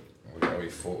 We've got a wee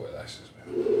photo of this as well.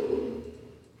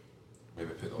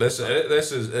 This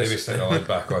is maybe stick the lid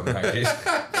back on in case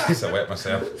I wet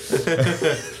myself.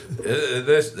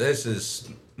 This is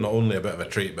not only a bit of a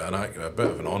treat, but a bit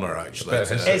of an honour actually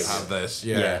to have this.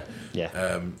 Yeah.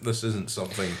 This isn't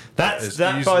something that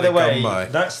by the way,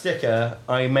 that sticker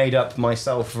I made up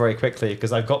myself very quickly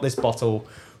because I've got this bottle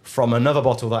from another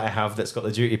bottle that I have that's got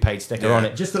the duty paid sticker on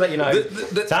it. Just to let you know,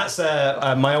 that's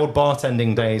my old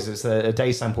bartending days. It's a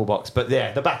day sample box. But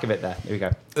the back of it there. Here we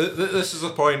go. This is a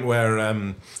point where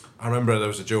I remember there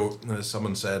was a joke.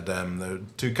 Someone said there are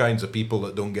two kinds of people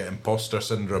that don't get imposter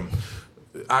syndrome.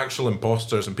 Actual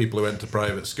imposters and people who went to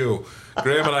private school.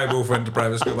 Graham and I both went to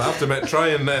private school. But I have to admit,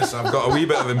 trying this, I've got a wee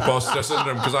bit of imposter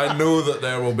syndrome because I know that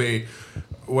there will be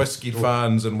whiskey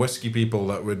fans and whiskey people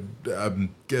that would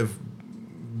give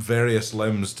various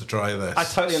limbs to try this. I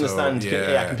totally understand.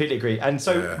 I completely agree. And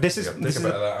so this is a bit of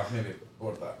that. I've maybe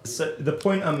poured that. So the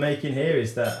point I'm making here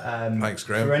is that thanks,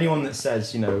 Graham. For anyone that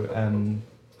says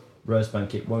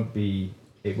Rosebank, it won't be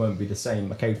the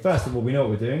same. Okay, first of all, we know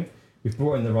what we're doing. We've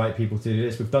brought in the right people to do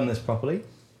this. We've done this properly.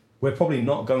 We're probably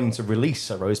not going to release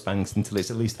a Rosebank until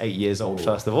it's at least 8 years old.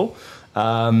 First of all,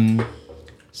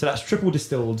 so that's triple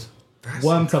distilled,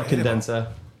 worm tub condenser.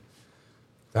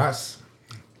 That's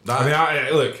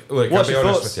Look. What's I'll be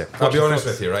honest with you. I'll be honest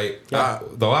with you, right? Yeah.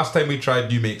 The last time we tried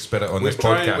New Make Spirit on this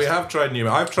podcast, we have tried New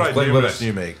Make. I've tried numerous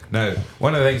New Make. Now,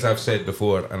 one of the things I've said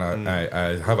before, and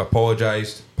I have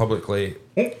apologised publicly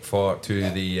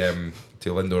to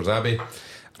Lindor's Abbey.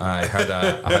 I had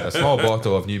a small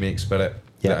bottle of New Make Spirit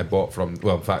that I bought from.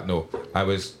 Well, in fact, no.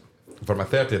 For my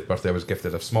 30th birthday, I was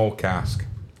gifted a small cask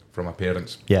from my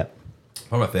parents. Yeah.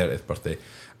 For my 30th birthday,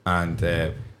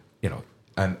 and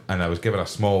and I was given a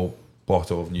small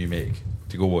bottle of New Make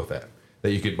to go with it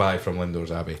that you could buy from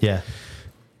Lindor's Abbey. Yeah.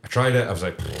 I tried it. I was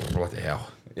like, what the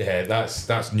hell? Yeah,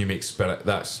 that's New Make Spirit.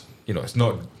 That's it's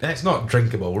not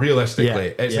drinkable.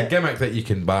 Realistically, it's a gimmick that you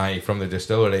can buy from the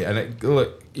distillery, and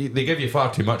they give you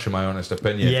far too much, in my honest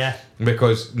opinion. Yeah.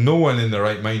 Because no one in their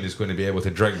right mind is going to be able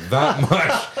to drink that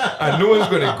much, and no one's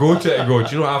going to go to it and go,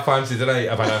 do you know what I fancy tonight?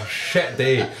 I've had a shit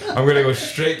day. I'm going to go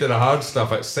straight to the hard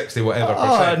stuff at 60 whatever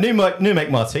percent. New Make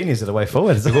martinis are the way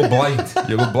forward. You go blind.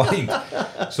 You go blind.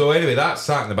 So anyway, that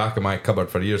sat in the back of my cupboard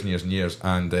for years and years and years,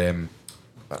 and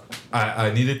I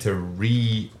needed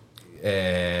to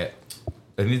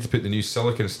I need to put the new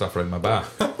silicone stuff around my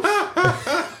bath. And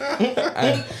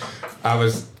I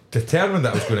was determined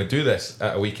that I was going to do this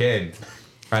at a weekend.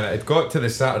 And it got to the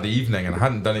Saturday evening and I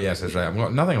hadn't done it yet. I said, right, I've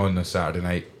got nothing on this Saturday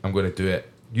night. I'm going to do it.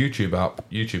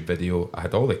 YouTube video. I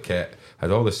had all the kit,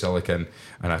 had all the silicone,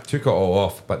 and I took it all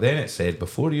off. But then it said,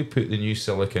 before you put the new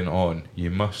silicone on, you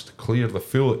must clear the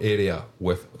full area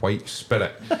with white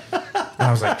spirit. And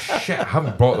I was like, shit, I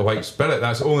haven't brought the white spirit.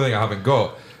 That's the only thing I haven't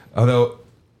got. Although,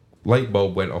 light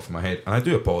bulb went off in my head, and I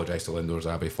do apologise to Lindor's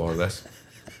Abbey for this,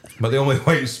 but the only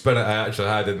white spirit I actually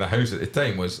had in the house at the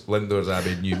time was Lindor's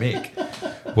Abbey New Make,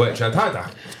 which I'd had a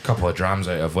couple of drams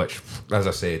out of, which, as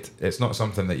I said, it's not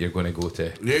something that you're going to go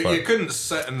to. You couldn't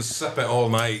sit and sip it all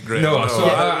night, Greg. No,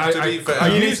 so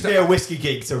you need to be a whiskey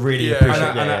geek to really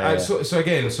appreciate it. That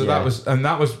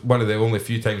was one of the only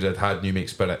few times I'd had New Make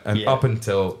Spirit, and up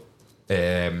until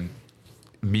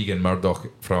Megan Murdoch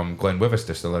from Glenwivis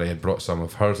Distillery had brought some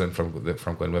of hers in from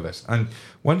Glenwivis, and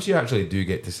once you actually do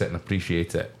get to sit and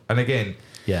appreciate it, and again,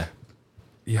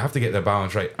 you have to get the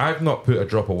balance right. I've not put a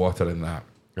drop of water in that.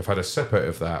 I've had a sip out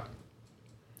of that,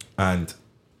 and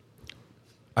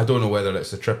I don't know whether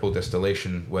it's a triple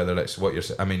distillation, whether it's what you're.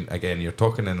 I mean, again, you're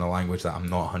talking in a language that I'm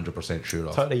not 100% sure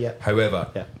of. Totally, yeah.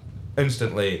 However,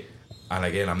 instantly, and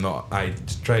again, I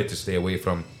tried to stay away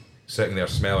from sitting there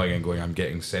smelling and going, I'm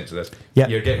getting sense of this. Yep.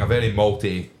 You're getting a very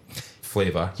malty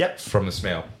flavour from the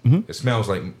smell. Mm-hmm. It smells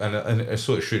like, and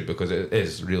so it should, because it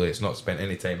is really, it's not spent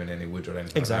any time in any wood or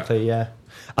anything. Exactly, like that.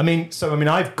 I mean,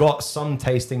 I've got some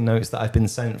tasting notes that I've been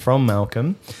sent from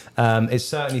Malcolm. It's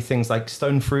certainly things like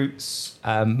stone fruits,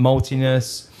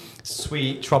 maltiness,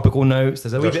 sweet tropical notes.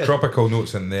 There's wee bit tropical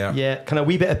notes in there. Yeah, kind of a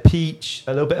wee bit of peach,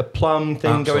 a little bit of plum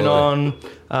thing going on.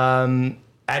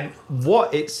 And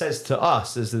what it says to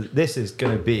us is that this is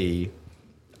going to be,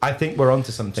 I think we're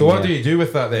onto something. So what do you do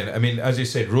with that then? I mean, as you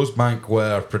said, Rosebank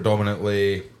were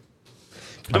predominantly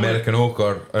American oak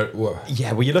or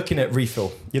yeah, well, you're looking at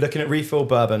refill. You're looking at refill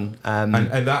bourbon.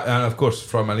 And of course,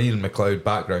 from an Ian MacLeod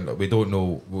background, we don't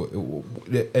know,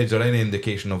 is there any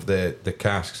indication of the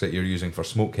casks that you're using for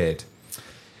Smokehead?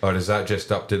 Or is that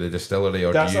just up to the distillery?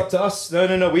 Or that's up to us.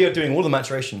 No. We are doing all the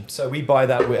maturation. So we buy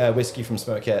that whiskey from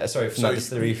Smokehead. From that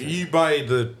distillery. You buy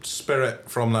the spirit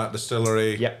from that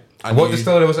distillery. Yeah. And what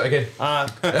distillery was it again?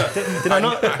 Did I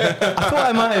not? I thought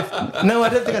I might have. No, I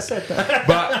don't think I said that.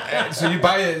 But so you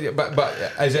buy it. But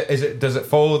is it? Does it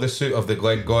follow the suit of the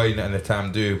Glengoyne and the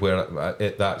Tamdhu, where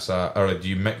that's or do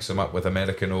you mix them up with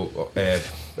American oak,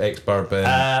 ex-bourbon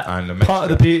and a part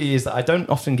of the beauty is that I don't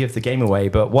often give the game away,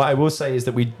 but what I will say is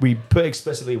that we put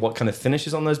explicitly what kind of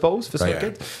finishes on those bowls for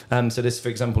Smokehead. So this, for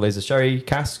example, is a sherry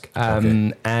cask,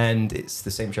 and it's the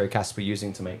same sherry cask we're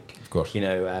using to make, of course,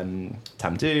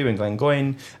 Tamdhu and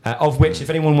Glengoyne, of which, if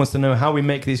anyone wants to know how we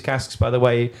make these casks, by the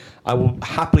way, I will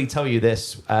happily tell you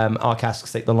this. Our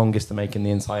casks take the longest to make in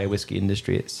the entire whiskey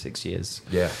industry. It's 6 years.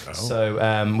 Yeah. Oh.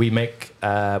 So we make,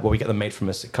 we get them made from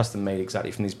us, custom made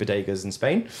exactly from these bodegas in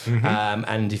Spain. Mm-hmm.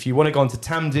 And if you want to go onto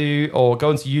Tamdhu or go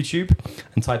onto YouTube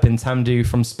and type in Tamdhu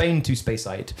from Spain to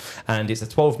Speyside, and it's a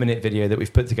 12-minute video that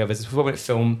we've put together. It's a 12-minute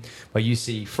film where you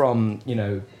see from,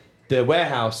 the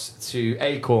warehouse to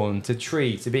acorn to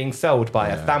tree to being felled by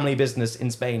a family business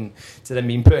in Spain to then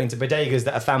being put into bodegas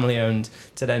that are family owned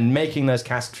to then making those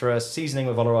casks for us, seasoning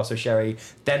with Oloroso sherry,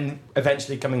 then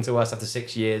eventually coming to us after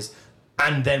 6 years,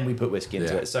 and then we put whiskey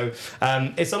into it. So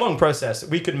it's a long process.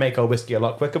 We could make our whiskey a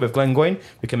lot quicker with Glengoyne.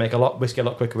 We can make whiskey a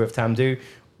lot quicker with Tamdhu.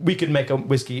 We could make a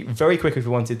whiskey very quick if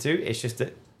we wanted to. It's just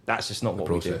that That's just not what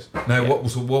we do. Now,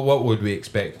 what would we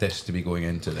expect this to be going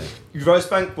into then?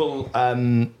 Rosebank will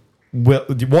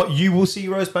what you will see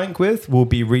Rosebank with will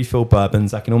be refill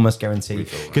bourbons. I can almost guarantee,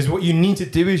 because what you need to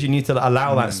do is you need to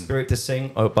allow that spirit to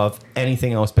sing above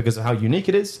anything else because of how unique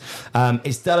it is.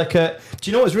 It's delicate. Do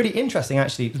you know what's really interesting?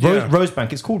 Actually,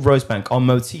 Rosebank. It's called Rosebank. Our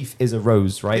motif is a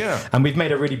rose, right? Yeah. And we've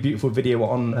made a really beautiful video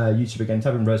on YouTube again.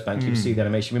 Type in Rosebank, you can see the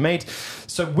animation we made.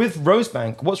 So with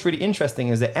Rosebank, what's really interesting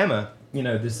is that Emma,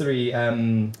 there's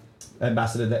 3.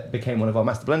 Ambassador that became one of our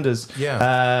master blenders.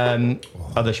 Yeah.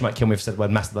 Although she might kill me if I said the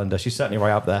word master blender. She's certainly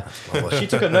right up there. She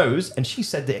took a nose and she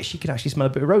said that she could actually smell a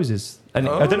bit of roses. And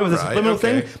I don't know if there's a subliminal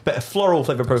thing, but a floral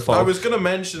flavour profile. I was going to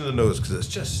mention the nose because it's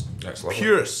just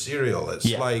pure cereal.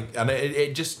 It's and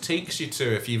it just takes you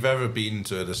to, if you've ever been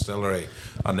to a distillery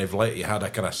and they've let you had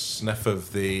a kind of sniff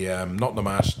of the, not the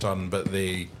mash tun, but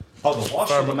the... Oh, the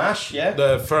wash or the mash, yeah.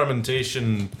 The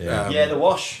fermentation. The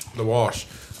wash. The wash.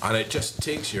 And it just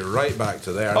takes you right back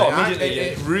to there.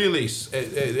 Immediately.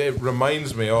 It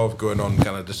reminds me of going on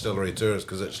kind of distillery tours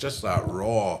because it's just that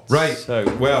raw. Right. So,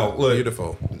 well, look,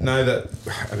 beautiful. Now that,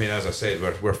 as I said,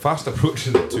 we're fast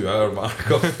approaching the 2-hour mark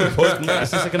of the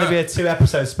podcast. This is going to be a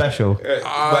 2-episode special.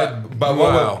 But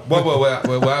what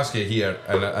we'll ask you here,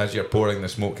 and as you're pouring the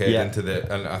Smokehead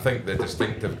into and I think the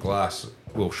distinctive glass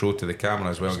we'll show to the camera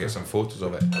as well and get some photos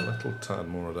of it. A little tad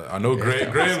more of that. I know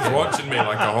Graham's watching me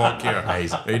like a hawk here.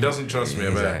 He doesn't trust me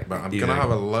a bit, but I'm going to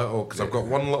have a little, because I've got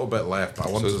one little bit left, but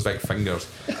I want his big fingers.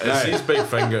 It's these big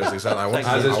fingers, exactly. I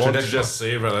want to just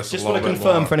savour this just a little bit more. Just want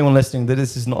to confirm for anyone listening that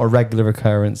this is not a regular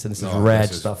occurrence and this is rare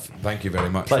stuff. Thank you very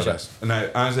much for this. Now,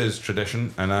 as is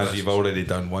tradition, and as you've already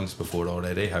done once before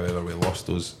already, however we lost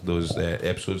those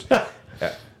episodes,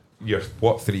 your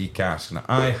what 3 casks? Now,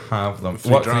 I have them.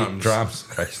 3 drams. 3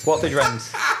 drams? What 3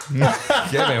 drams?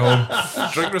 Get me home.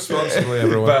 Drink responsibly,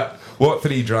 everyone. But what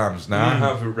 3 drams? Now, I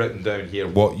have written down here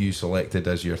what you selected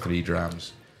as your 3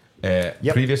 drams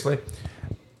previously.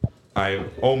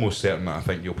 I'm almost certain that I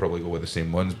think you'll probably go with the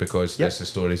same ones because it's the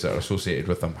stories that are associated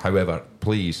with them. However,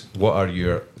 please, what are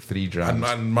your 3 drams?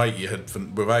 And Mike, you had,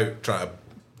 without trying to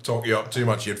talk you up too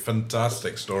much, you had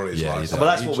fantastic stories. Well,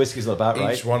 that's what whiskey's all about,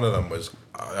 right? Each one of them was,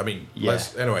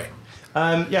 anyway.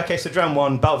 So Dram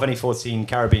 1, Balvenie 14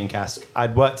 Caribbean cask.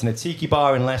 I'd worked in a tiki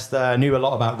bar in Leicester, knew a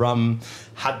lot about rum,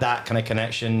 had that kind of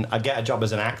connection. I get a job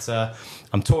as an actor.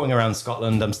 I'm touring around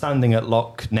Scotland. I'm standing at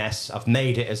Loch Ness. I've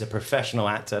made it as a professional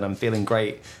actor, and I'm feeling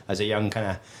great as a young kind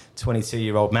of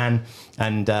 22-year-old man.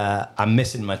 And I'm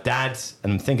missing my dad,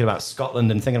 and I'm thinking about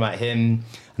Scotland and thinking about him.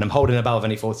 And I'm holding a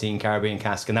Balvenie 14 Caribbean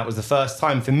cask, and that was the first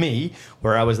time for me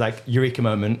where I was like, eureka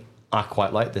moment. I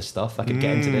quite like this stuff. I could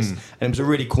get into this. And it was a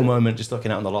really cool moment just looking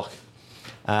out on the loch.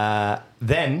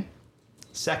 Then,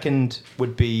 second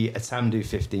would be a Tamdhu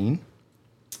 15.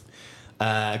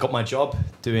 I got my job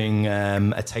doing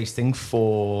a tasting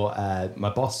for my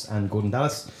boss and Gordon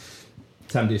Dallas.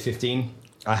 Tamdhu 15.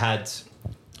 I had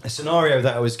a scenario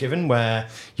that I was given where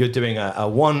you're doing a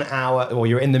 1 hour, or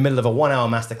you're in the middle of a 1 hour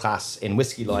masterclass in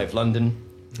Whiskey Live London.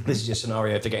 This is your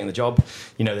scenario for getting the job.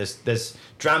 There's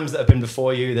drams that have been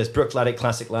before you. There's Brook Laddie,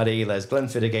 Classic Laddie. There's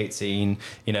Glenfiddich 18.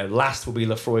 Last will be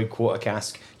Lafroig Quarter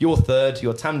Cask. You're third.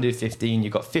 You're Tamdhu 15.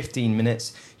 You've got 15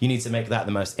 minutes. You need to make that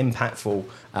the most impactful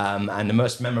and the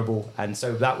most memorable. And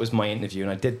so that was my interview,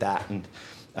 and I did that. And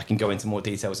I can go into more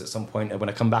details at some point when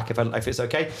I come back if it's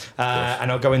okay. And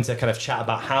I'll go into kind of chat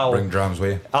about how... Bring drams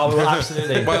with you. Oh, well,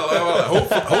 absolutely.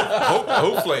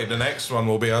 Hopefully the next one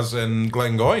will be us in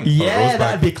Glengoyne. Yeah,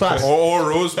 that'd be class. Or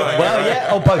Rosebank. Well,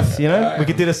 yeah, or both, We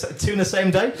could do this 2 in the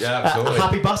same day. Yeah, absolutely.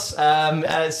 Happy bus.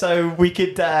 So we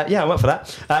could... I went for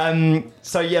that.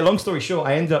 Long story short,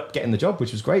 I ended up getting the job,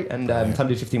 which was great. And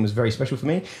Tamdhu 15 was very special for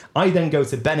me. I then go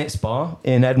to Bennett's Bar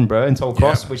in Edinburgh, in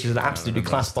Tollcross, which is an absolutely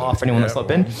class bar for anyone that's not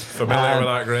been. Familiar with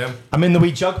that, Graham? I'm in the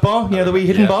wee jug bar, the wee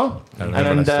hidden bar.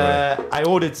 And I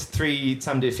ordered 3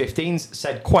 Tamdhu 15s,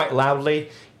 said quite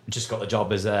loudly, just got the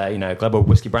job as a global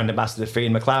whiskey brand ambassador for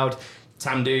Ian McLeod.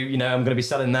 Tamdhu, I'm going to be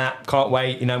selling that, can't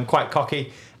wait, I'm quite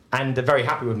cocky. And very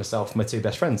happy with myself, my 2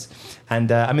 best friends.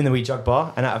 And I'm in the wee jug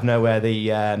bar, and out of nowhere,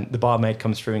 the barmaid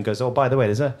comes through and goes, "Oh, by the way,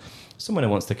 there's someone who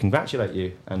wants to congratulate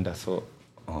you." And I thought,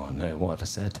 oh no, what have I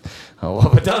said? Oh, what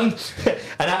have I done?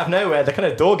 And out of nowhere, the kind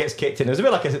of door gets kicked in. It was a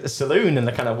bit like a saloon in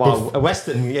the kind of wild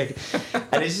western.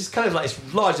 And it's just kind of like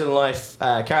this larger than life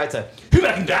character. Who am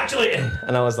I congratulating?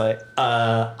 And I was like,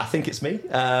 I think it's me.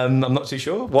 I'm not too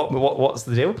sure. What's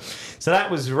the deal? So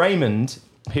that was Raymond,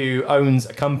 who owns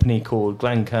a company called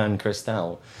Glengoyne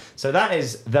Cristal. So that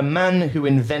is the man who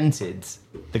invented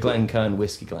the Glengoyne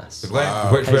whiskey glass.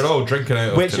 Which we're all drinking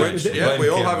out of tonight. We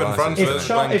all have in front of us.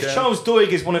 If Charles Doig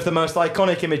is one of the most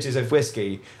iconic images of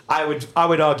whiskey, I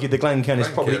would argue the Glengoyne is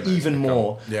probably even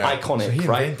more iconic. So he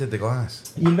invented the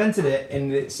glass. He invented it in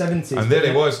the 70s. And there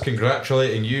he was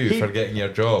congratulating you for getting your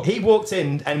job. He walked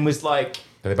in and was like...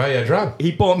 Did he buy you a dram?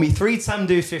 He bought me 3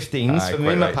 Tamdhu 15s for me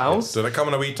and my pals. Did it come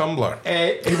in a wee tumbler?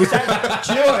 He was do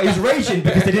you know what? He was raging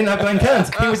because they didn't have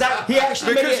Glencairns. He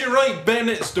actually because you're right,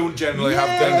 Bennetts don't generally have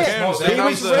Glencairns. They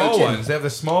have the small ones. They have the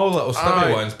small little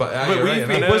stubby ones. But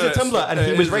it was a tumbler, and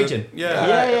he was raging.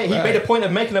 Yeah. He made a point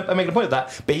of making a point of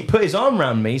that. But he put his arm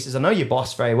around me. He says, "I know your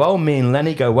boss very well. Me and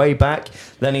Lenny go way back.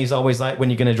 Lenny's always like,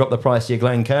 when you're going to drop the price of your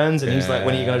Glencairns, and he's like,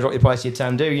 when are you going to drop the price of your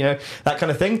Tamdhu? You know, that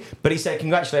kind of thing." But he said,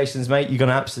 "Congratulations, mate. You're going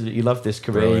to absolutely love this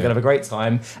career. You're going to have a great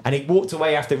time." And he walked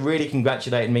away after really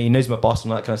congratulating me. He knows my boss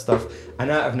and all that kind of stuff.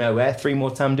 And out of nowhere, 3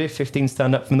 more Tamdhu 15s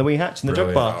turned up from the wee hatch in the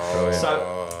drug bar.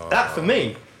 So that for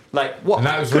me, like what? And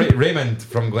that was Raymond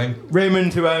from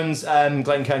Raymond, who owns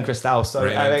Glengoyne Cristal. So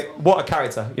what a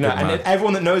character, you know. And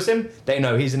everyone that knows him, they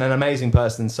know he's an amazing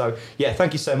person. So yeah,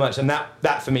 thank you so much. And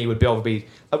that for me would be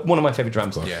one of my favourite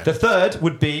drams. Yeah. The third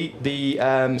would be the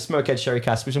Smokehead Sherry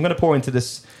Cask, which I'm going to pour into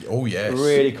this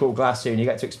really cool glass here, and you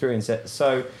get to experience it.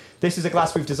 So this is a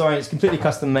glass we've designed. It's completely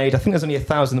custom made. I think there's only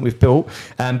 1,000 that we've built.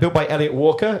 Built by Elliot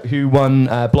Walker, who won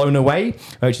Blown Away,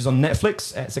 which is on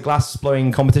Netflix. It's a glass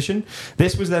blowing competition.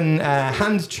 This was then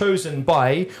hand chosen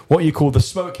by what you call the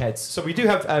Smokeheads. So we do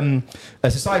have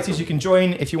societies you can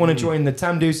join. If you want to join the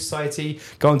Tamdhu Society,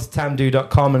 go on to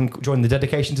tamdhu.com and join the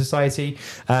Dedication Society.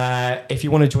 If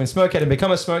you want to join Smokehead and become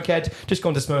a Smokehead, just go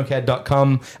on to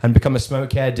smokehead.com and become a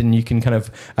Smokehead, and you can kind of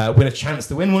win a chance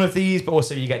to win one of these, but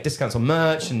also you get discounts on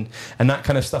merch and that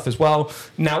kind of stuff as well.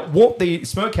 Now, what the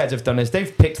Smokeheads have done is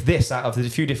they've picked this out of the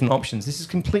few different options. This is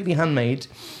completely handmade,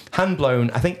 hand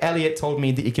blown. I think Elliot told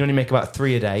me that you can only make about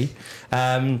 3 a day.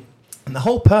 And the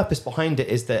whole purpose behind it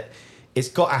is that it's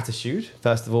got attitude,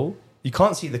 first of all. You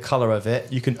can't see the colour of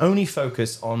it. You can only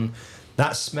focus on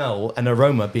that smell and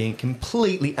aroma being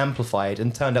completely amplified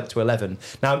and turned up to 11.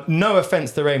 Now, no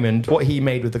offence to Raymond, what he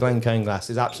made with the Glengoyne glass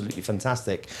is absolutely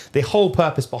fantastic. The whole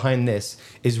purpose behind this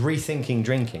is rethinking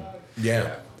drinking.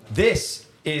 Yeah. This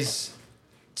is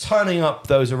turning up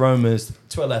those aromas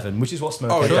to 11, which is what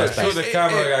Smokehead does best. So the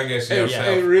camera angle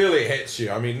it really hits you.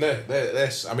 I mean,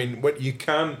 this. I mean, what you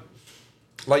can't,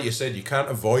 like you said, you can't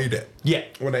avoid it. Yeah.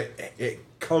 When it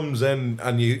comes in,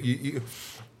 and you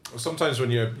sometimes when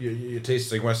you're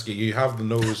tasting whiskey, you have the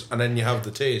nose and then you have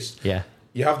the taste. Yeah.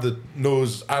 You have the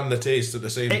nose and the taste at the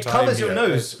same time. It covers your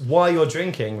nose while you're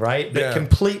drinking, right? But it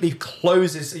completely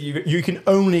closes. You can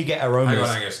only get aromas.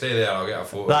 Hang on, stay there. I'll get a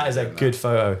photo. That is a good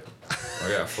photo. I'll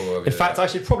get a photo of In fact, I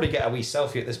should probably get a wee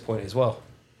selfie at this point as well.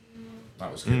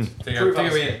 That was good. Take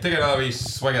another wee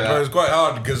swing at that. It was quite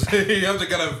hard because you have to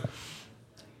kind of...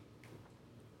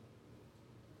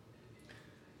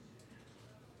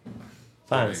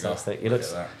 Fantastic. He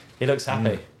looks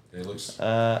happy. He looks...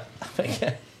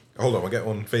 Hold on, we'll get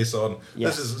one face on. Yeah.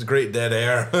 This is great dead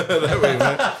air.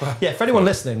 Yeah, for anyone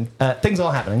listening, things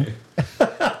are happening.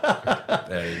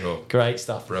 There you go. Great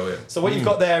stuff. Brilliant. So what you've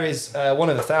got there is one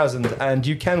of 1,000, and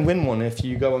you can win one if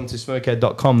you go onto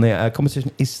smokehead.com. The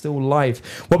competition is still live.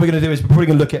 What we're going to do is we're probably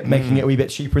going to look at making it a wee bit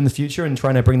cheaper in the future and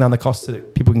trying to bring down the cost so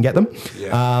that people can get them.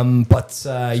 Yeah. This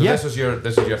is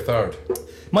your third.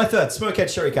 My third, Smokehead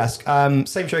Sherry Cask.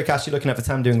 Same sherry cask you're looking at for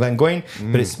Tamdhu and Glengoyne,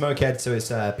 but it's Smokehead, so it's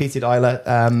peated Isla.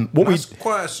 That's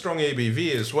quite a strong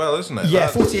ABV as well, isn't it? Yeah,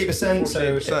 48%.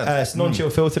 So it's non-chill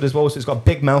filtered as well, so it's got a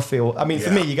big mouthfeel. I mean,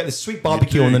 for me, you get this sweet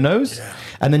barbecue on the nose,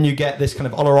 and then you get this kind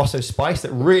of Oloroso spice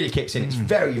that really kicks in. It's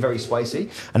very, very spicy,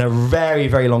 and a very,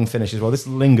 very long finish as well. This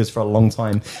lingers for a long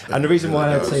time. And the reason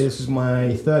why I'd say this was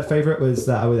my third favourite was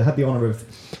that I had the honour of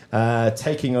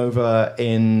taking over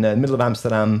in the middle of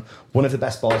Amsterdam, one of the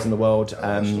best bars in the world.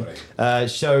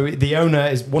 So the owner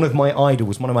is one of my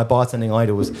idols, one of my bartending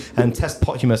idols, and Tess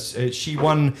Pothumus. She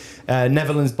won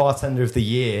Netherlands Bartender of the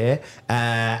Year,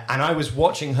 and I was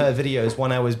watching her videos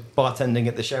when I was bartending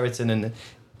at the Sheraton, and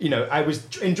you know, I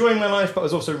was enjoying my life, but I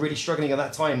was also really struggling at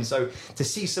that time. So to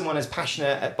see someone as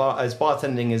passionate as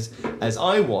bartending as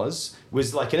I was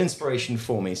like an inspiration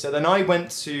for me. So then I went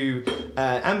to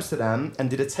Amsterdam and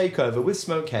did a takeover with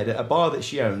Smokehead at a bar that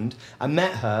she owned. I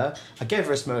met her, I gave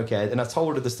her a Smokehead, and I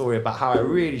told her the story about how I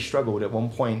really struggled at one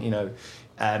point, you know,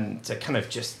 to kind of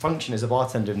just function as a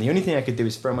bartender. And the only thing I could do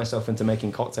is throw myself into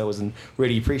making cocktails and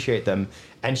really appreciate them.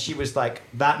 And she was like,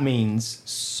 that means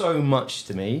so much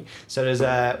to me. So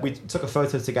we took a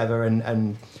photo together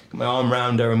and my arm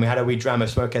around her, and we had a wee dram of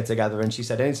Smokehead together. And she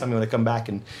said, anytime you want to come back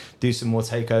and do some more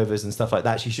takeovers and stuff like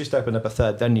that, she's just opened up a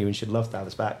third venue and she'd love to have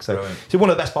us back. So she's one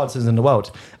of the best bartenders in the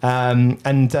world.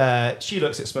 She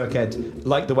looks at Smokehead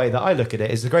like the way that I look at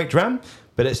it. It's a great dram,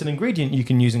 but it's an ingredient you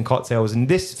can use in cocktails. And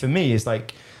this, for me, is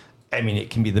like, I mean, it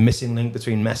can be the missing link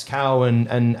between mezcal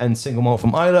and single malt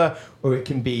from Isla, or it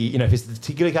can be, if it's the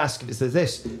tequila cask, if it's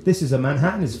this is a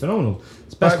Manhattan, it's phenomenal.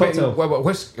 It's best cocktail.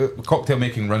 Cocktail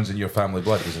making runs in your family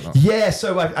blood, does it not? Yeah,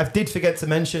 so I did forget to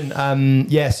mention,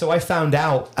 so I found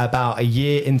out about a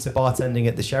year into bartending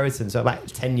at the Sheraton, so about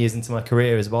 10 years into my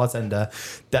career as a bartender,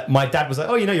 that my dad was like,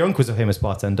 oh, your uncle's a famous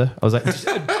bartender. I was like,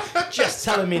 just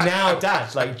telling me now, Dad,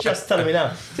 just telling me now.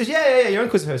 He says, yeah, your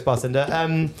uncle's a famous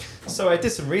bartender. So I did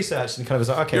some research and kind of was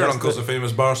like, okay. Your uncle's a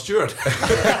famous bar steward.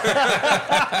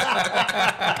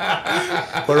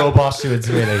 We're all bar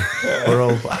stewards, really. We're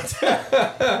all.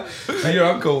 And your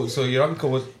uncle was a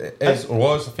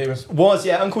famous.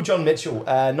 Uncle John Mitchell.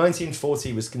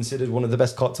 1940 was considered one of the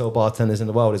best cocktail bartenders in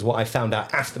the world, is what I found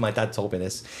out after my dad told me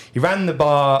this. He ran the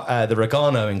bar, the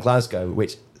Regano in Glasgow,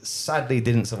 which sadly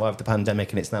didn't survive the pandemic,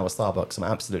 and it's now a Starbucks. I'm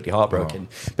absolutely heartbroken.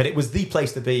 But it was the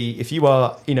place to be. If you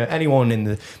are, anyone in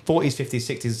the 40s, 50s,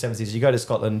 60s, and 70s, you go to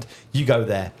Scotland, you go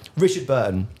there. Richard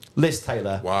Burton, Liz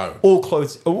Taylor, all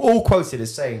quoted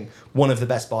as saying one of the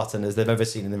best bartenders they've ever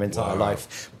seen in their entire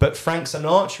life. But Frank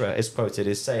Sinatra is quoted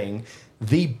as saying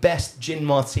the best gin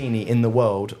martini in the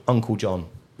world, Uncle John.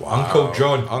 Wow. Uncle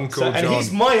John. And he's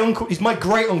my uncle. He's my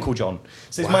great Uncle John.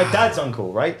 So he's my dad's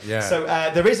uncle, right? Yeah. So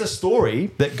there is a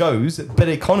story that goes that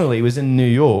Billy Connolly was in New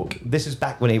York. This is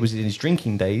back when he was in his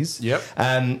drinking days. Yep.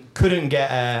 Couldn't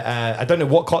get I don't know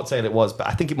what cocktail it was, but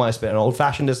I think it might have been an old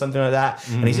fashioned or something like that.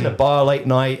 Mm-hmm. And he's in a bar late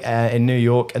night in New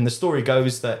York. And the story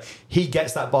goes that he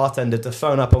gets that bartender to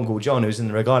phone up Uncle John, who's in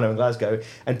the Regano in Glasgow,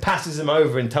 and passes him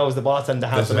over and tells the bartender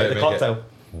how to make the cocktail.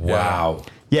 Wow.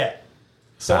 Yeah.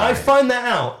 So I find that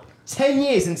out 10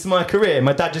 years into my career.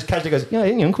 My dad just casually goes, yeah,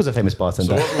 your uncle's a famous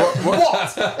bartender. So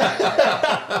what?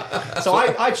 So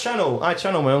I channel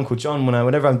my Uncle John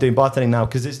whenever I'm doing bartending now,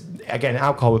 because it's, again,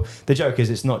 alcohol, the joke is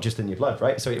it's not just in your blood,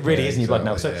 right? So it really is in your blood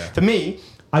now. So for me,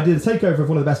 I did a takeover of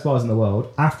one of the best bars in the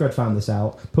world after I'd found this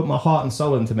out, put my heart and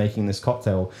soul into making this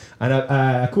cocktail. And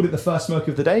I called it the first smoke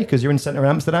of the day, because you're in centre of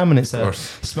Amsterdam, and it's a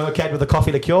Smokehead with a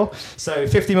coffee liqueur. So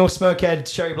 50ml Smokehead,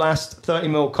 cherry blast,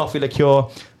 30ml coffee liqueur, a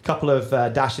couple of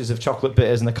dashes of chocolate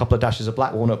bitters and a couple of dashes of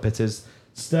black walnut bitters,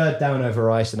 stirred down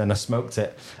over ice, and then I smoked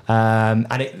it. And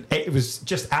it was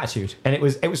just attitude. And it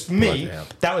was for me,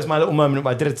 that was my little moment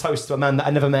where I did a toast to a man that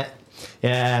I never met.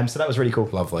 So that was really cool.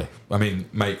 Lovely. I mean,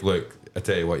 Mike, look, I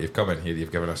tell you what, you've come in here,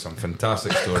 you've given us some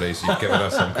fantastic stories, you've given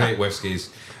us some great whiskies,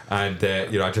 and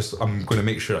I'm going to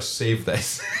make sure I save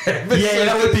this. Yeah,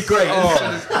 that would be great.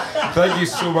 Thank you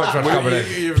so much for coming in.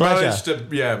 You've managed to,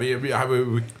 we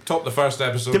topped the first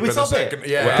episode. Did we top it?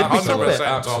 Yeah, 100%.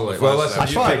 Absolutely. Well, listen,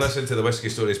 you've been listening to the Whiskey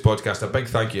Stories podcast. A big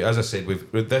thank you. As I said,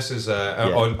 this is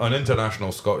on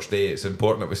International Scotch Day. It's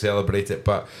important that we celebrate it.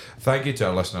 But thank you to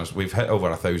our listeners. We've hit over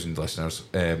 1,000 listeners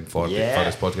for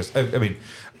this podcast. I mean,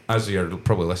 as you're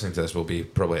probably listening to this, we'll be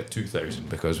probably at 2,000,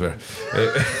 because we've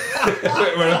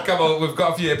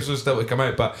got a few episodes still to come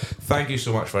out. But thank you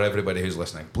so much for everybody who's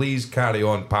listening. Please carry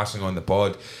on passing on the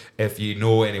pod. If you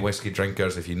know any whiskey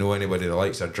drinkers, if you know anybody that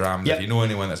likes their drams, if you know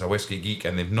anyone that's a whiskey geek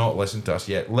and they've not listened to us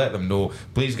yet, let them know.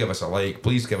 Please give us a like.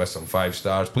 Please give us some 5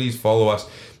 stars. Please follow us.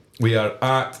 We are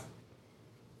at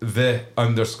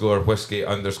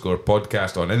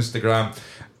 _whiskey_podcast on Instagram.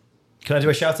 Can I do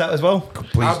a shout out as well?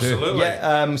 Please Absolutely. do.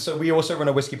 Yeah. So we also run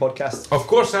a whiskey podcast. Of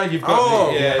course, you've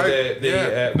got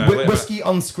Whiskey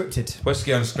Unscripted.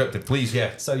 Whiskey Unscripted, please,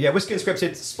 yeah. So Whiskey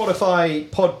Unscripted, Spotify,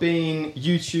 Podbean,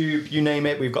 YouTube, you name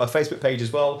it. We've got a Facebook page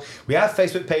as well. We have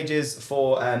Facebook pages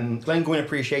for Glengoyne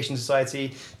Appreciation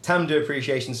Society, Tamdhu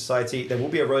Appreciation Society. There will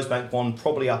be a Rosebank one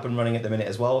probably up and running at the minute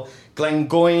as well.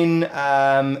 Glengoyne,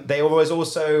 they always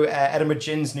also, Edinburgh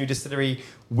Gin's new distillery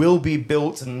will be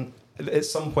built, and at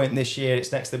some point this year,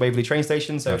 it's next to the Waverley train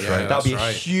station, so that'll be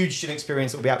a huge gin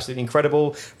experience. It'll be absolutely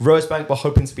incredible. Rosebank, we're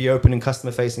hoping to be open and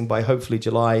customer facing by hopefully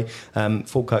July.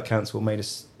 Falkirk Council made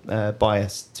us buy a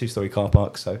 2-story car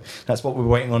park. So that's what we're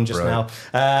waiting on just now.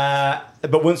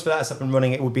 But once that's up and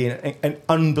running, it will be an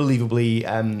unbelievably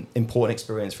important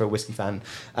experience for a whiskey fan.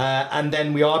 And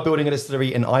then we are building a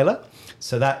distillery in Islay.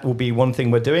 So that will be one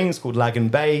thing we're doing. It's called Lagan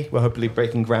Bay. We're hopefully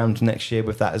breaking ground next year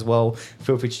with that as well.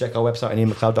 Feel free to check our website,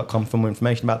 ianmcleod.com, for more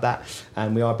information about that.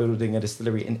 And we are building a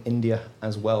distillery in India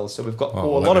as well. So we've got a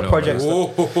lot of projects.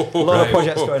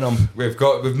 Going on. We've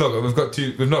not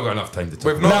got enough time to talk.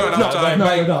 We've not got enough time.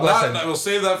 Mike, listen, we'll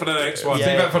save that for the next one.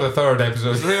 Save that for the third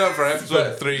episode. Save that for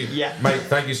episode 3. Yeah. Mike,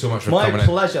 thank you so much for coming in. My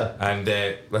pleasure. And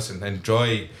listen,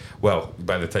 enjoy. Well,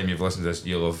 by the time you've listened to this,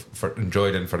 you'll have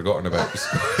enjoyed and forgotten about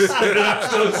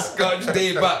International Scotch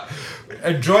Day, but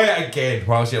enjoy it again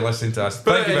whilst you're listening to us.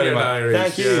 Thank you very much.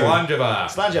 Thank you. Slàinte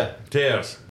mhath. Slàinte. Cheers.